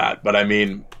and all that. But I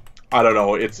mean, I don't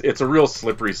know. It's a real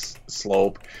slippery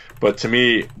slope. But to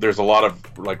me, there's a lot of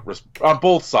on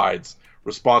both sides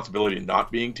responsibility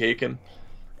not being taken.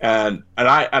 And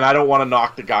I don't want to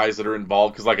knock the guys that are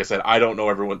involved because, like I said, I don't know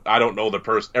everyone. I don't know the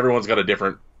person. Everyone's got a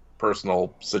different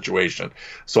personal situation,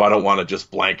 so I don't want to just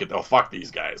blanket. Oh, fuck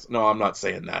these guys. No, I'm not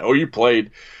saying that. Oh, you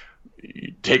played.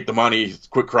 You take the money.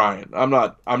 Quit crying. I'm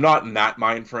not in that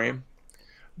mind frame.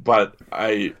 But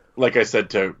like I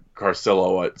said to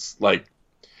Carcillo, it's like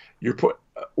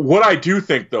what I do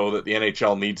think, though, that the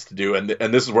NHL needs to do, and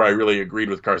this is where I really agreed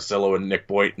with Carcillo and Nick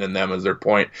Boynton and them as their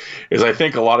point, is I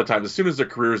think a lot of times as soon as their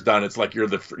career's done, it's like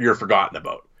you're forgotten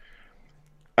about.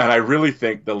 And I really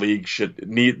think the league should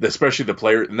need, especially the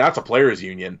player, and that's a players'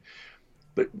 union.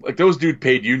 Like those dudes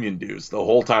paid union dues the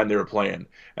whole time they were playing,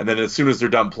 and then as soon as they're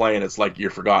done playing, it's like you're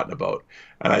forgotten about.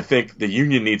 And I think the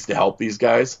union needs to help these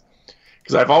guys.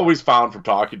 Because I've always found from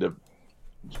talking to,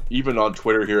 even on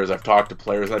Twitter here, as I've talked to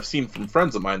players, and I've seen from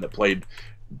friends of mine that played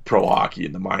pro hockey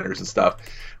in the minors and stuff,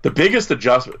 the biggest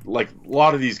adjustment, like a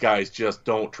lot of these guys just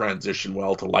don't transition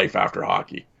well to life after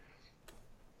hockey.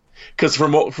 Because for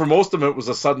most of them, it was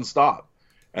a sudden stop,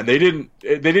 and they didn't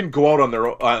go out on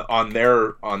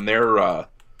their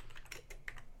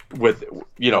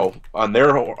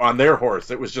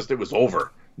horse. It was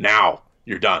over. Now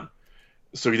you're done.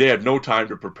 So they had no time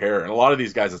to prepare. And a lot of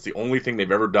these guys, it's the only thing they've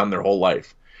ever done their whole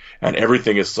life. And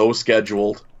everything is so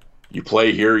scheduled. You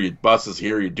play here, you buses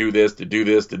here, you do this, to do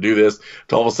this, to do this.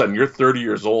 Till all of a sudden you're 30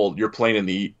 years old, you're playing in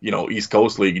the East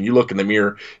Coast League, and you look in the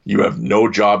mirror, you have no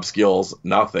job skills,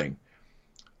 nothing.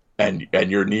 And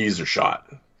your knees are shot.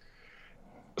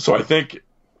 So I think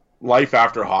life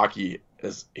after hockey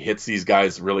hits these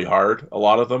guys really hard, a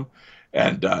lot of them.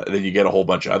 And then you get a whole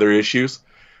bunch of other issues.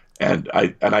 And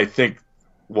I think,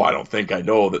 well, I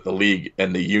know that the league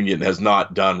and the union has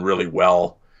not done really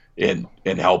well in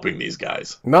helping these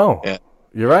guys. No,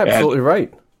 you're absolutely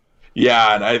right.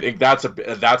 Yeah, and I think that's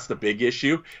the big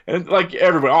issue. And like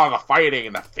everybody, the fighting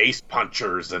and the face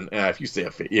punchers, and if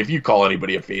you call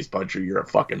anybody a face puncher, you're a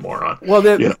fucking moron. Well,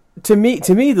 to me,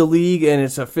 the league and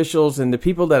its officials and the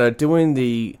people that are doing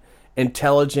the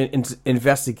intelligent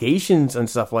investigations and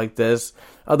stuff like this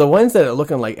are the ones that are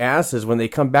looking like asses when they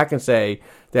come back and say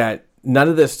that none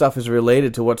of this stuff is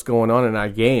related to what's going on in our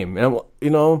game. And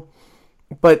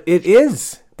but it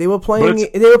is. They were playing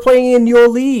in your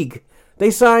league.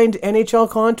 They signed NHL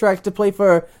contracts to play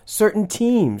for certain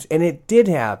teams, and it did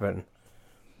happen.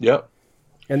 Yep.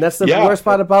 And that's the worst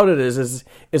part about it is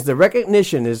the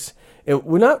recognition is.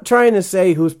 We're not trying to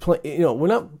say who's playing. We're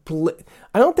not.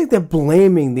 I don't think they're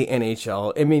blaming the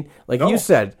NHL. I mean, you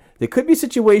said, there could be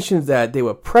situations that they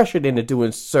were pressured into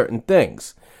doing certain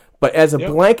things, but as a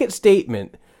blanket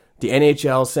statement, the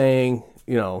NHL saying,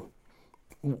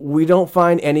 we don't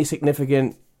find any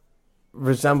significant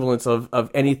resemblance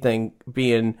of anything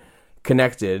being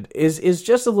connected is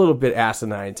just a little bit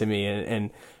asinine to me,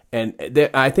 and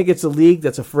I think it's a league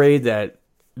that's afraid that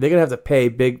they're gonna have to pay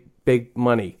big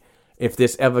money if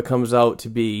this ever comes out to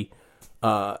be,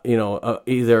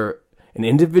 either an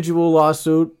individual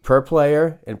lawsuit per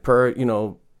player and per,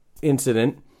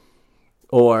 incident,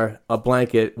 or a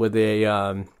blanket with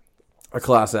a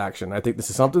class action. I think this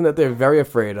is something that they're very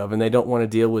afraid of and they don't want to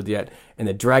deal with yet, and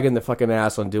they're dragging their fucking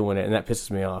ass on doing it, and that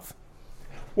pisses me off.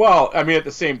 Well, I mean, at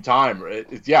the same time, but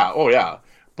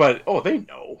they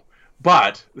know.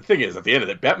 But the thing is, at the end of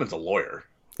it, Bettman's a lawyer.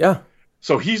 Yeah.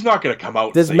 So he's not going to come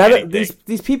out and say anything.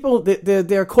 These people,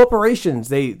 they're corporations.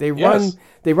 They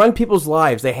run people's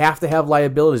lives. They have to have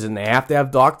liabilities, and they have to have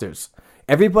doctors.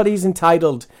 Everybody's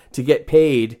entitled to get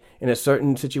paid in a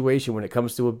certain situation when it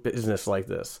comes to a business like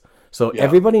this. So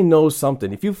everybody knows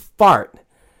something. If you fart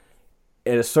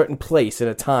at a certain place at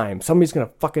a time, somebody's going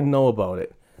to fucking know about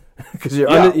it. Because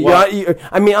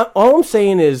all I'm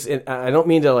saying is, I don't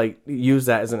mean to use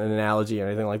that as an analogy or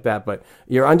anything like that, but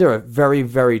you're under a very,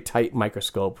 very tight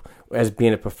microscope as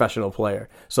being a professional player.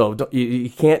 So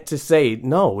you can't just say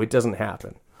no, it doesn't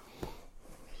happen.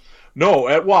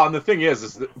 No, well, and the thing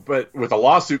is but with a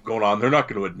lawsuit going on, they're not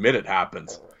going to admit it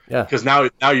happens. Yeah. Because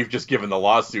now you've just given the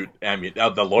lawsuit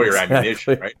the lawyer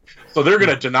ammunition, right? So they're going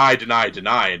to deny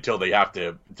until they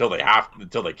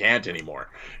can't anymore.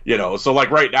 So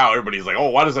like right now everybody's like, oh,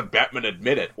 why doesn't Bettman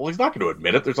admit it? Well, he's not going to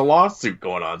admit it. There's a lawsuit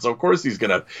going on, so of course he's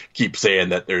going to keep saying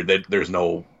that there's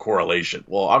no correlation.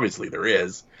 Well, obviously there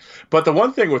is. But the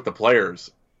one thing with the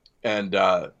players, and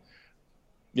and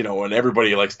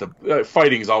everybody likes to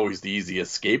fighting is always the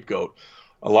easiest scapegoat.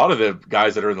 A lot of the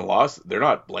guys that are in the loss, they're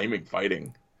not blaming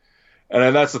fighting. And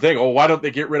then that's the thing. Oh, why don't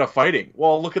they get rid of fighting?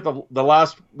 Well, look at the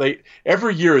last.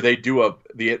 Every year they do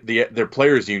their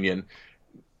players union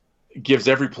gives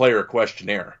every player a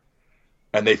questionnaire,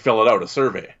 and they fill it out, a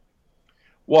survey.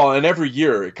 Well, and every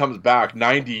year it comes back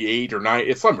 98 or 9.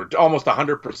 It's almost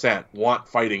 100% want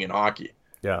fighting in hockey.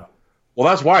 Yeah. Well,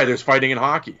 that's why there's fighting in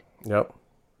hockey. Yep.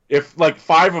 If like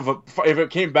if it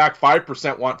came back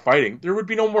 5% want fighting, there would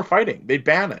be no more fighting. They'd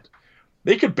ban it.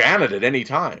 They could ban it at any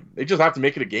time. They just have to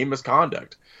make it a game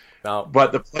misconduct. No.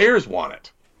 But the players want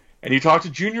it. And you talk to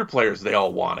junior players, they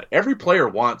all want it. Every player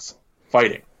wants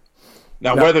fighting.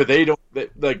 Now, whether they don't,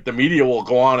 like the media will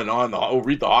go on and on,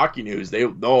 read the hockey news.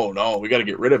 No, we got to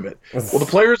get rid of it. Well, the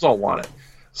players all want it.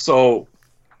 So,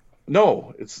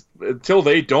 no, it's until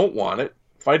they don't want it,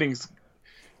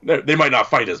 they might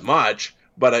not fight as much,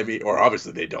 but I mean, or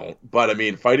obviously they don't, but I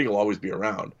mean, fighting will always be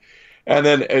around. And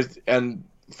then,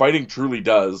 fighting truly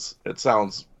does, it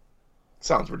sounds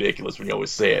ridiculous when you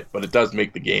always say it, but it does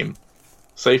make the game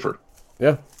safer.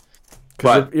 Yeah.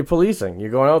 Because you're policing. You're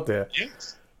going out there.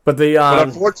 Yes. But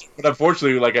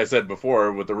unfortunately, like I said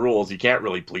before, with the rules, you can't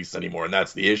really police anymore, and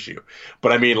that's the issue.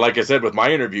 But I mean, like I said, with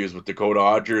my interviews with Dakota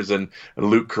Odgers and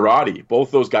Luke Karate, both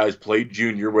those guys played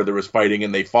junior where there was fighting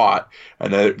and they fought,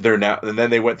 and then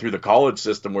they went through the college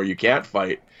system where you can't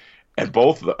fight. And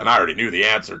and I already knew the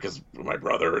answer because my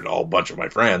brother and a bunch of my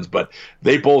friends, but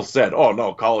they both said, "Oh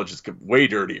no, college is way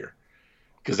dirtier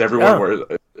because everyone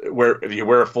you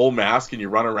wear a full mask and you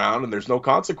run around and there's no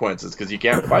consequences because you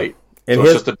can't fight." And so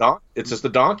it's just a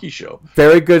donkey show.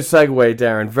 Very good segue,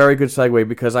 Darren. Very good segue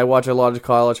because I watch a lot of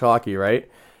college hockey, right?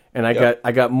 And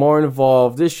I got more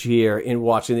involved this year in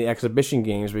watching the exhibition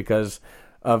games because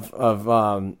of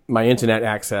my internet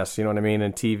access, you know what I mean,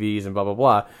 and TVs and blah blah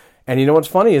blah. And you know what's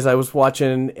funny is I was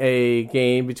watching a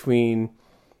game between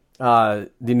the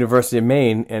University of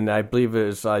Maine and I believe it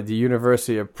was the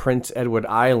University of Prince Edward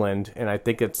Island, and I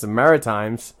think it's the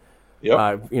Maritimes.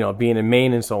 Yep. Being in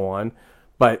Maine and so on,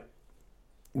 but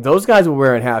those guys were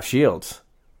wearing half shields.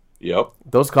 Yep.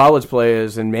 Those college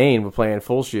players in Maine were playing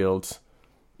full shields.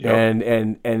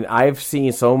 Yep. And I've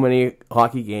seen so many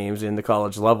hockey games in the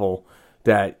college level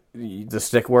that the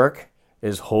stick work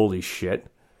is holy shit.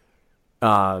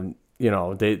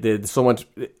 There's so much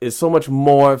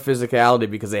more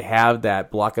physicality because they have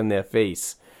that blocking their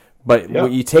face. But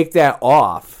when you take that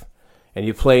off and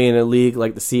you play in a league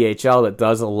like the CHL that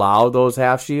does allow those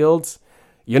half shields,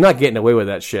 you're not getting away with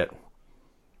that shit.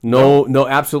 No,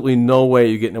 absolutely no way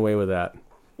you're getting away with that.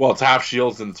 Well, it's half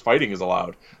shields and fighting is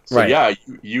allowed. So right. Yeah,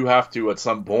 you have to at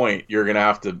some point. You're going to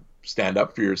have to stand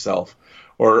up for yourself,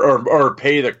 or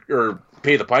pay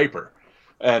the piper.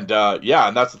 And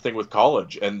and that's the thing with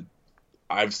college. And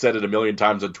I've said it a million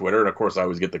times on Twitter, and of course I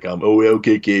always get the comment, "Oh,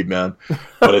 okay, caveman."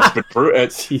 But it's been proven.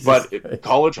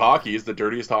 College hockey is the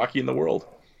dirtiest hockey in the world.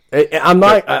 I'm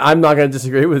not going to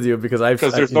disagree with you because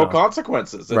there's no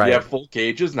consequences. If you have full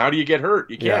cages, and how do you get hurt?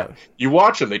 You can't. Yeah. You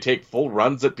watch them; they take full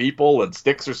runs at people, and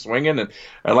sticks are swinging. And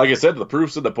like I said, the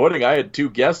proof's in the pudding. I had 2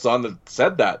 guests on that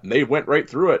said that, and they went right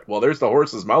through it. Well, there's the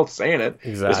horse's mouth saying it.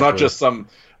 Exactly. It's not just some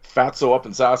fatso up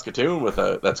in Saskatoon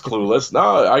that's clueless.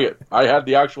 No, I had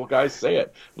the actual guys say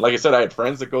it. Like I said, I had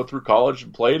friends that go through college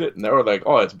and played it, and they were like,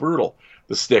 "Oh, it's brutal,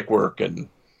 the stick work." And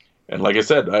like I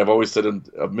said, I've always said it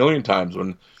a million times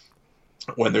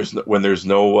when there's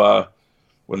no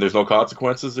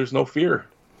consequences, there's no fear.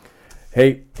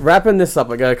 Hey, wrapping this up,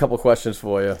 I got a couple questions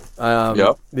for you.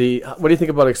 Yep. What do you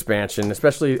think about expansion,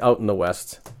 especially out in the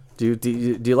West? Do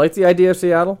you like the idea of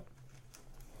Seattle?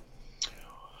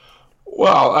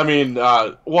 Well, I mean,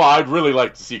 I'd really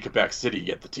like to see Quebec City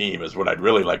get the team is what I'd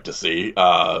really like to see.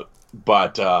 I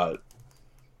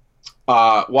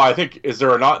think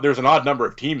there's an odd number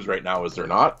of teams right now, is there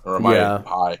not? Or am I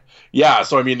high? Yeah,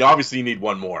 so I mean, obviously you need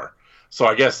one more. So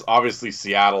I guess obviously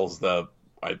Seattle's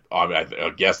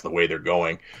I guess the way they're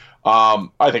going.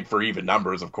 I think for even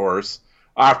numbers, of course.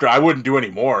 I wouldn't do any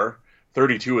more.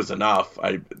 32 is enough.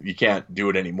 You can't do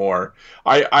it anymore.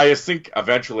 I think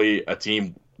eventually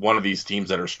one of these teams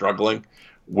that are struggling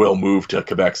will move to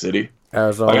Quebec City.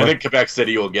 Arizona. I think Quebec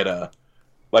City will get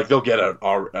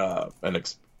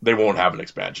they won't have an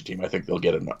expansion team. I think they'll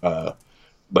get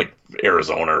like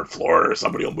Arizona or Florida or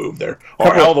somebody will move there.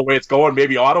 Or hell, the way it's going,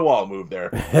 maybe Ottawa will move there.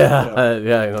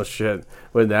 Yeah, no shit.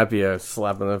 Wouldn't that be a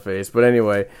slap in the face? But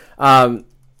anyway,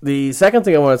 the second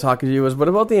thing I want to talk to you is what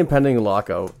about the impending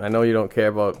lockout? I know you don't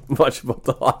care much about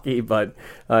the hockey, but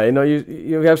I know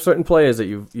you have certain players that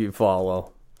you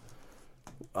follow.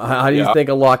 How do you think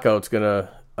a lockout's going to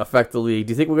affect the league?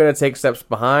 Do you think we're going to take steps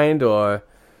behind or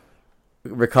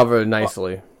recover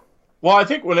nicely? Well, I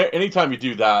think anytime you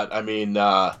do that, I mean,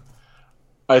 I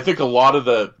think a lot of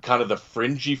the kind of the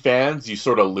fringy fans you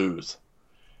sort of lose.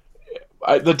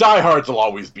 The diehards will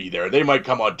always be there. They might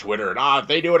come on Twitter and if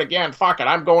they do it again, fuck it,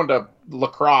 I'm going to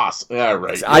lacrosse. Yeah,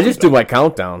 right. I just do my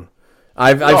countdown.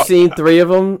 I've seen 3 of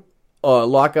them,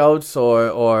 lockouts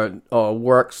or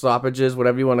work stoppages,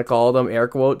 whatever you want to call them, air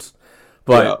quotes.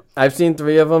 But I've seen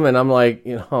 3 of them, and I'm like,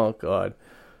 oh god,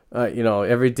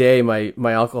 every day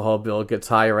my alcohol bill gets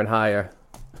higher and higher.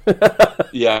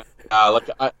 I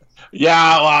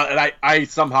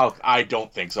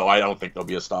don't think so. I don't think there'll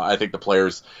be a stop. I think the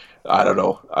players, I don't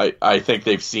know. I think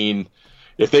they've seen,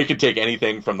 if they could take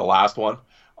anything from the last one,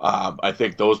 I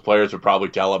think those players would probably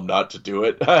tell them not to do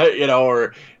it.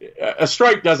 Or a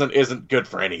strike isn't good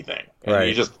for anything. And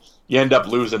right. You end up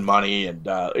losing money, and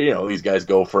these guys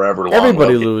go forever long.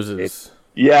 Everybody loses.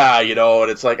 And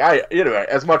it's like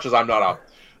as much as I'm not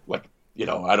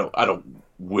I don't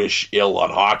wish ill on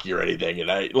hockey or anything,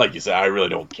 and like you said, I really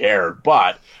don't care.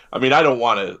 But I mean, I don't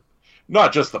want to,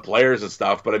 not just the players and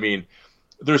stuff, but I mean,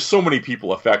 there's so many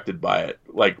people affected by it,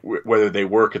 like whether they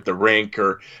work at the rink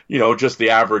or just the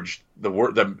average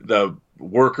the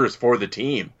workers for the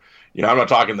team. I'm not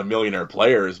talking the millionaire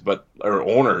players, or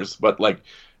owners, but like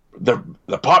the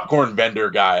popcorn vendor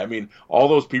guy. I mean, all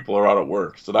those people are out of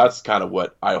work, so that's kind of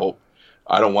what I hope.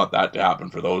 I don't want that to happen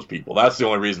for those people. That's the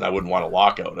only reason I wouldn't want a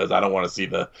lockout, is I don't want to see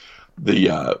the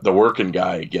working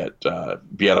guy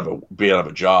be out of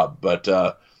a job. But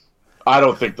I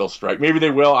don't think they'll strike. Maybe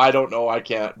they will. I don't know. I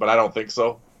can't. But I don't think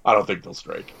so. I don't think they'll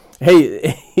strike.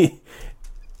 Hey,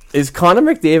 is Connor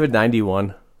McDavid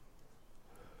 91?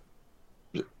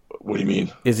 What do you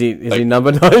mean? Is he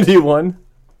number 91?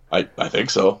 I think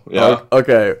so. Yeah.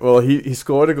 Okay. Well, he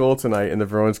scored a goal tonight in the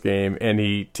Bruins game, and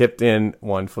he tipped in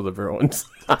one for the Bruins.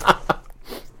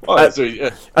 I think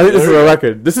this is a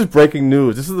record. This is breaking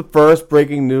news. This is the first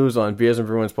breaking news on Beers and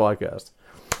Bruins podcast.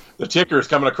 The ticker is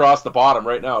coming across the bottom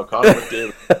right now. Connor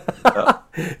McDavid.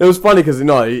 It was funny because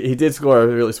he did score a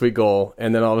really sweet goal,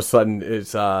 and then all of a sudden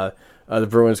it's the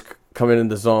Bruins coming in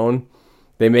the zone.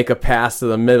 They make a pass to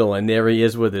the middle, and there he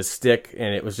is with his stick,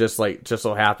 and it was just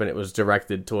so happened it was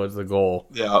directed towards the goal.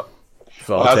 Yeah.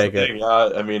 So I'll take it.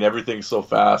 Yeah, I mean, everything's so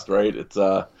fast, right? It's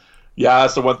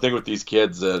that's the one thing with these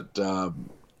kids, that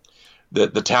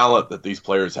the talent that these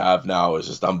players have now is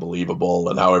just unbelievable,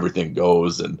 and how everything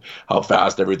goes and how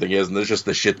fast everything is, and there's just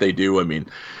the shit they do. I mean,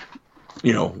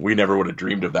 we never would have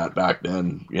dreamed of that back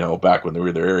then, back when they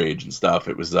were their age and stuff.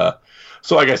 It was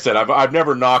so like I said, I've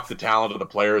never knocked the talent of the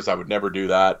players. I would never do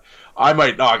that. I've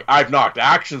knocked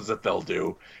actions that they'll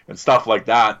do and stuff like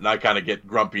that, and I kind of get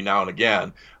grumpy now and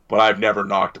again, but I've never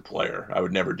knocked a player. I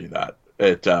would never do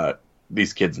that.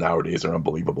 These kids nowadays are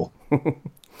unbelievable. But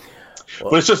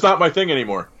it's just not my thing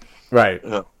anymore. Right.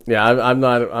 Yeah, I'm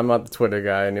not the Twitter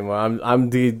guy anymore.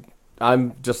 I'm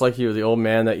just like you, the old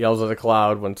man that yells at a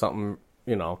cloud when something,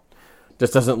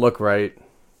 just doesn't look right.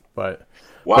 But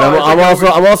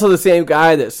I'm also the same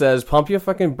guy that says pump your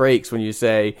fucking brakes when you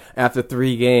say after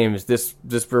 3 games this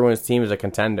Bruins team is a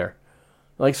contender.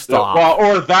 Like, stop.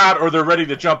 Yeah, or they're ready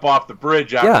to jump off the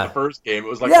bridge after the first game. It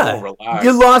was like, relax.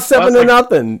 You lost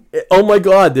 7-0. Oh my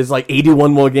god, there's like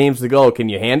 81 more games to go. Can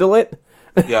you handle it?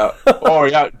 Yeah. Oh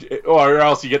yeah. Or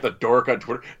else you get the dork on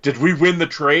Twitter. Did we win the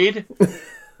trade?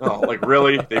 Oh, like,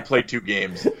 really? They played 2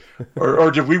 games.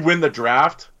 Or did we win the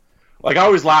draft? Like, I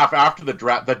always laugh after the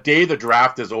draft. The day the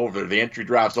draft is over, the entry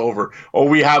draft's over. Oh,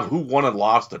 we have who won and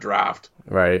lost the draft.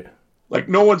 Right. Like,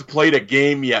 no one's played a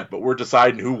game yet, but we're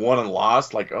deciding who won and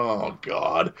lost. Like, oh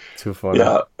god. Too funny.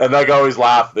 Yeah, and like, I always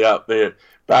laugh. Yeah,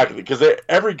 because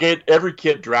every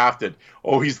kid drafted.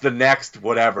 Oh, he's the next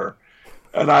whatever.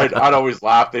 And I'd always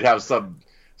laugh. They'd have some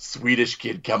Swedish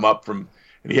kid come up and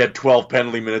he had 12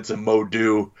 penalty minutes in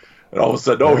Modou, and all of a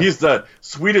sudden, he's the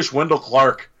Swedish Wendell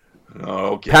Clark.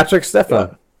 Oh, okay. Patrick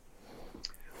Stefan.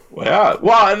 Yeah.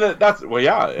 I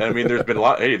mean, there's been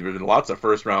lots of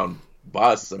first round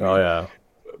busts. I mean,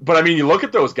 but I mean, you look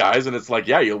at those guys, and it's like,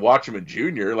 you'll watch them in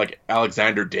junior, like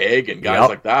Alexander Daigle and guys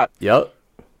like that. Yep.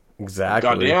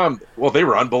 Exactly. Goddamn. Well, they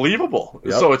were unbelievable.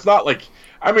 Yep. So it's not like,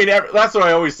 I mean, that's what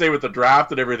I always say with the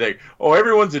draft and everything. Oh,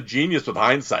 everyone's a genius with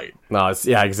hindsight. No,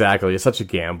 exactly. It's such a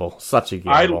gamble.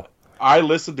 I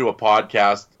listened to a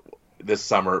podcast this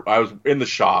summer. I was in the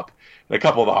shop, and a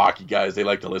couple of the hockey guys, they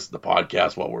like to listen to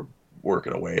podcasts while we're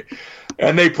working away.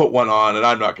 And they put one on, and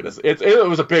I'm not going to... It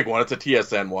was a big one. It's a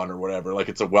TSN one or whatever. Like,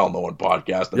 it's a well-known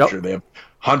podcast. I'm sure they have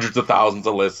hundreds of thousands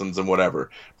of listens and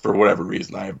whatever, for whatever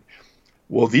reason.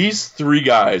 Well, these three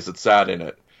guys that sat in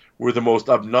it were the most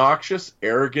obnoxious,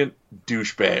 arrogant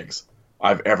douchebags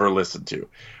I've ever listened to.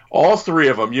 All three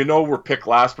of them, were picked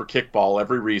last for kickball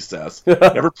every recess.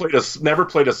 never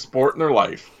played a sport in their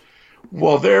life.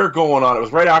 Well, they're going on. It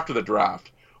was right after the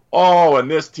draft. Oh,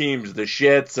 and this team's the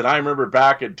shits. And I remember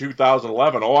back in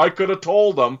 2011. Oh, I could have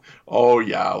told them. Oh,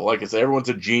 yeah. Like I said, everyone's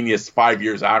a genius 5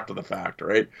 years after the fact,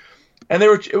 right? And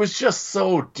it was just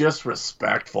so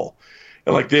disrespectful.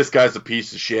 And like, this guy's a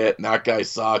piece of shit, and that guy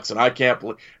sucks, and I can't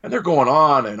believe. And they're going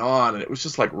on, and it was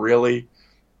just like, really.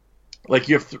 Like,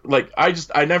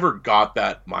 I never got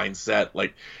that mindset.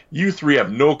 Like, you three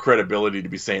have no credibility to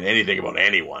be saying anything about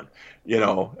anyone,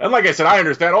 And like I said, I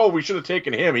understand. Oh, we should have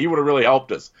taken him. He would have really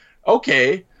helped us.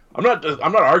 Okay, I'm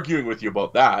not arguing with you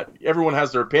about that. Everyone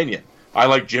has their opinion. I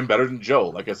like Jim better than Joe,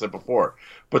 like I said before.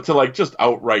 But to like just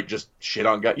outright just shit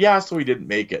on guy, yeah, so he didn't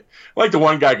make it. Like the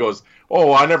one guy goes, oh,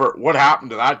 what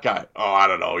happened to that guy? Oh, I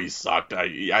don't know. He sucked. I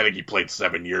think he played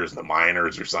 7 years in the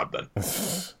minors or something.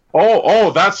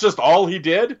 Oh, that's just all he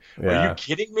did? Yeah. Are you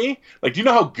kidding me? Like, do you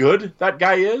know how good that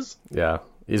guy is? Yeah,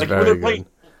 he's very good.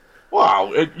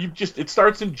 Wow, it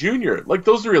starts in junior. Like,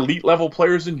 those are elite level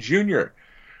players in junior.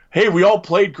 Hey, we all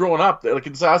played growing up. Like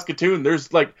in Saskatoon,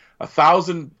 there's like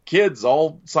 1,000 kids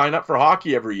all sign up for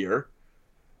hockey every year.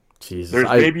 Jesus,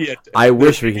 I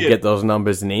wish we could get those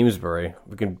numbers in Amesbury.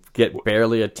 We can get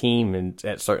barely a team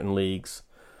at certain leagues.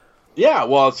 Yeah,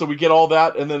 well, so we get all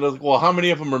that, and then, well, how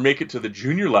many of them are make it to the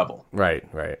junior level? Right.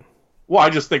 Well, I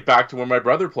just think back to when my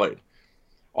brother played.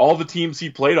 All the teams he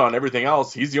played on, everything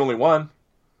else, he's the only one.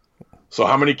 So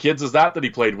how many kids is that he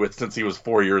played with since he was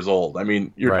 4 years old? I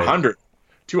mean, you're 100.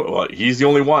 Well, he's the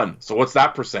only one. So what's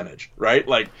that percentage, right?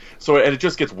 Like, so, and it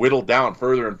just gets whittled down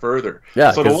further and further.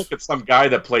 Yeah. So to look at some guy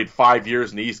that played 5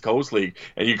 years in the East Coast League,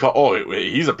 and you call, oh,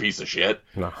 he's a piece of shit.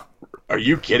 No. Are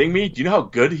you kidding me? Do you know how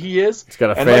good he is? He's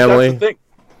got a family. Like, that's the thing.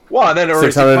 Well, and then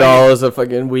 $600 a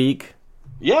fucking week.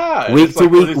 Yeah. Week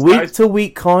to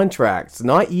week contracts,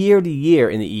 not year to year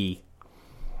in the E.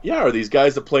 Yeah, or these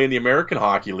guys that play in the American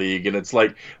Hockey League, and it's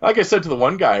like I said to the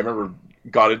one guy, I remember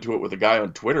got into it with a guy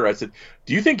on Twitter. I said,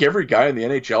 do you think every guy in the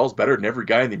NHL is better than every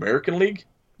guy in the American League?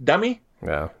 Dummy.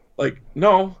 Yeah. Like,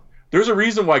 no. There's a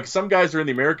reason why some guys are in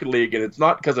the American League, and it's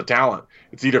not because of talent.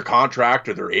 It's either contract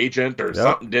or their agent or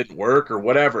something didn't work or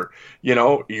whatever.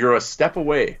 You're a step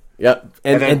away. Yep.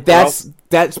 And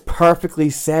that's perfectly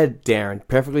said, Darren.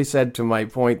 Perfectly said to my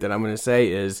point that I'm going to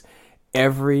say is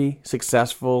every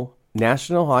successful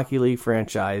National Hockey League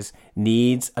franchise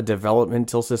needs a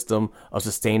developmental system of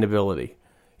sustainability.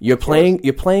 You're playing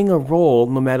a role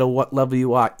no matter what level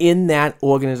you are in that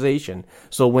organization.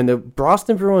 So when the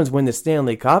Boston Bruins win the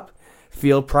Stanley Cup,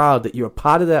 feel proud that you're a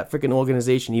part of that freaking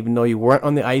organization, even though you weren't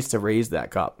on the ice to raise that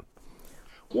cup.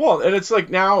 Well, and it's like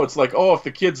now, it's like, oh, if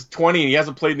the kid's 20 and he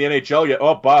hasn't played in the NHL yet,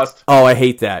 oh, bust. Oh, I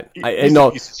hate that.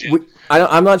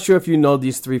 I'm not sure if you know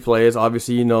these three players.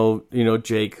 Obviously, you know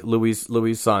Jake,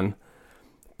 Louis' son.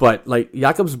 But like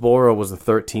Jakub Zboril was the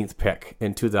 13th pick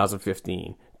in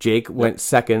 2015. Jake went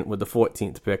second with the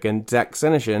 14th pick, and Zach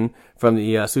Senyshyn from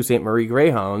the Sault Ste. Marie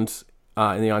Greyhounds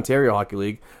in the Ontario Hockey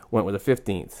League went with the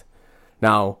 15th.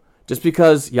 Now, just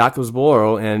because Jakub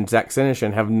Zboril and Zach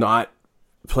Senyshyn have not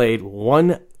played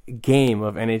one game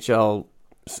of NHL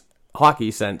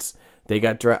hockey since they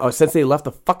got since they left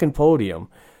the fucking podium,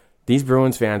 these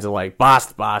Bruins fans are like,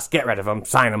 boss, get rid of him,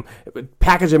 sign him,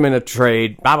 package him in a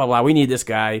trade, blah, blah, blah, we need this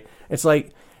guy. It's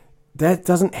like, that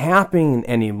doesn't happen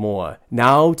anymore.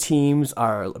 Now teams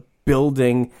are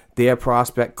building their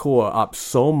prospect core up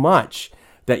so much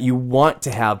that you want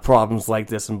to have problems like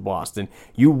this in Boston.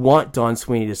 You want Don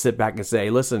Sweeney to sit back and say,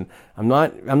 listen, I'm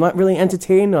not really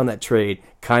entertained on that trade.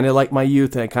 Kind of like my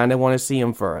youth, and I kind of want to see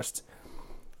him first.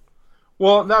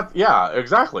 Well,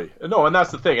 exactly. No, and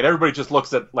that's the thing. And everybody just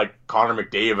looks at like Connor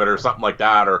McDavid or something like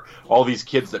that, or all these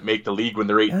kids that make the league when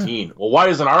they're 18. Yeah. Well, why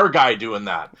isn't our guy doing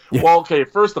that? Yeah. Well, okay,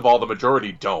 first of all, the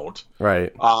majority don't.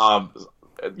 Right.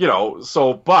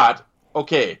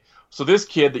 So this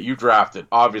kid that you drafted,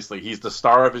 obviously, he's the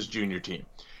star of his junior team.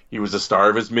 He was the star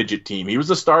of his midget team. He was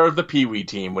the star of the Pee Wee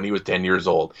team when he was 10 years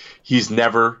old. He's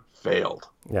never failed.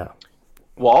 Yeah.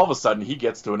 Well, all of a sudden, he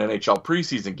gets to an NHL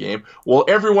preseason game. Well,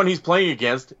 everyone he's playing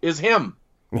against is him.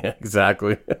 Yeah,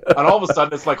 exactly. And all of a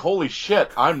sudden, it's like, holy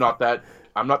shit, I'm not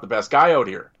the best guy out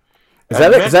here. Is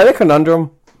that a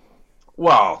conundrum?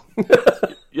 Well,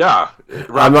 Yeah.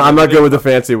 I'm not good with the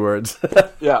fancy words.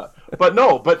 Yeah. But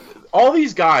all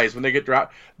these guys, when they get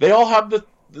drafted, they all have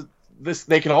this.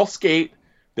 They can all skate.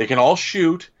 They can all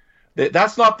shoot.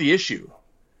 That's not the issue.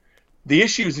 The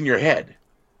issue is in your head.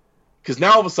 Because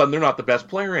now all of a sudden they're not the best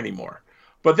player anymore.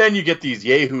 But then you get these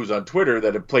yahoos on Twitter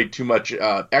that have played too much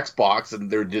Xbox and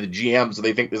they're the GM, so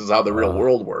they think this is how the real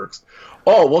world works.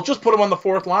 Oh, well, just put them on the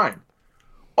fourth line.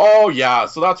 Oh, yeah,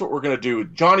 so that's what we're going to do.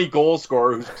 Johnny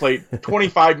Goalscorer, who's played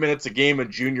 25 minutes a game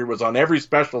in junior, was on every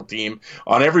special team,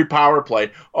 on every power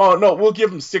play. Oh, no, we'll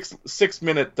give him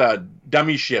six-minute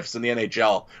dummy shifts in the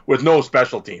NHL with no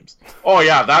special teams. Oh,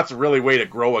 yeah, that's a really way to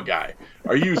grow a guy.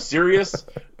 Are you serious?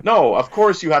 No, of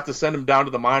course you have to send him down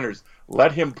to the minors.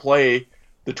 Let him play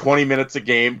the 20 minutes a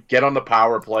game, get on the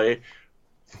power play,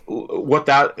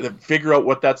 figure out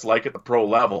what that's like at the pro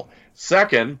level.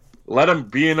 Second, let him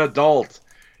be an adult.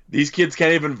 These kids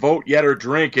can't even vote yet or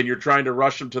drink, and you're trying to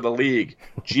rush them to the league.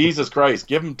 Jesus Christ,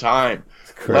 give them time.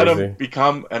 Let them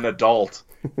become an adult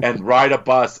and ride a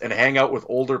bus and hang out with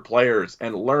older players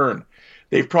and learn.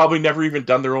 They've probably never even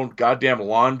done their own goddamn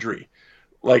laundry.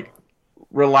 Like,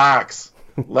 relax.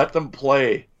 Let them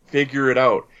play. Figure it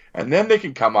out. And then they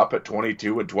can come up at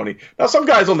 22 and 20. Now, some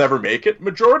guys will never make it.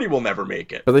 Majority will never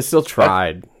make it. But they still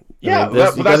tried. Yeah,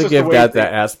 you got to give that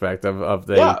aspect of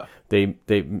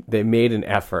they made an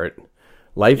effort.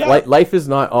 Life is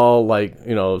not all like,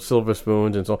 silver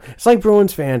spoons and so on. It's like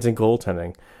Bruins fans and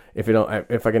goaltending. If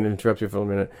I can interrupt you for a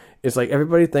minute, it's like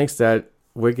everybody thinks that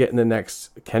we're getting the next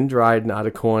Ken Dryden out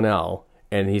of Cornell,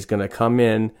 and he's going to come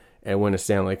in and win a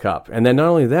Stanley Cup, and then not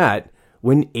only that,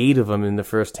 win 8 of them in the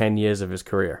first 10 years of his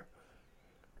career.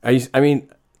 I mean,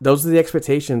 those are the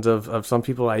expectations of some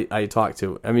people I talk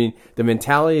to. I mean, the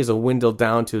mentality is dwindled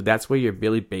down to that's where you're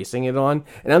really basing it on.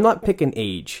 And I'm not picking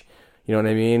age. You know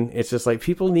what I mean? It's just like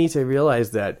people need to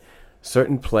realize that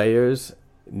certain players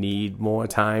need more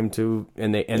time to,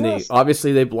 and they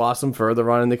obviously they blossom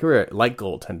further on in their career, like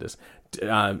goaltenders,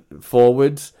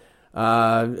 forwards,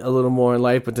 a little more in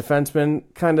life, but defensemen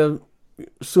kind of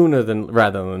sooner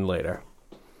rather than later.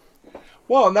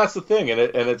 Well, and that's the thing, and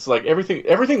it's like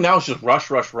everything now is just rush.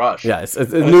 Yeah, it's a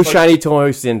new shiny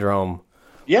toy syndrome.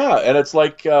 Yeah, and it's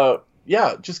like,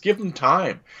 just give them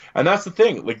time. And that's the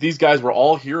thing. Like, these guys were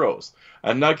all heroes.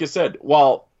 And like I said,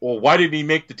 well, why didn't he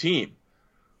make the team?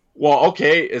 Well,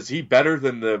 okay, is he better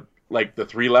than the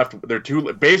three left? They're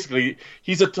two. Basically,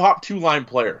 he's a top 2-line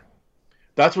player.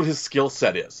 That's what his skill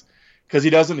set is. Because he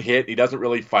doesn't hit, he doesn't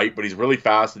really fight, but he's really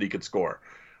fast and he could score.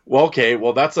 Well, okay,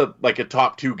 that's a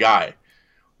top 2 guy.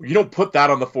 You don't put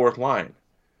that on the fourth line.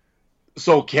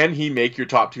 So can he make your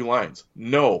top 2 lines?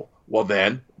 No. Well,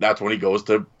 then that's when he goes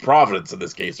to Providence in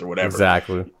this case or whatever.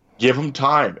 Exactly. Give him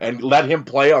time and let him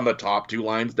play on the top 2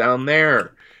 lines down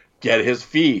there. Get his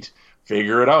feet.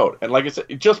 Figure it out. And like I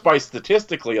said, just by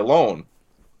statistically alone,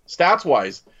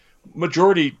 stats-wise,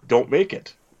 majority don't make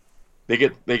it. They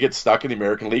get stuck in the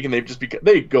American League and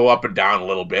they go up and down a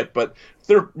little bit, but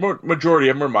majority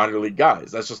of them are minor league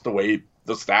guys. That's just the way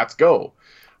the stats go.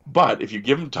 But if you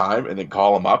give them time and then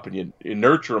call them up and you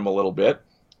nurture them a little bit,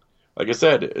 like I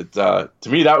said, to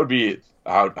me that would be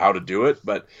how to do it.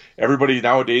 But everybody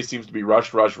nowadays seems to be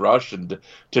rush, and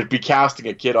to be casting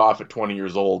a kid off at 20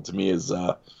 years old to me is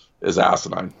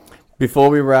asinine. Before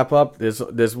we wrap up,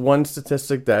 there's one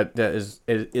statistic that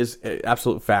is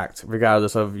absolute fact,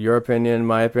 regardless of your opinion,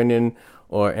 my opinion,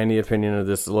 or any opinion of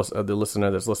the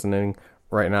listener that's listening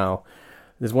right now.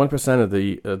 There's 1% of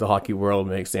the hockey world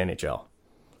makes the NHL.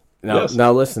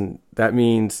 Now listen, that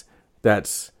means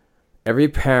that's every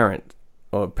parent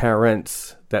or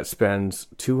parents that spends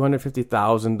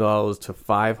 $250,000 to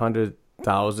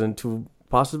 $500,000 to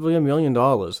possibly $1 million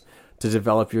to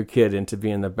develop your kid into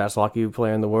being the best hockey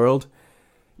player in the world.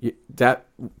 That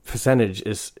percentage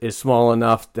is small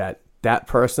enough that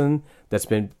person that's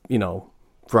been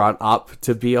brought up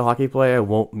to be a hockey player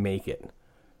won't make it.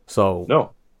 So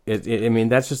no, I mean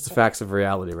that's just the facts of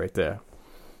reality right there.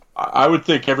 I would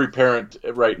think every parent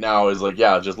right now is like,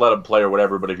 yeah, just let them play or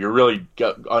whatever. But if you're really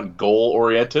on goal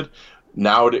oriented,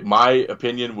 now my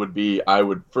opinion would be,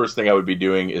 first thing I would be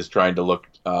doing is trying to look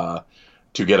to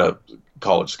get a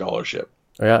college scholarship.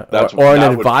 Yeah, or an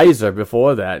advisor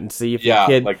before that, and see if your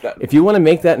kid. Like that. If you want to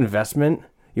make that investment,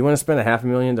 you want to spend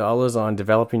 $500,000 on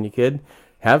developing your kid.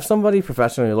 Have somebody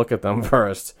professionally look at them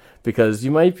first, because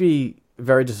you might be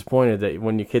very disappointed that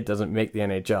when your kid doesn't make the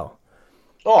NHL.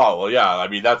 Oh well, yeah. I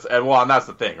mean that's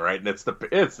the thing, right? And it's the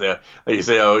like you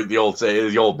say,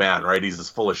 the old man, right? He's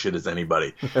as full of shit as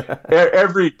anybody.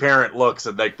 Every parent looks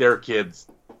at like their kids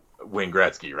Wayne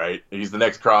Gretzky, right? He's the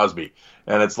next Crosby.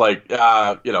 And it's like,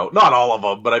 not all of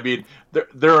them, but I mean,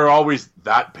 there are always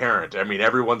that parent. I mean,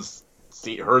 everyone's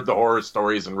heard the horror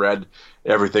stories and read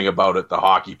everything about it, the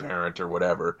hockey parent or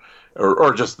whatever,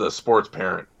 or just the sports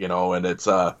parent, and it's,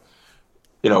 and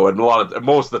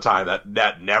most of the time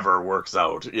that never works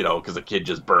out, because the kid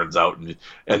just burns out and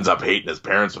ends up hating his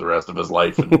parents for the rest of his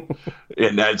life and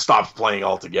and stops playing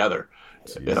altogether,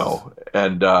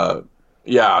 and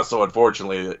so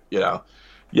unfortunately,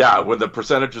 when the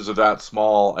percentages are that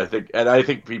small, I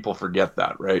think people forget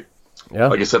that, right? Yeah.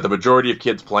 Like I said, the majority of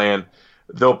kids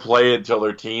they'll play until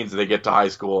they're teens and they get to high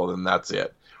school and then that's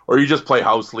it. Or you just play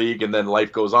house league and then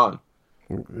life goes on.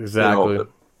 Exactly.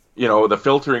 The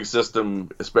filtering system,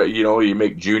 you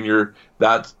make junior,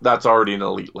 that's already an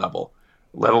elite level,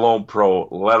 let alone pro,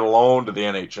 let alone to the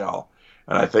NHL.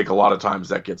 And I think a lot of times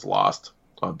that gets lost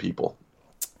on people.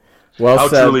 Well How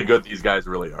said. truly good these guys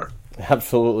really are.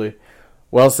 Absolutely.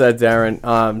 Well said,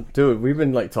 Darren. Dude, we've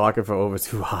been talking for over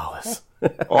 2 hours.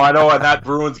 Oh, I know, and that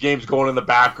Bruins game's going in the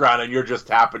background, and you're just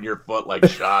tapping your foot like,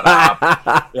 shut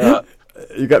up. Yeah.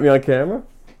 You got me on camera?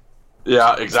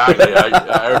 Yeah, exactly.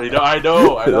 I already know. I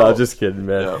know. No, just kidding,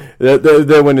 man. Yeah.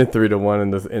 They're winning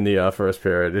 3-1 in the first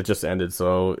period. It just ended,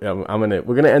 so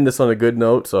we're gonna end this on a good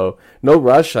note. So no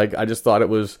rush. I just thought it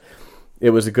was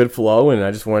a good flow, and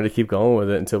I just wanted to keep going with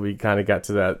it until we kind of got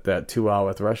to that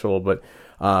 2-hour threshold. But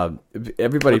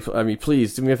everybody,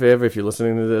 please do me a favor if you're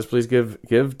listening to this. Please give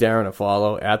Darren a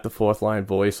follow at the Fourth Line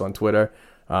Voice on Twitter.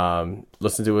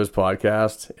 Listen to his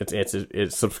podcast.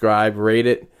 It's subscribe, rate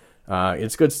it.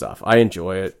 It's good stuff. I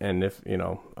enjoy it, and if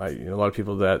a lot of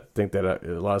people that think that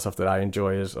a lot of stuff that I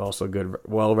enjoy is also good,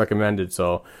 well recommended.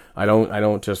 So I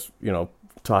don't just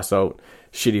toss out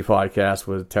shitty podcasts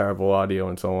with terrible audio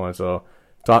and so on. So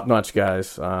top notch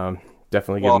guys.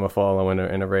 Definitely give them a follow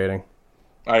and a rating.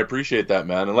 I appreciate that,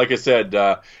 man. And like I said,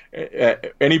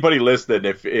 anybody listening,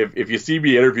 if you see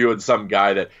me interviewing some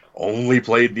guy that only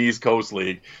played the East Coast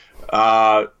League,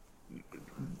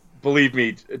 believe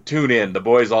me, tune in. The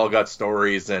boys all got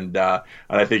stories, and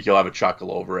I think you'll have a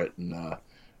chuckle over it. And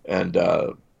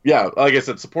like I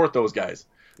said, support those guys.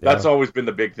 Yeah. That's always been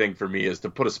the big thing for me, is to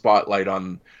put a spotlight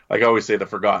on, like I always say, the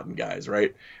forgotten guys,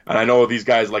 right? And I know these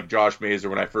guys like Josh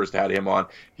Mazer, when I first had him on,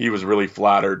 he was really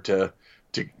flattered to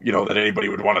that anybody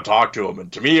would want to talk to him.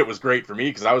 And to me, it was great for me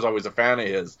because I was always a fan of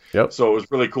his. Yep. So it was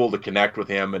really cool to connect with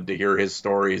him and to hear his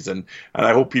stories. And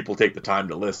I hope people take the time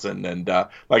to listen. And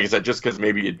like I said, just because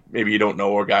maybe you don't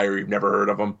know a guy or you've never heard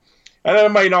of him.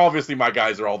 And then, obviously my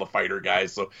guys are all the fighter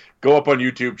guys. So go up on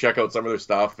YouTube, check out some of their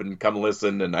stuff, and come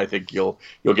listen. And I think you'll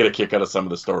get a kick out of some of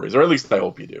the stories, or at least I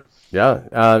hope you do. Yeah.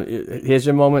 Here's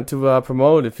your moment to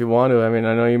promote if you want to. I mean,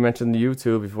 I know you mentioned the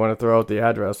YouTube. If you want to throw out the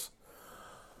address.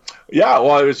 Yeah,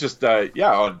 well, it was just, go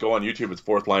on YouTube. It's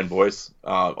Fourth Line Voice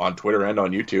on Twitter and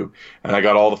on YouTube. And I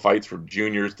got all the fights from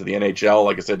juniors to the NHL.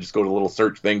 Like I said, just go to the little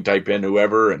search thing, type in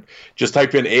whoever, and just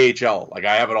type in AHL. Like,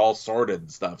 I have it all sorted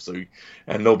and stuff. So,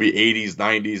 and there'll be 80s,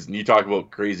 90s, and you talk about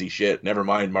crazy shit. Never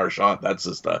mind Marchand. That's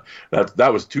just,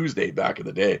 that was Tuesday back in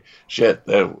the day. Shit,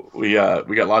 we got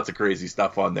lots of crazy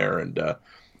stuff on there. And, and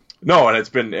it's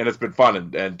been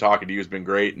fun, and talking to you has been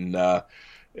great.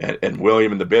 And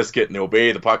William and the Biscuit and the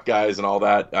Obey, the Puck guys and all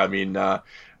that. I mean, I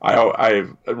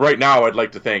right now I'd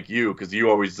like to thank you because you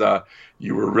always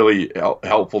you were really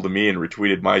helpful to me and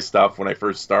retweeted my stuff when I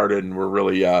first started, and we're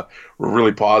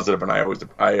really positive, and I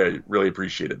really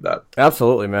appreciated that.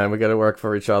 Absolutely, man. We got to work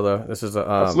for each other. This is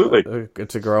absolutely.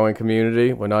 It's a growing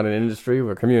community. We're not an industry.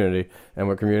 We're a community, and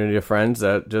we're a community of friends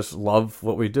that just love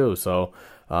what we do. So.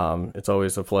 It's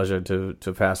always a pleasure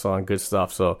to pass on good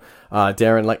stuff. So,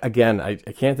 Darren, again, I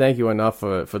can't thank you enough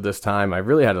for this time. I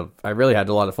really had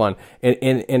a lot of fun.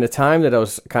 In a time that I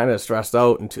was kind of stressed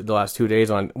out in the last 2 days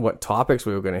on what topics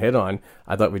we were going to hit on,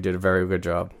 I thought we did a very good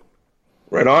job.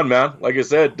 Right on, man. Like I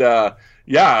said, I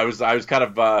was kind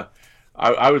of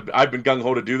I've been gung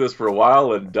ho to do this for a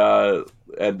while, and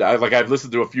I've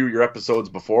listened to a few of your episodes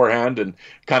beforehand and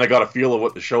kind of got a feel of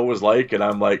what the show was like, and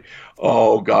I'm like,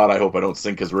 oh God, I hope I don't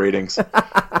sink his ratings.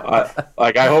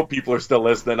 I hope people are still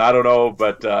listening. I don't know,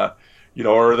 but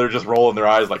or they're just rolling their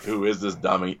eyes like, who is this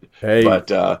dummy? Hey,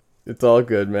 but it's all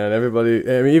good, man. Everybody,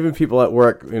 I mean, even people at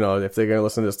work, if they're gonna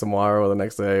listen to this tomorrow or the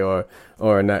next day or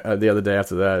the other day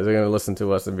after that, they're gonna listen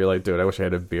to us and be like, dude, I wish I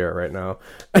had a beer right now.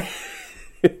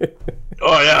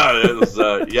 Oh yeah, it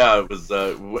was.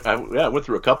 I went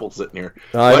through a couple sitting here.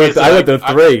 I went through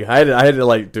three. I had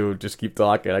to dude, just keep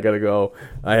talking. I gotta go.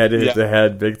 I had to hit the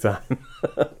head big time.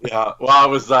 Yeah, well, I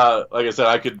was like I said,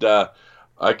 I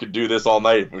could do this all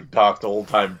night. We talked all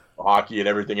hockey and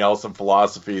everything else and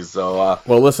philosophies. So,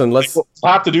 well, listen, we'll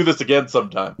have to do this again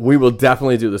sometime. We will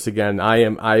definitely do this again.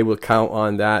 I will count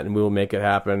on that, and we will make it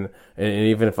happen. And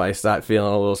even if I start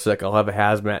feeling a little sick, I'll have a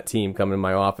hazmat team come in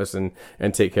my office and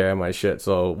take care of my shit.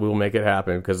 So we will make it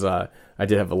happen because I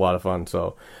did have a lot of fun.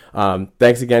 So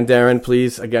thanks again, Darren.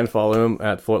 Please, again, follow him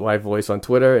at Fort Life Voice on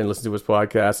Twitter and listen to his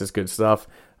podcast. It's good stuff.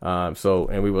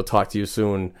 And we will talk to you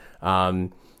soon.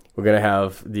 We're going to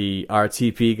have the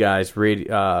RTP guys,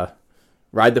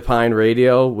 Ride the Pine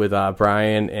Radio with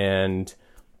Brian and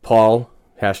Paul,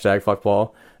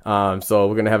 #FuckPaul. So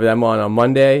we're going to have them on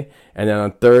Monday. And then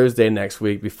on Thursday next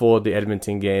week, before the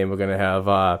Edmonton game, we're going to have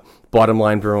Bottom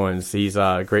Line Bruins. He's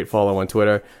a great follow on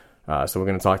Twitter. So we're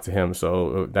going to talk to him.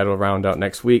 So that'll round out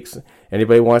next week.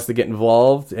 Anybody wants to get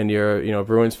involved and you're a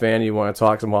Bruins fan, you want to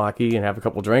talk some hockey and have a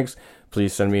couple drinks,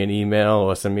 please send me an email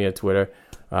or send me a Twitter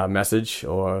message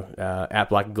or at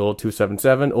Black and Gold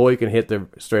 277, or you can hit the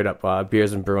straight up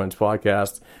Beers and Bruins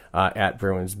podcast at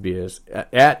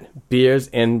Beers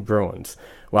and Bruins.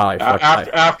 Wow!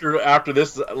 After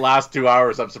this last 2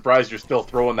 hours, I'm surprised you're still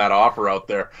throwing that offer out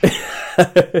there.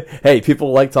 Hey,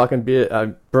 people like talking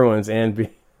Bruins and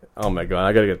oh my god,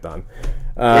 I gotta get done.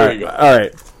 There you go. All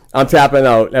right, I'm tapping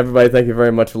out. Everybody, thank you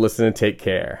very much for listening. Take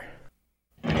care.